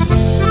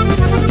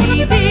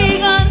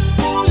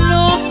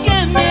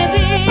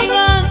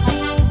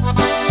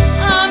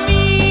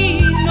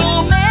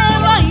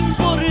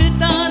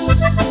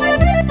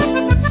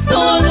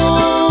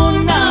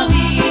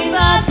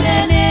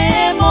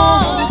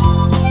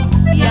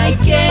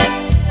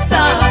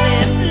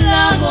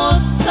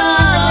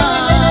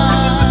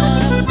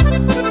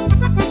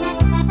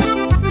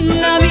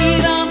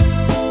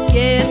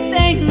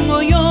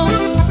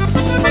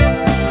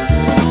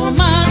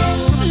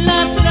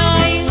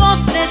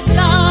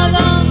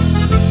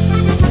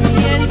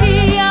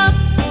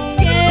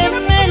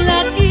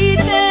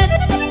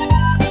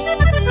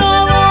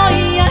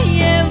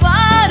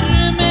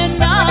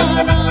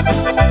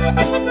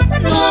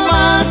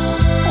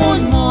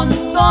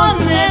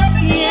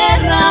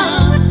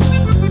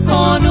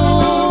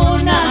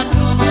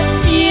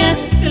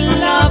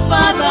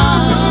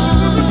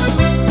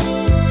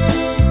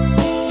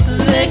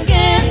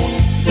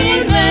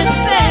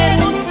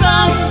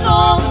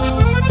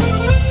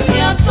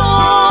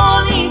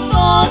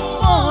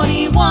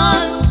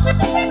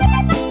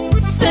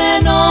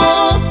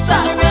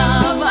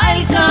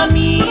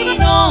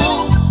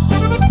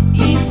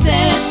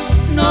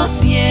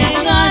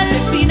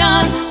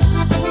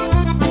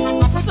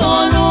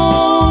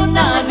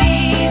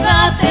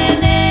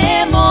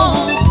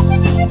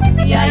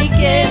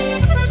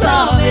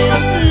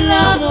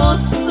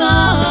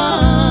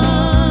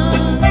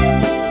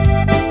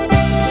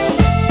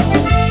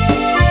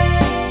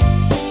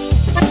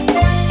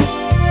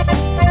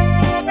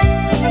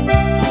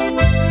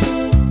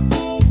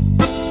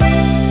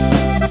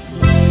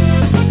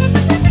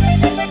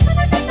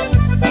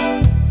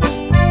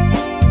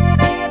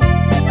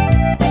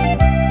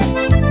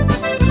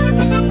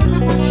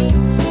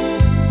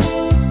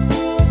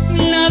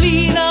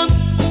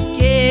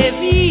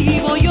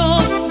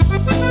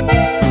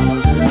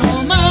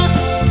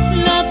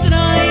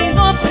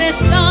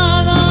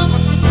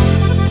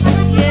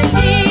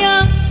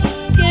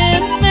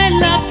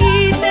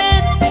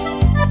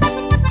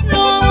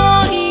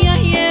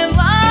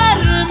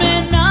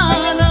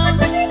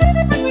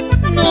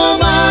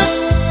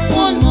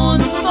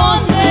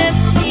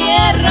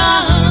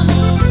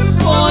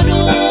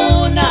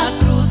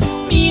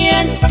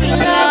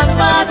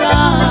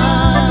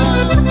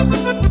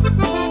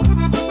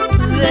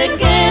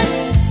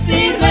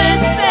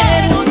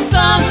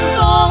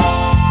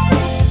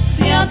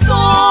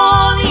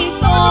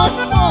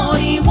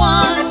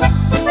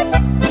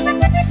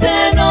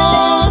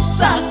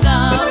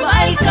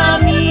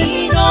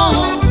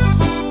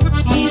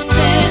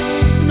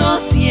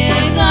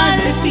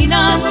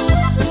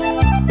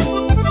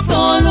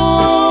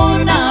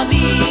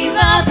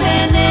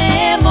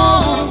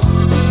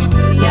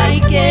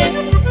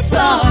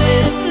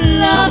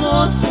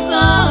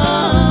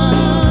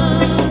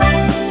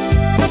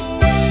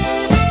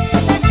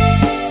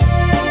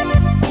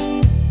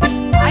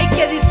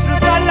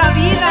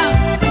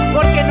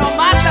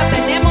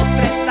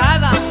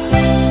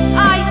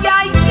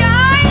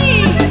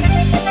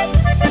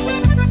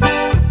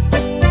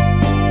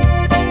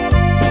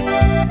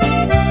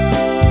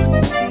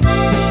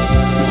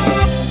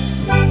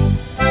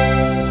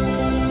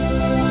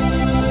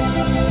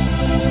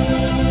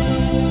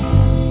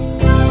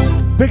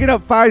 Picking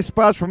up 5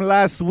 spots from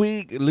last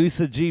week,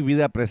 Luisa G,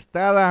 Vida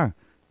Prestada.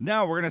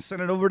 Now we're going to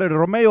send it over to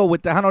Romeo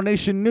with Tejano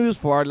Nation News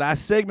for our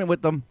last segment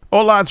with them.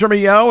 Hola, it's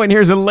Romeo, and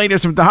here's the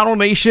latest from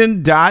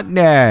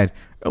TejanoNation.net.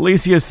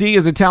 Alicia C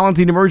is a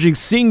talented emerging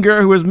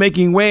singer who is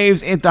making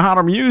waves in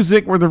Tejano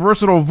music with a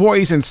versatile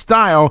voice and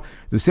style.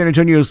 The San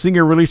Antonio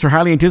singer released her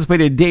highly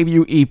anticipated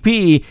debut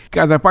EP,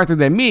 Cada Parte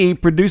de Mi,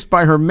 produced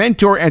by her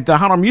mentor and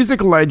Tejano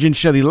music legend,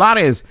 Shelly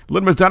Lares.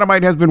 Litmus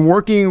Dynamite has been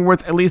working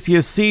with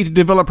Alicia C to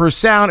develop her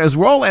sound as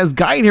well as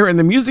guide her in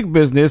the music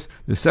business.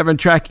 The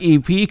 7-track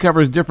EP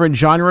covers different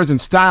genres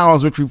and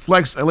styles, which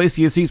reflects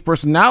Alicia C's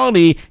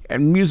personality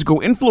and musical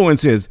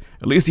influences.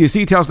 Alicia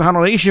C tells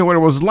Tejano Nation what it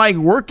was like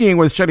working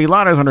with Shelly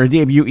Lares on her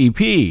debut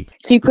EP.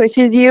 She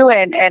pushes you,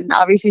 and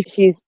obviously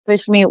she's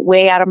pushed me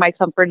way out of my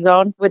comfort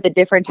zone with the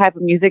different type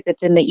of music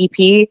that's in the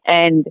EP.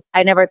 And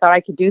I never thought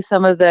I could do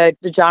some of the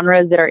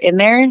genres that are in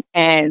there.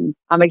 And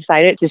I'm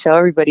excited to show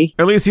everybody.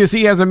 Alicia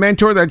C has a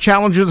mentor that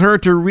challenges her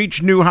to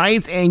reach new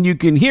heights, and you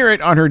can hear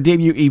it on her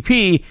debut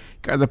EP,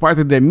 Cada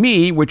Parte de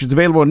Mi, which is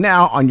available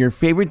now on your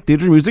favorite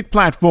digital music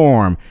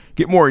platform.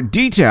 Get more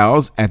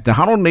details at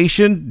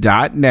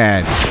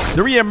TejanoNation.net.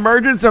 The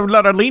reemergence of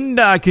Lara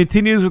Linda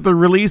continues with the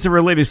release of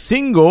her latest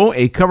single,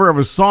 a cover of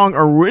a song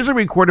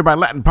originally recorded by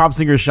Latin pop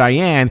singer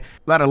Cheyenne.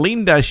 Lara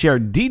Linda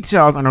shared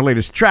details on her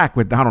latest track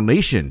with Tejano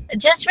Nation.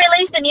 Just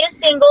released a new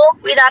single,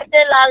 Cuidarte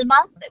del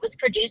Alma. It was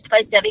produced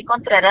by Sebi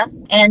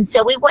Contreras. And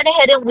so we went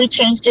ahead and we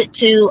changed it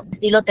to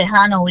Estilo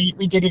Tejano.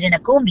 We did it in a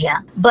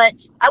cumbia.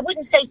 But I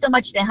wouldn't say so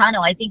much Tejano.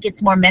 I think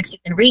it's more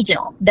Mexican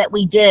regional that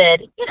we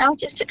did,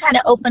 just to kind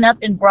of open up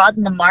and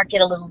broaden the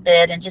market a little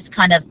bit and just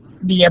kind of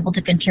be able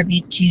to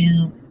contribute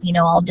to,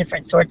 all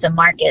different sorts of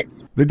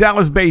markets. The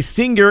Dallas-based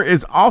singer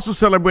is also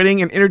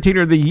celebrating an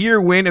Entertainer of the Year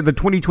win at the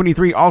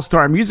 2023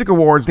 All-Star Music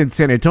Awards in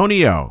San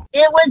Antonio.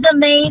 It was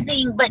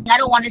amazing, but I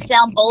don't want to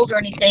sound bold or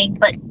anything,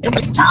 but it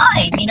was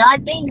time.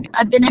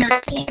 I've been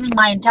entertaining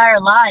my entire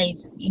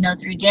life,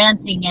 through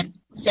dancing and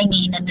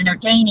singing and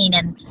entertaining.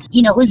 And,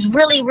 it was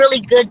really, really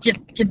good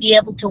to be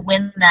able to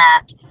win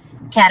that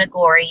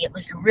category. It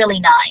was really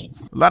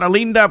nice. Lara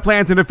Linda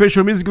plans an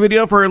official music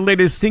video for her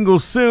latest single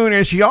soon,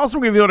 and she also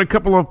revealed a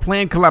couple of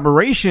planned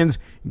collaborations,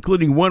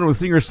 including one with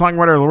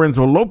singer-songwriter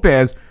Lorenzo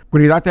Lopez.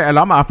 Cuidarte el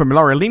Alma from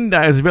Lara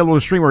Linda is available to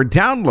stream or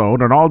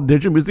download on all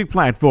digital music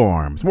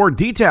platforms. More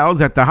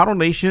details at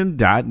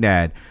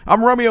TejanoNation.net.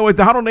 I'm Romeo with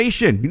Tejano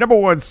Nation, your number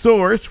one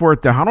source for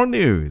Tejano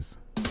News.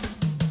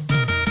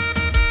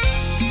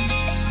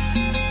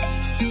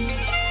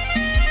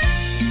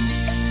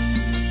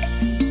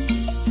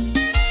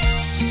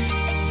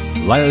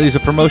 Lila Lisa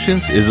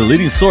Promotions is a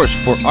leading source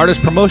for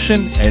artist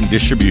promotion and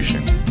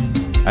distribution.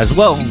 As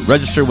well,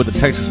 register with the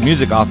Texas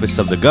Music Office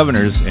of the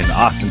Governors in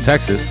Austin,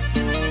 Texas.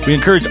 We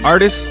encourage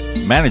artists,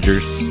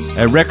 managers,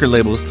 and record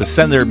labels to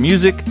send their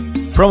music,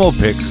 promo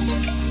pics,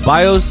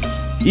 bios,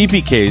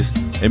 EPKs,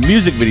 and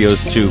music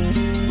videos to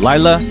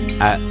Lila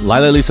at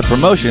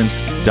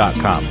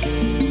LilaLisaPromotions.com.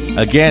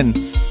 Again,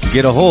 to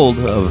get a hold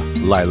of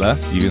Lila,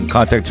 you can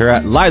contact her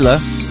at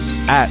Lila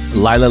at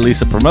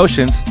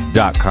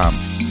LilaLisaPromotions.com.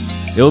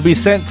 It will be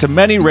sent to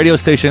many radio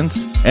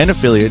stations and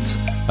affiliates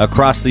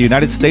across the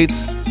United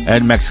States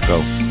and Mexico.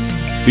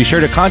 Be sure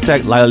to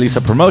contact Lila Lisa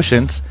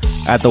Promotions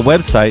at the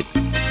website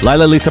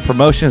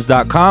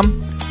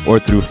LilaLisaPromotions.com or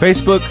through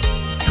Facebook,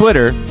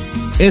 Twitter,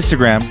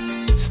 Instagram,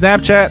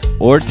 Snapchat,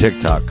 or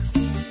TikTok.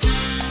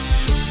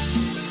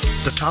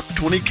 The Top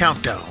 20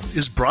 Countdown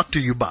is brought to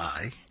you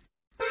by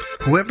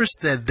whoever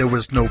said there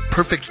was no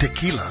perfect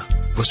tequila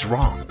was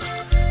wrong.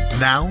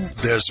 Now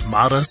there's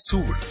Mara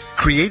Sur.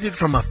 Created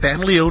from a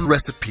family-owned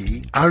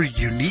recipe, our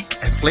unique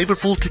and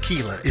flavorful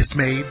tequila is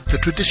made the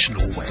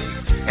traditional way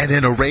and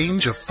in a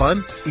range of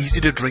fun,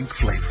 easy-to-drink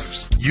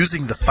flavors.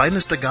 Using the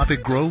finest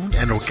agave grown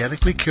and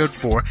organically cared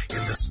for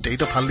in the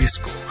state of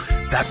Jalisco.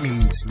 That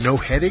means no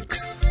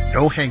headaches,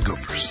 no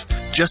hangovers.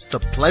 Just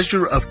the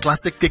pleasure of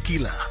classic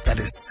tequila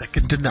that is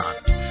second to none.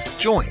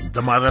 Join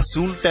the Mara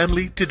Azul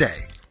family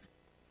today.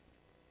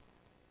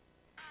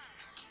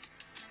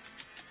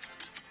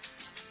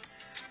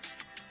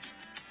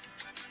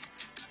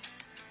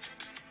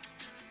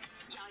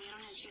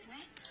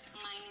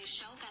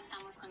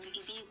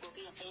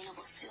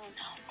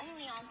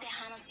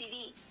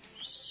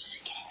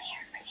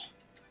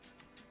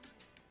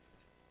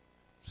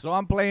 So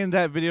I'm playing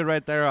that video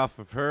right there off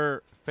of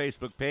her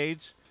Facebook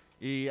page.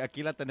 Y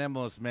aquí la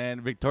tenemos,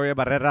 man. Victoria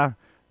Barrera.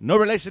 No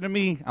relation to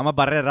me. I'm a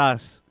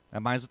Barreras.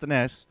 And mine's with an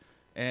S.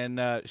 And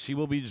she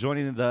will be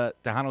joining the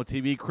Tejano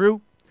TV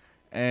crew.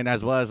 And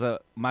as well as a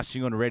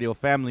Machingon Radio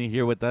family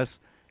here with us.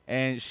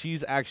 And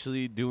she's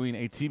actually doing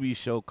a TV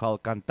show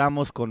called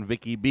Cantamos con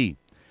Vicky B.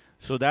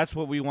 So that's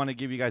what we want to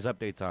give you guys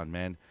updates on,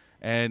 man.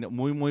 And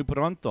muy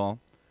pronto,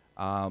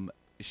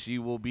 she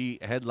will be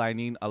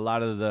headlining a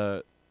lot of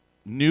the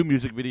new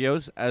music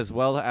videos, as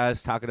well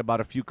as talking about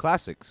a few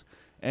classics.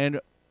 And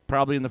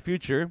probably in the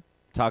future,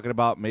 talking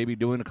about maybe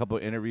doing a couple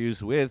of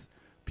interviews with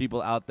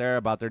people out there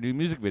about their new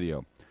music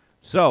video.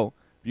 So,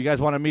 if you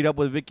guys want to meet up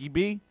with Vicky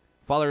B,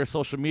 follow her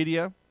social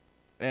media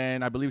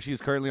and I believe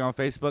she's currently on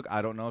Facebook.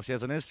 I don't know if she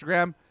has an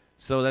Instagram,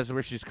 so that's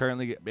where she's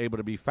currently able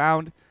to be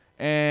found.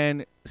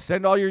 And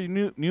send all your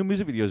new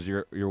music videos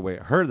your way.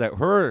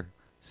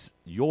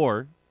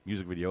 Your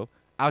music video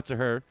out to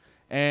her,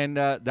 and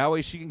that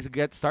way she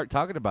can start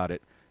talking about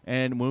it.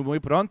 And muy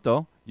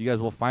pronto, you guys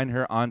will find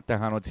her on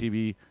Tejano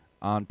TV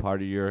on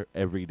part of your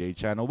everyday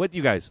channel with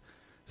you guys.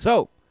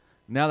 So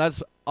now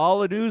that's all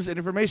the news and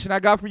information I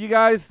got for you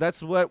guys.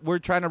 That's what we're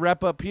trying to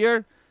wrap up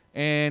here.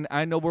 And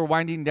I know we're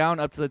winding down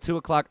up to the 2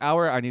 o'clock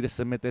hour. I need to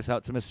submit this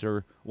out to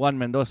Mr. Juan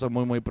Mendoza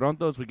muy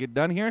pronto as we get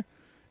done here.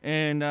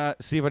 And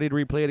see if I need to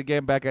replay it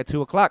again back at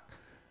 2 o'clock.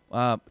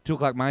 2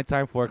 o'clock my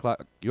time, 4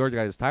 o'clock your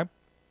guys' time.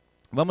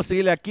 Vamos a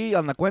seguirle aquí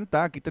a la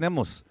cuenta. Aquí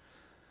tenemos.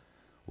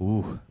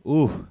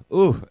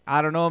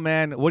 I don't know,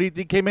 man. What do you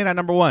think came in at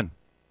number 1?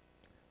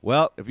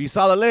 Well, if you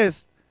saw the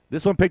list,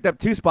 this one picked up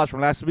 2 spots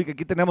from last week.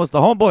 Aquí tenemos the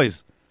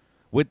Homeboys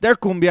with their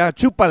cumbia,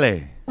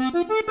 Chúpale.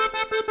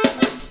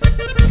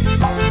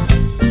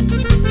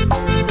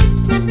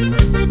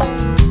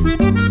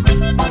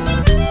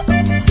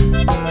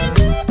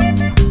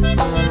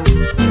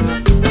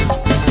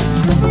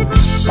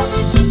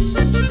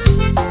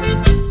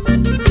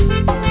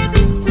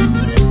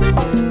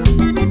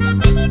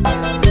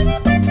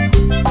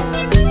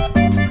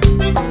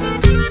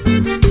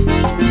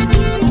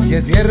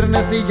 Es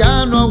viernes y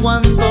ya no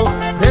aguanto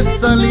de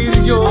salir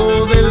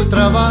yo del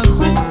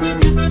trabajo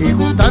y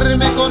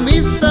juntarme con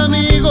mis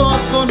amigos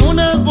con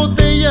unas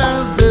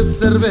botellas de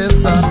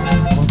cerveza,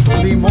 con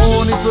su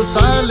limón y su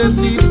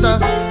salecita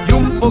y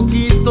un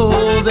poquito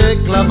de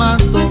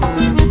clamato,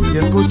 y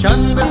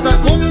escuchando esta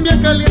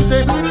cumbia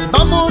caliente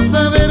vamos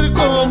a ver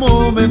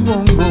cómo me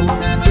pongo.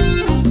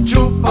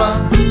 Chupa,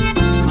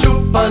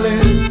 chúpale,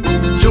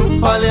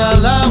 chúpale a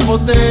la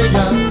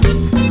botella.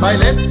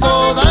 Bailé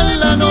toda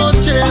la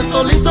noche,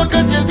 solito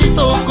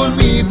cachetito con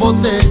mi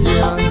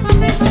botella.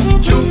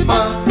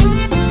 Chupa,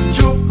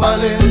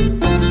 chúpale,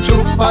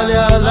 chúpale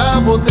a la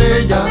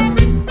botella.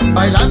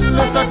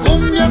 Bailando esta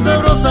cumbia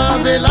sabrosa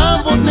de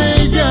la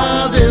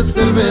botella de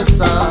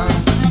cerveza.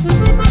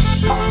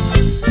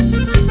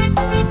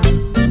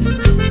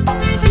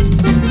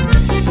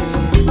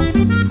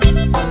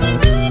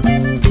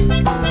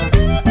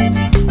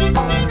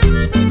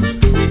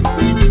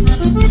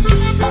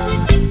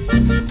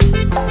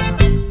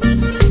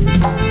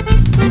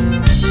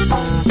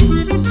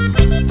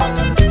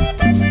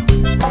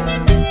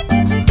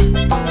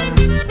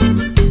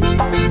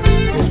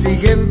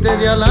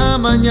 A la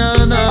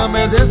mañana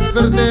me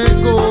desperté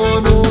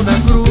con una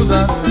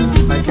cruda.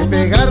 Hay que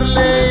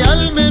pegarle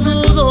al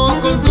menudo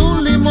con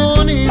su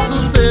limón y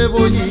su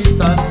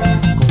cebollita.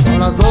 Como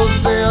a las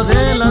 12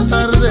 de la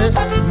tarde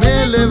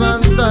me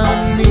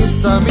levantan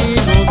mis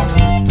amigos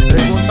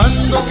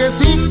preguntando que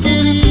si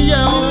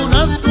quería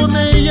unas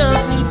botellas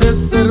de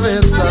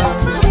cerveza.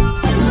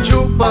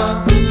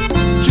 Chupa,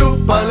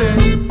 chúpale,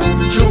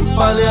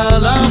 chúpale a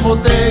la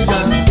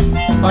botella.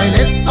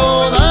 Bailé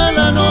toda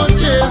la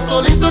noche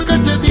solito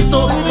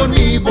cachetito con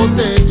mi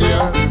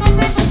botella.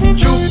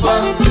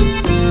 Chupa,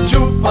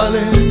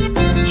 chúpale,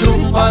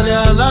 chúpale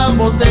a la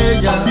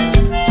botella.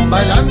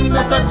 Bailando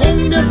esta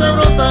cumbia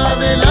sabrosa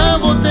de la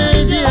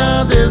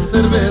botella de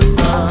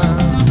cerveza.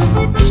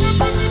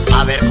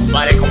 A ver,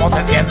 compadre, ¿cómo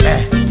se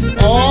siente?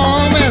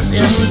 Oh, me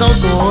siento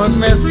good,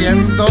 me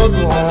siento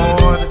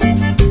good.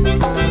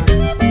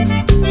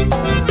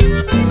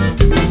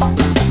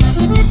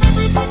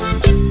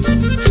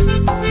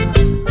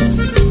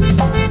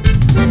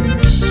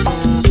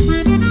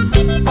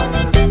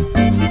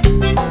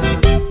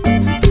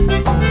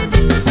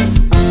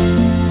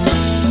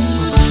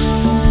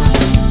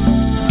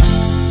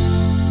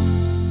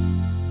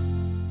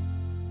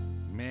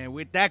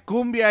 That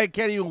cumbia, I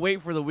can't even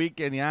wait for the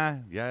weekend,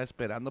 ya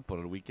esperando por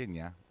el weekend,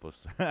 ya,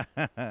 pues,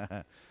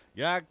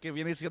 ya que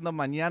viene siendo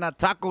mañana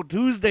Taco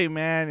Tuesday,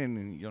 man,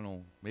 and, you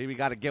know, maybe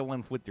got to get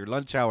one with your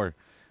lunch hour.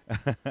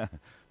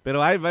 Pero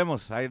ahí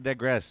vemos, I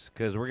digress,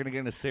 because we're going to get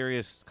in a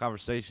serious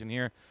conversation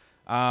here.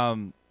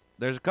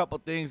 There's a couple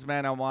things,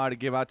 man, I wanted to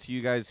give out to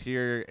you guys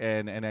here,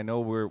 and I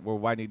know we're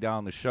winding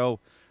down the show,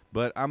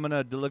 but I'm going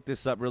to look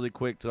this up really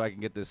quick so I can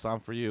get this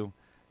on for you.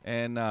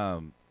 And,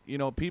 you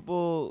know,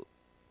 people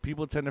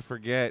tend to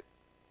forget,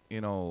 you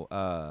know,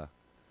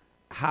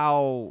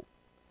 how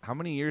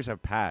many years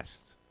have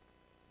passed?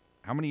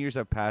 How many years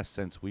have passed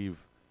since we've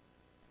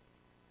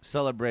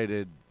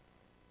celebrated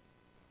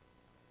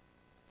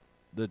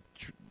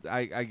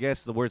I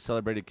guess the word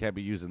celebrated can't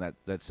be used in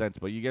that sense,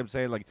 but you get what I'm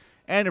saying? Like,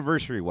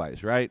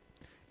 anniversary-wise, right?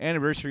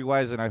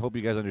 Anniversary-wise, and I hope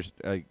you guys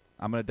understand.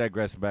 I'm going to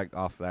digress back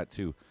off that,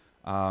 too.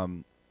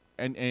 And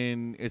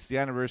it's the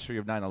anniversary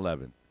of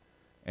 9/11,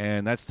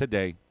 and that's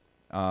today.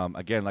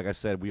 Again, like I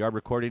said, we are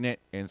recording it,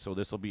 and so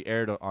this will be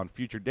aired on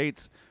future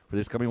dates for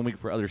this coming week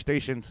for other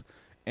stations.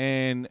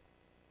 And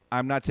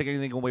I'm not taking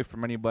anything away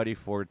from anybody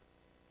for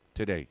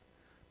today.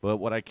 But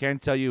what I can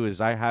tell you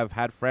is I have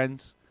had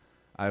friends.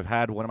 I've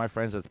had one of my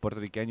friends that's Puerto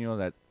Riqueño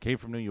that came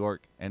from New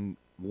York, and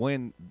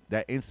when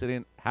that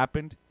incident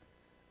happened,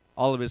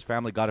 all of his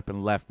family got up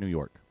and left New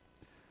York.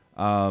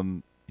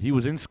 He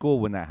was in school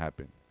when that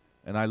happened.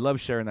 And I love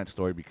sharing that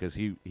story because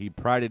he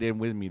prided in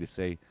with me to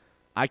say,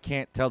 I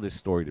can't tell this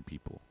story to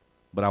people,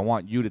 but I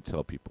want you to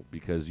tell people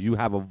because you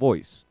have a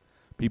voice.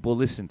 People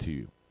listen to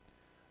you.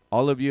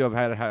 All of you have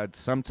had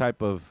some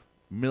type of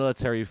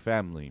military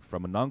family,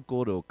 from an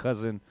uncle to a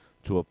cousin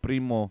to a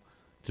primo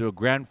to a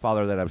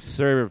grandfather that have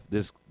served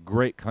this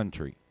great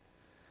country.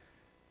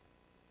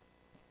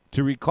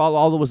 To recall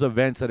all those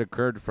events that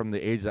occurred from the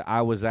age that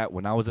I was at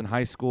when I was in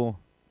high school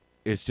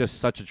is just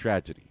such a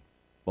tragedy.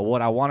 But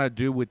what I want to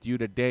do with you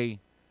today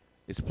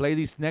is play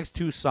these next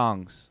two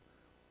songs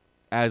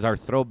as our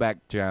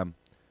throwback jam,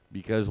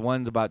 because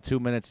one's about 2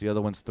 minutes, the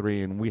other one's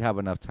 3, and we have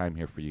enough time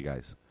here for you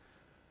guys.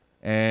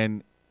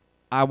 And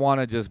I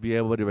want to just be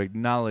able to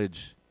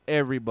acknowledge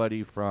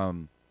everybody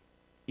from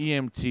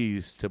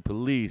EMTs to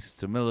police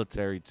to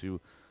military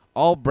to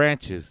all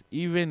branches,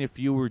 even if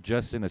you were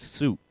just in a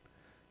suit,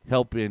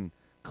 helping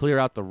clear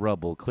out the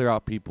rubble, clear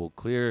out people,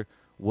 clear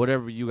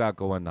whatever you got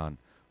going on.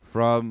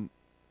 From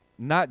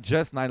not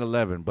just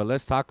 9/11, but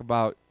let's talk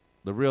about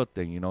the real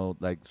thing,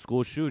 like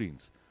school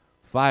shootings,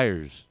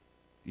 fires,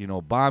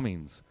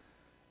 bombings.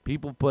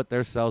 People put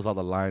themselves on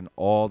the line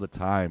all the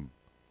time.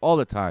 All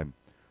the time.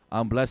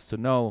 I'm blessed to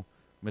know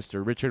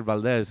Mr. Richard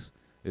Valdez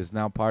is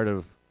now part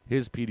of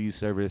his PD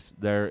service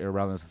there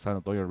around the San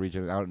Antonio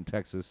region out in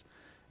Texas.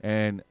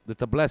 And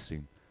it's a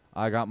blessing.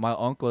 I got my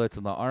uncle that's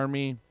in the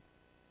Army,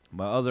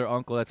 my other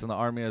uncle that's in the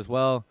Army as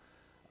well,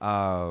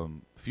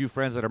 few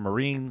friends that are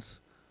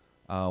Marines,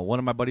 one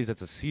of my buddies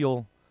that's a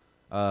SEAL.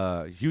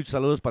 Huge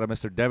saludos para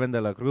Mr. Devin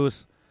de la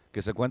Cruz,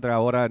 que se encuentra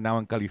ahora now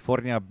in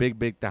California, big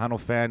Tejano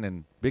fan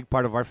and big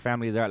part of our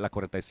family there at La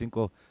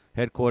 45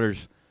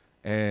 headquarters.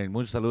 And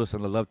muchos saludos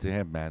and love to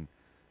him, man.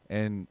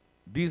 And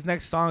these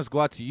next songs go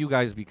out to you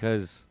guys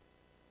because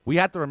we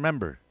have to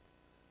remember.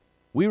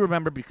 We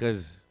remember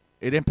because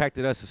it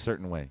impacted us a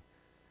certain way.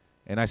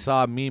 And I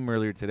saw a meme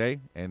earlier today,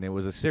 and it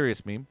was a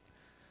serious meme.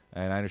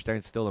 And I understand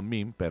it's still a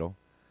meme, pero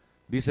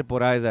dice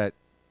por ahí that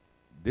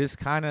this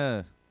kind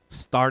of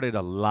started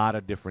a lot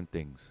of different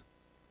things.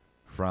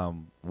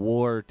 From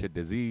war to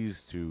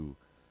disease to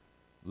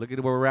look at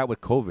where we're at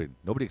with COVID.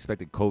 Nobody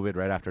expected COVID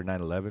right after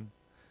 9/11.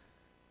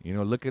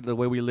 Look at the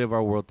way we live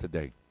our world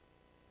today.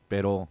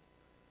 Pero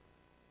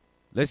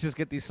let's just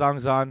get these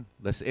songs on.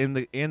 Let's end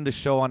the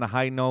show on a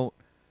high note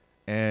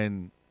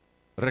and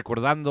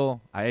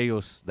recordando a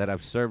ellos that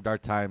have served our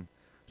time.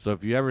 So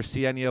if you ever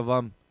see any of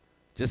them,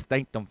 just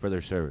thank them for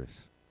their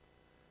service.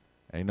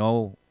 I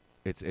know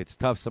it's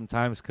tough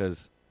sometimes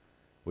because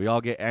we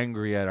all get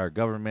angry at our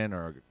government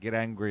or get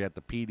angry at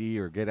the PD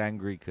or get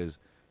angry because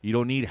you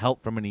don't need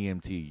help from an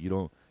EMT. You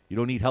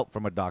don't need help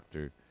from a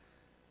doctor.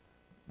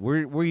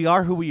 We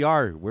are who we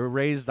are. We're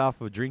raised off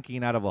of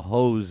drinking out of a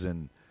hose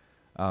and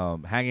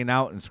hanging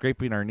out and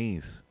scraping our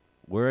knees.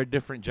 We're a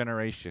different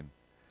generation.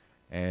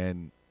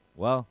 And,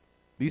 well,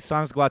 these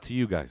songs go out to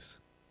you guys.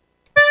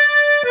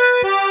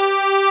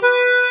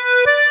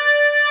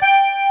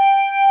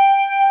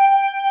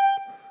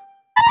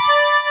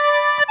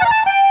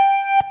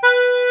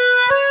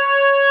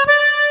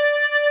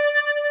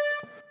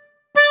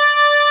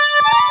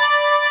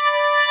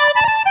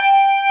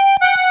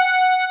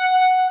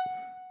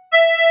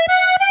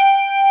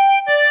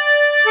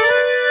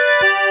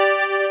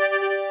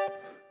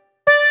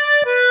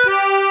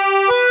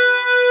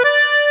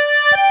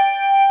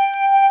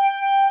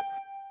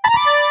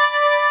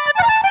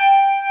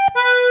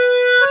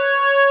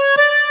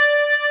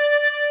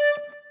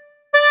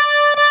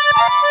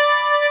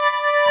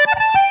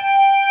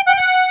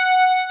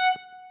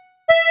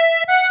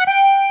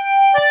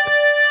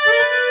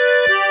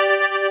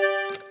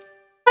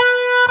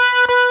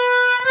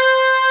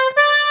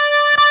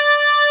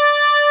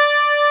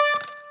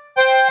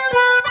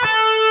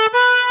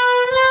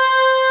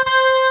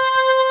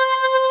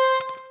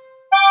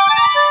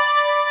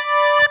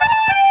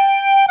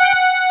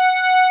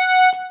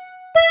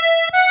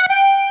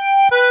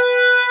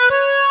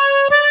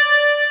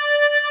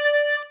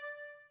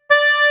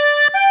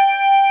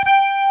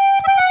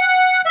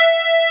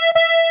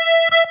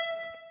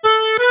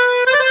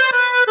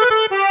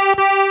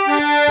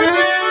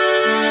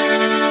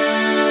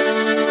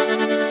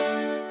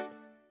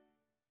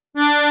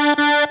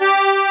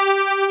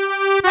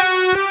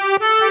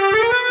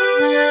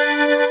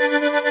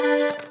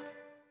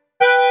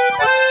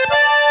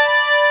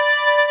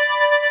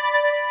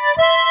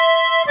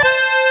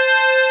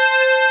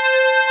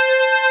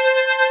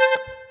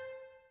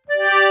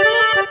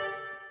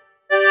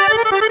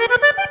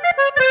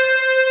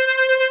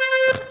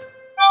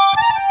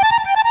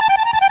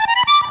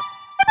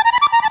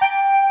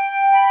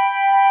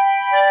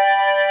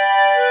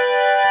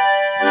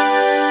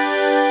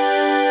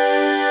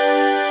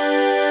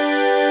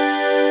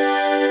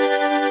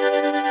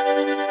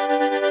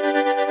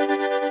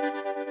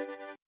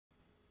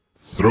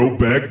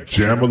 Throwback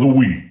Jam of the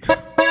Week.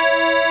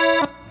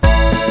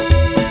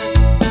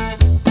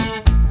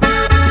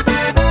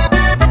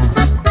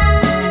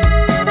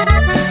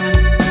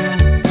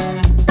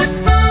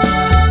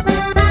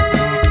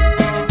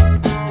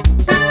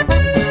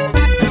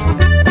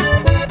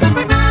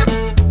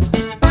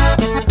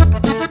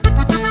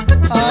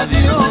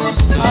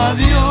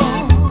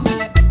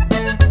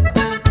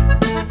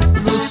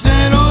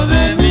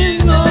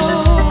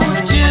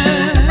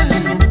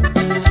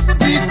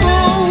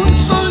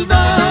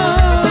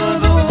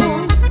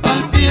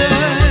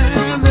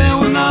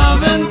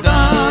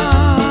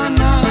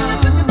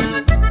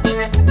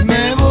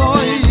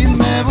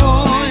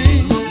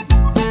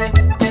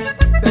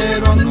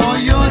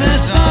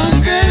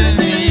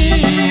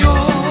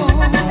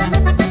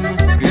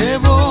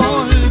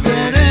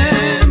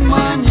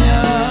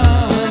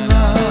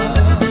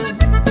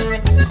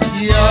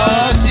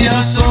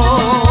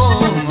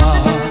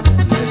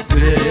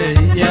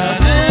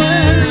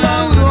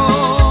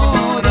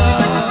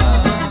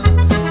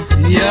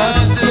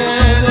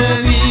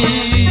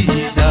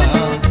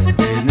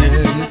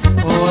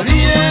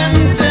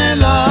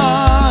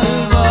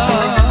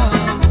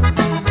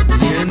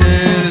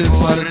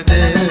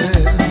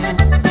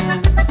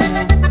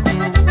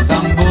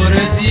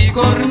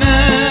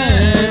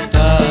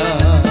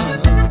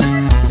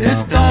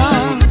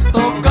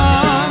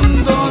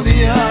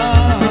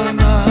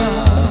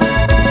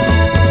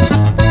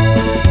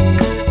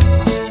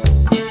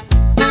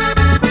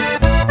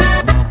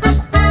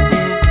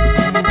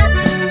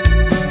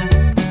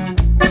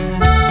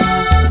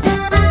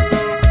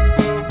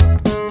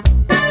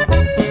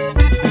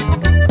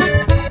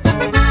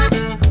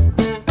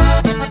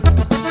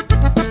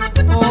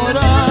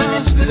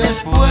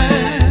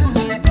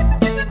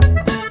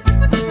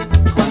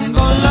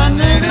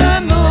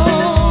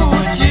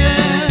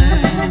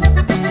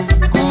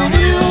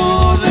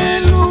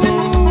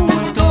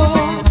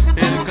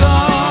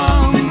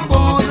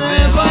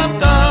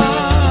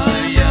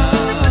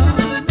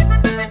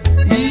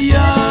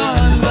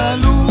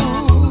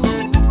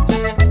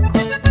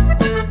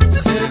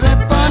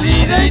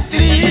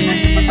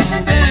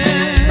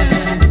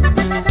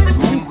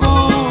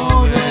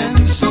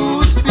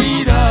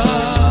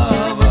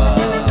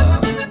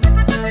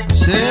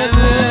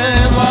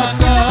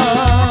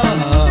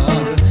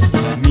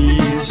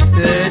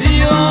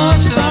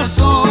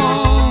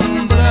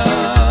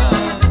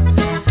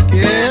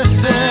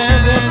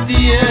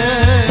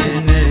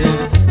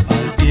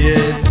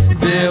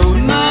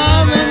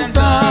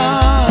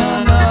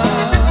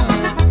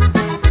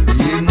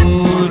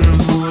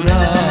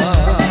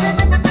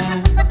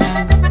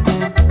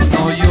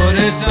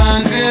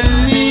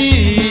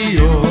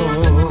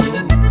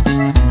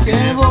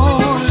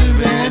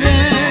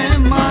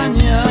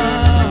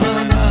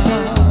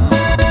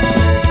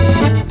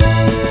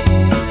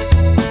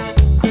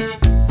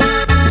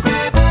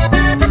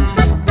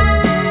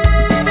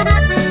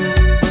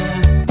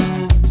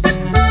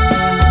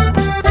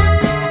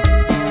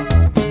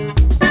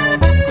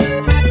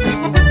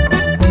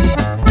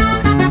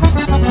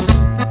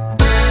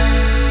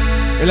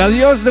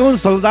 adiós de un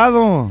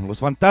soldado. Los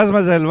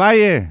fantasmas del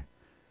valle.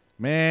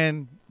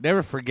 Man,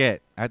 never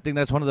forget. I think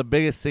that's one of the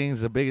biggest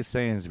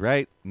things,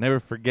 right? Never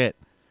forget.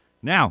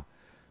 Now,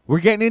 we're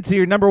getting into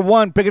your number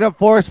one, picking up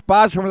 4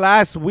 spots from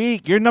last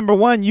week. Your number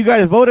one, you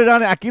guys voted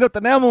on it. Aquí lo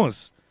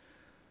tenemos.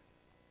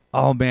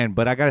 Oh, man,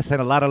 but I got to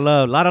send a lot of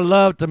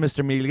love to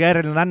Mr.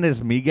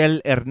 Miguel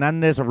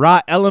Hernandez,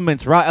 Raw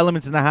Elements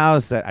in the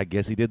house. I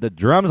guess he did the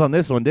drums on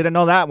this one. Didn't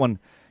know that one.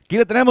 Aquí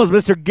lo tenemos,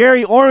 Mr.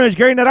 Gary Orange,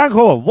 Gary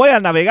Naranjo. Voy a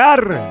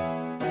navegar.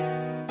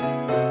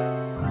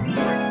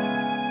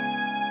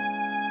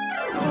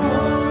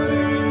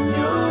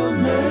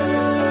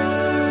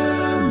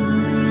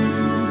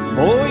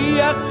 Voy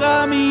a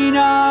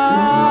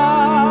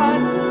caminar,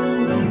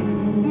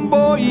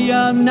 voy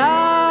a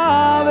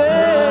navegar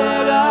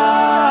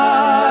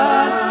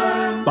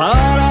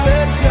para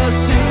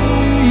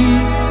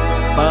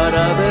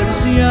ver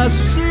si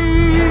así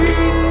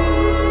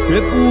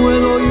te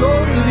puedo yo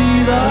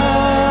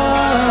olvidar.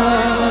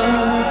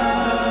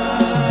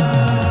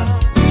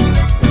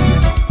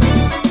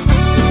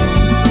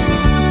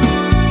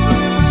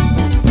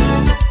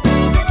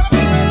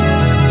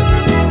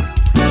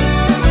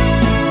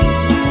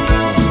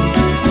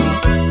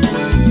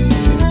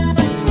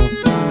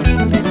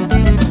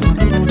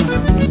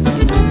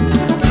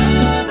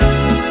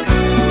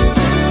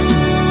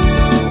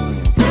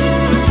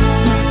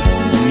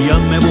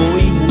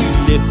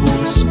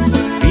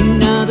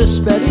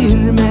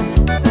 Despedirme,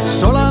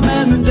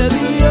 solamente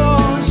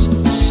Dios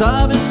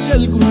sabe si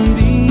algún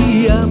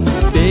día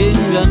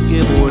tenga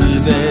que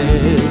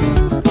volver.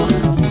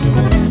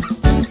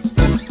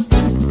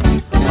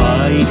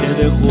 Ay, te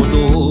dejo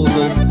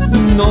todo,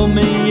 no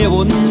me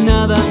llevo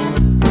nada,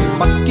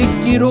 ¿pa' qué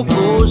quiero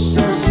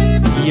cosas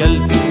y al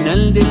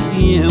final del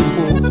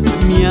tiempo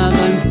me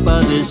hagan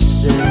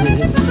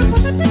padecer?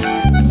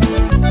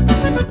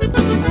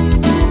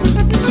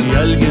 Si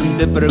alguien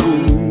te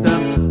pregunta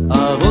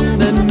 ¿a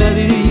dónde me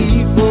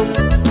dirijo?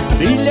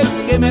 Dile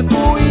que me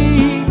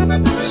fui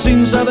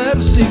sin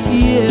saber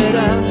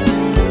siquiera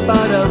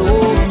para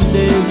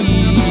dónde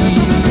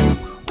ir.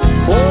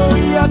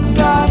 Voy a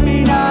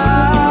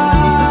caminar,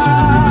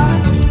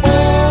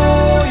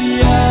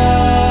 voy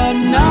a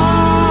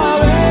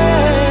navegar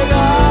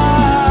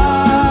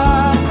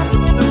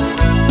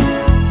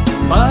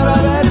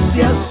para ver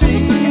si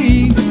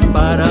así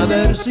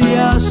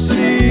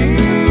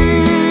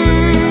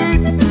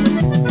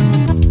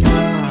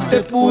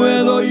te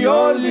puedo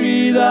yo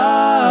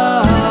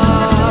olvidar.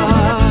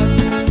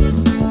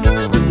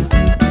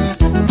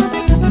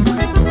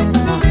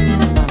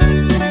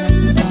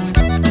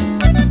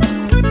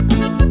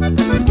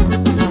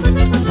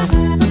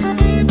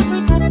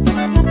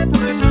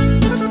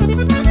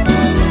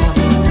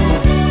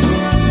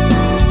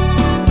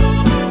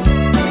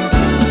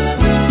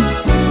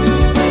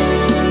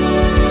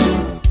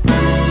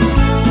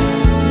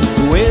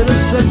 Puede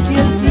ser que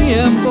el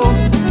tiempo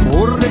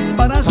corre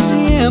para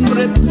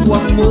siempre tu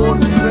amor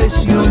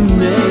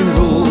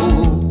traicionero.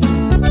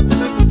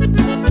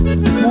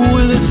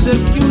 Puede ser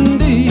que un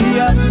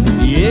día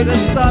llegue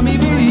hasta mi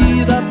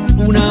vida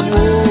un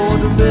amor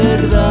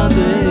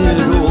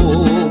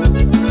verdadero.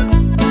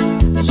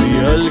 Si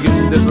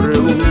alguien te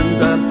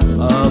pregunta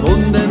a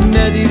dónde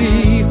me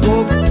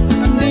dirijo,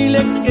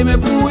 dile que me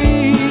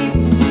fui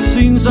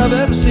sin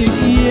saber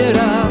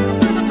siquiera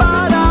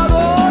para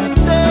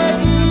dónde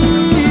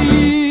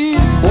ir.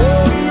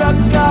 Voy a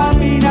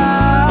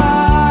caminar,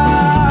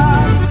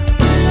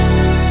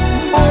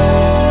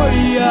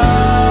 voy a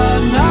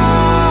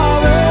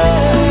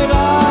navegar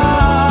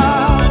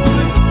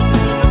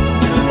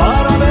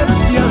para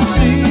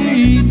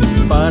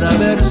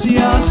ver si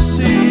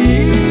así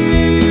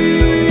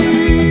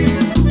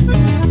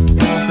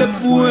te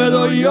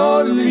puedo yo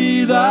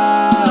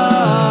olvidar.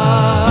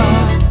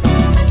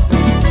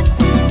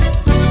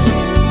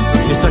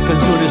 Esta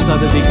canción está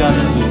dedicada a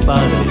mi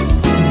padre,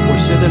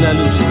 José de la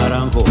Luz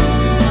Naranjo. Que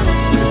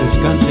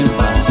descanse en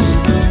paz.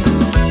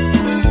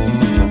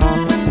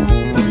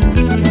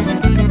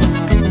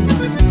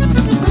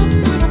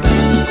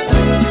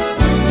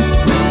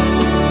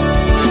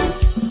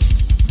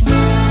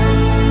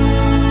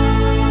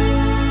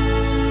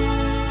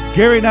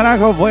 Gary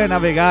Naranjo, Voy a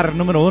navegar,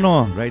 número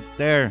 1, right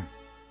there.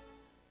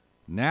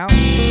 Now,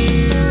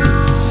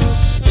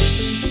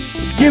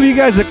 give you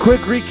guys a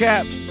quick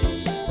recap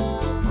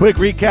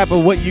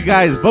of what you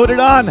guys voted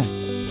on.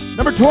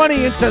 Number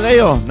 20,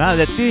 Ensadeo, Nada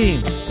de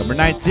Ti. Number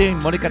 19,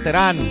 Mónica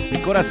Terán,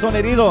 Mi Corazón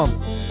Herido.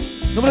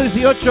 Número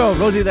 18,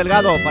 Rosy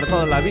Delgado, Para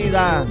Toda la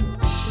Vida.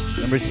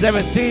 Number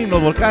 17,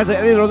 Los Volcanes de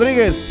Eddie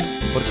Rodríguez,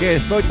 Porque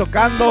Estoy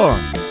Tocando.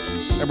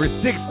 Number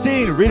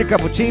 16, Rita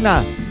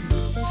Capuchina,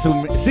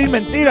 Sin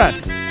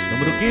Mentiras.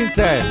 Número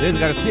 15, Liz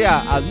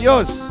García,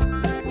 Adiós.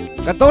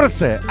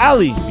 14,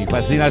 Ali, Mi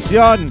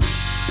Fascinación.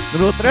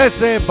 Número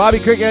 13, Bobby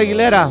Cricket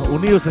Aguilera,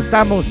 Unidos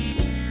Estamos.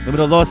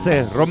 Número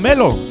 12,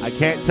 Romelo, I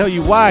Can't Tell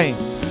You Why.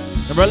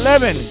 Number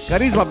 11,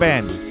 Carisma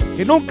Band,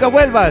 Que Nunca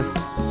Vuelvas.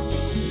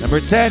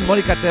 Number 10,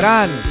 Mónica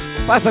Terán,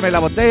 Pásame la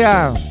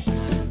Botella.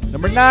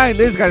 Number 9,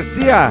 Liz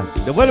García,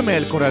 Devuélveme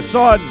el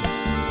Corazón.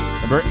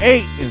 Number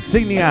 8,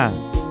 Insignia,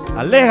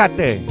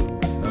 Aléjate.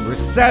 Number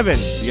 7,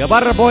 the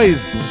Ibarra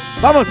Boys,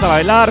 Vamos a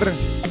Bailar.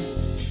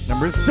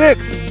 Number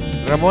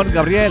 6, Ramón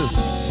Gabriel,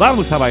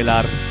 Vamos a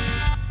Bailar.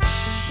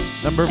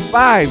 Number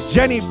 5,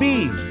 Jenny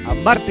B,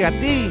 Amarte a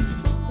Ti.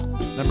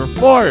 Number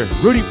 4,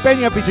 Rudy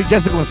Peña featuring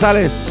Jessica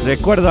González,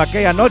 Recuerdo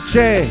Aquella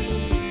Noche.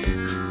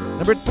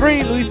 Number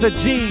 3, Luisa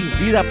G,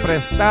 Vida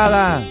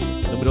Prestada.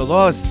 Número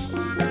 2,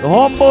 The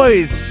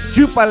Homeboys,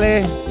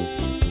 Chúpale.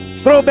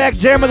 Throwback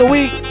Jam of the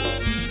Week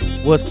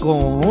was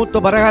Conjunto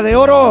Baraja de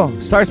Oro,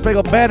 Star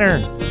Spangled Banner,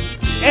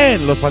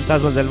 and Los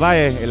Fantasmas del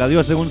Valle, El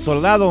Adiós de un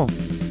Soldado.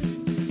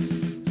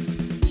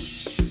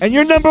 And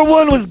your number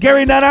 1 was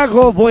Gary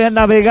Naranjo, Voy a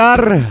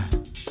Navegar.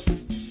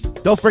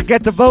 Don't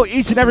forget to vote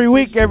each and every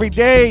week, every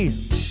day.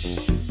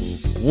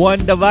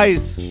 One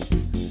device,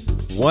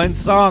 one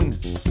song.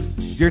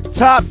 Your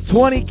top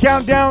 20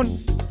 countdown,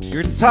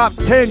 your top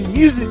 10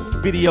 music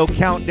video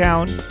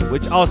countdown,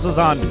 which also is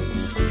on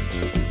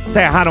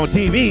Tejano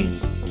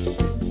TV.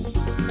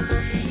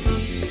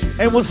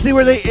 And we'll see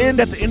where they end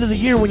at the end of the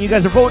year when you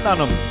guys are voting on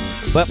them.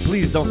 But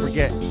please don't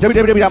forget,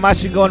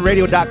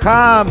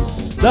 www.machinegunradio.com,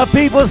 the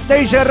People's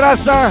Station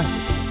Raza,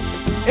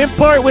 in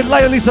part with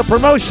Lila Lisa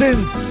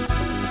Promotions,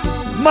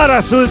 Mar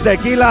Azul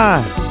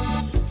Tequila,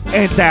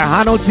 and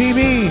Tejano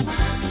TV.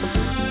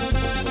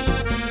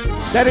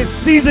 That is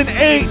season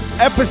 8,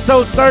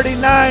 episode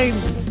 39.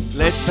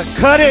 Let's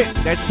cut it.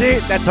 That's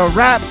it. That's a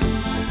wrap.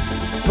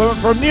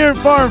 From near and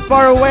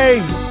far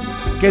away.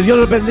 Que Dios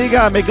los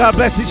bendiga. May God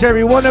bless each and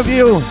every one of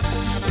you.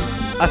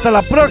 Hasta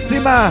la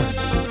próxima.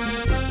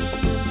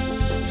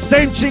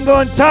 Same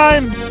chingon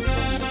time.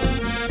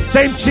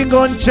 Same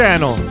chingon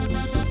channel.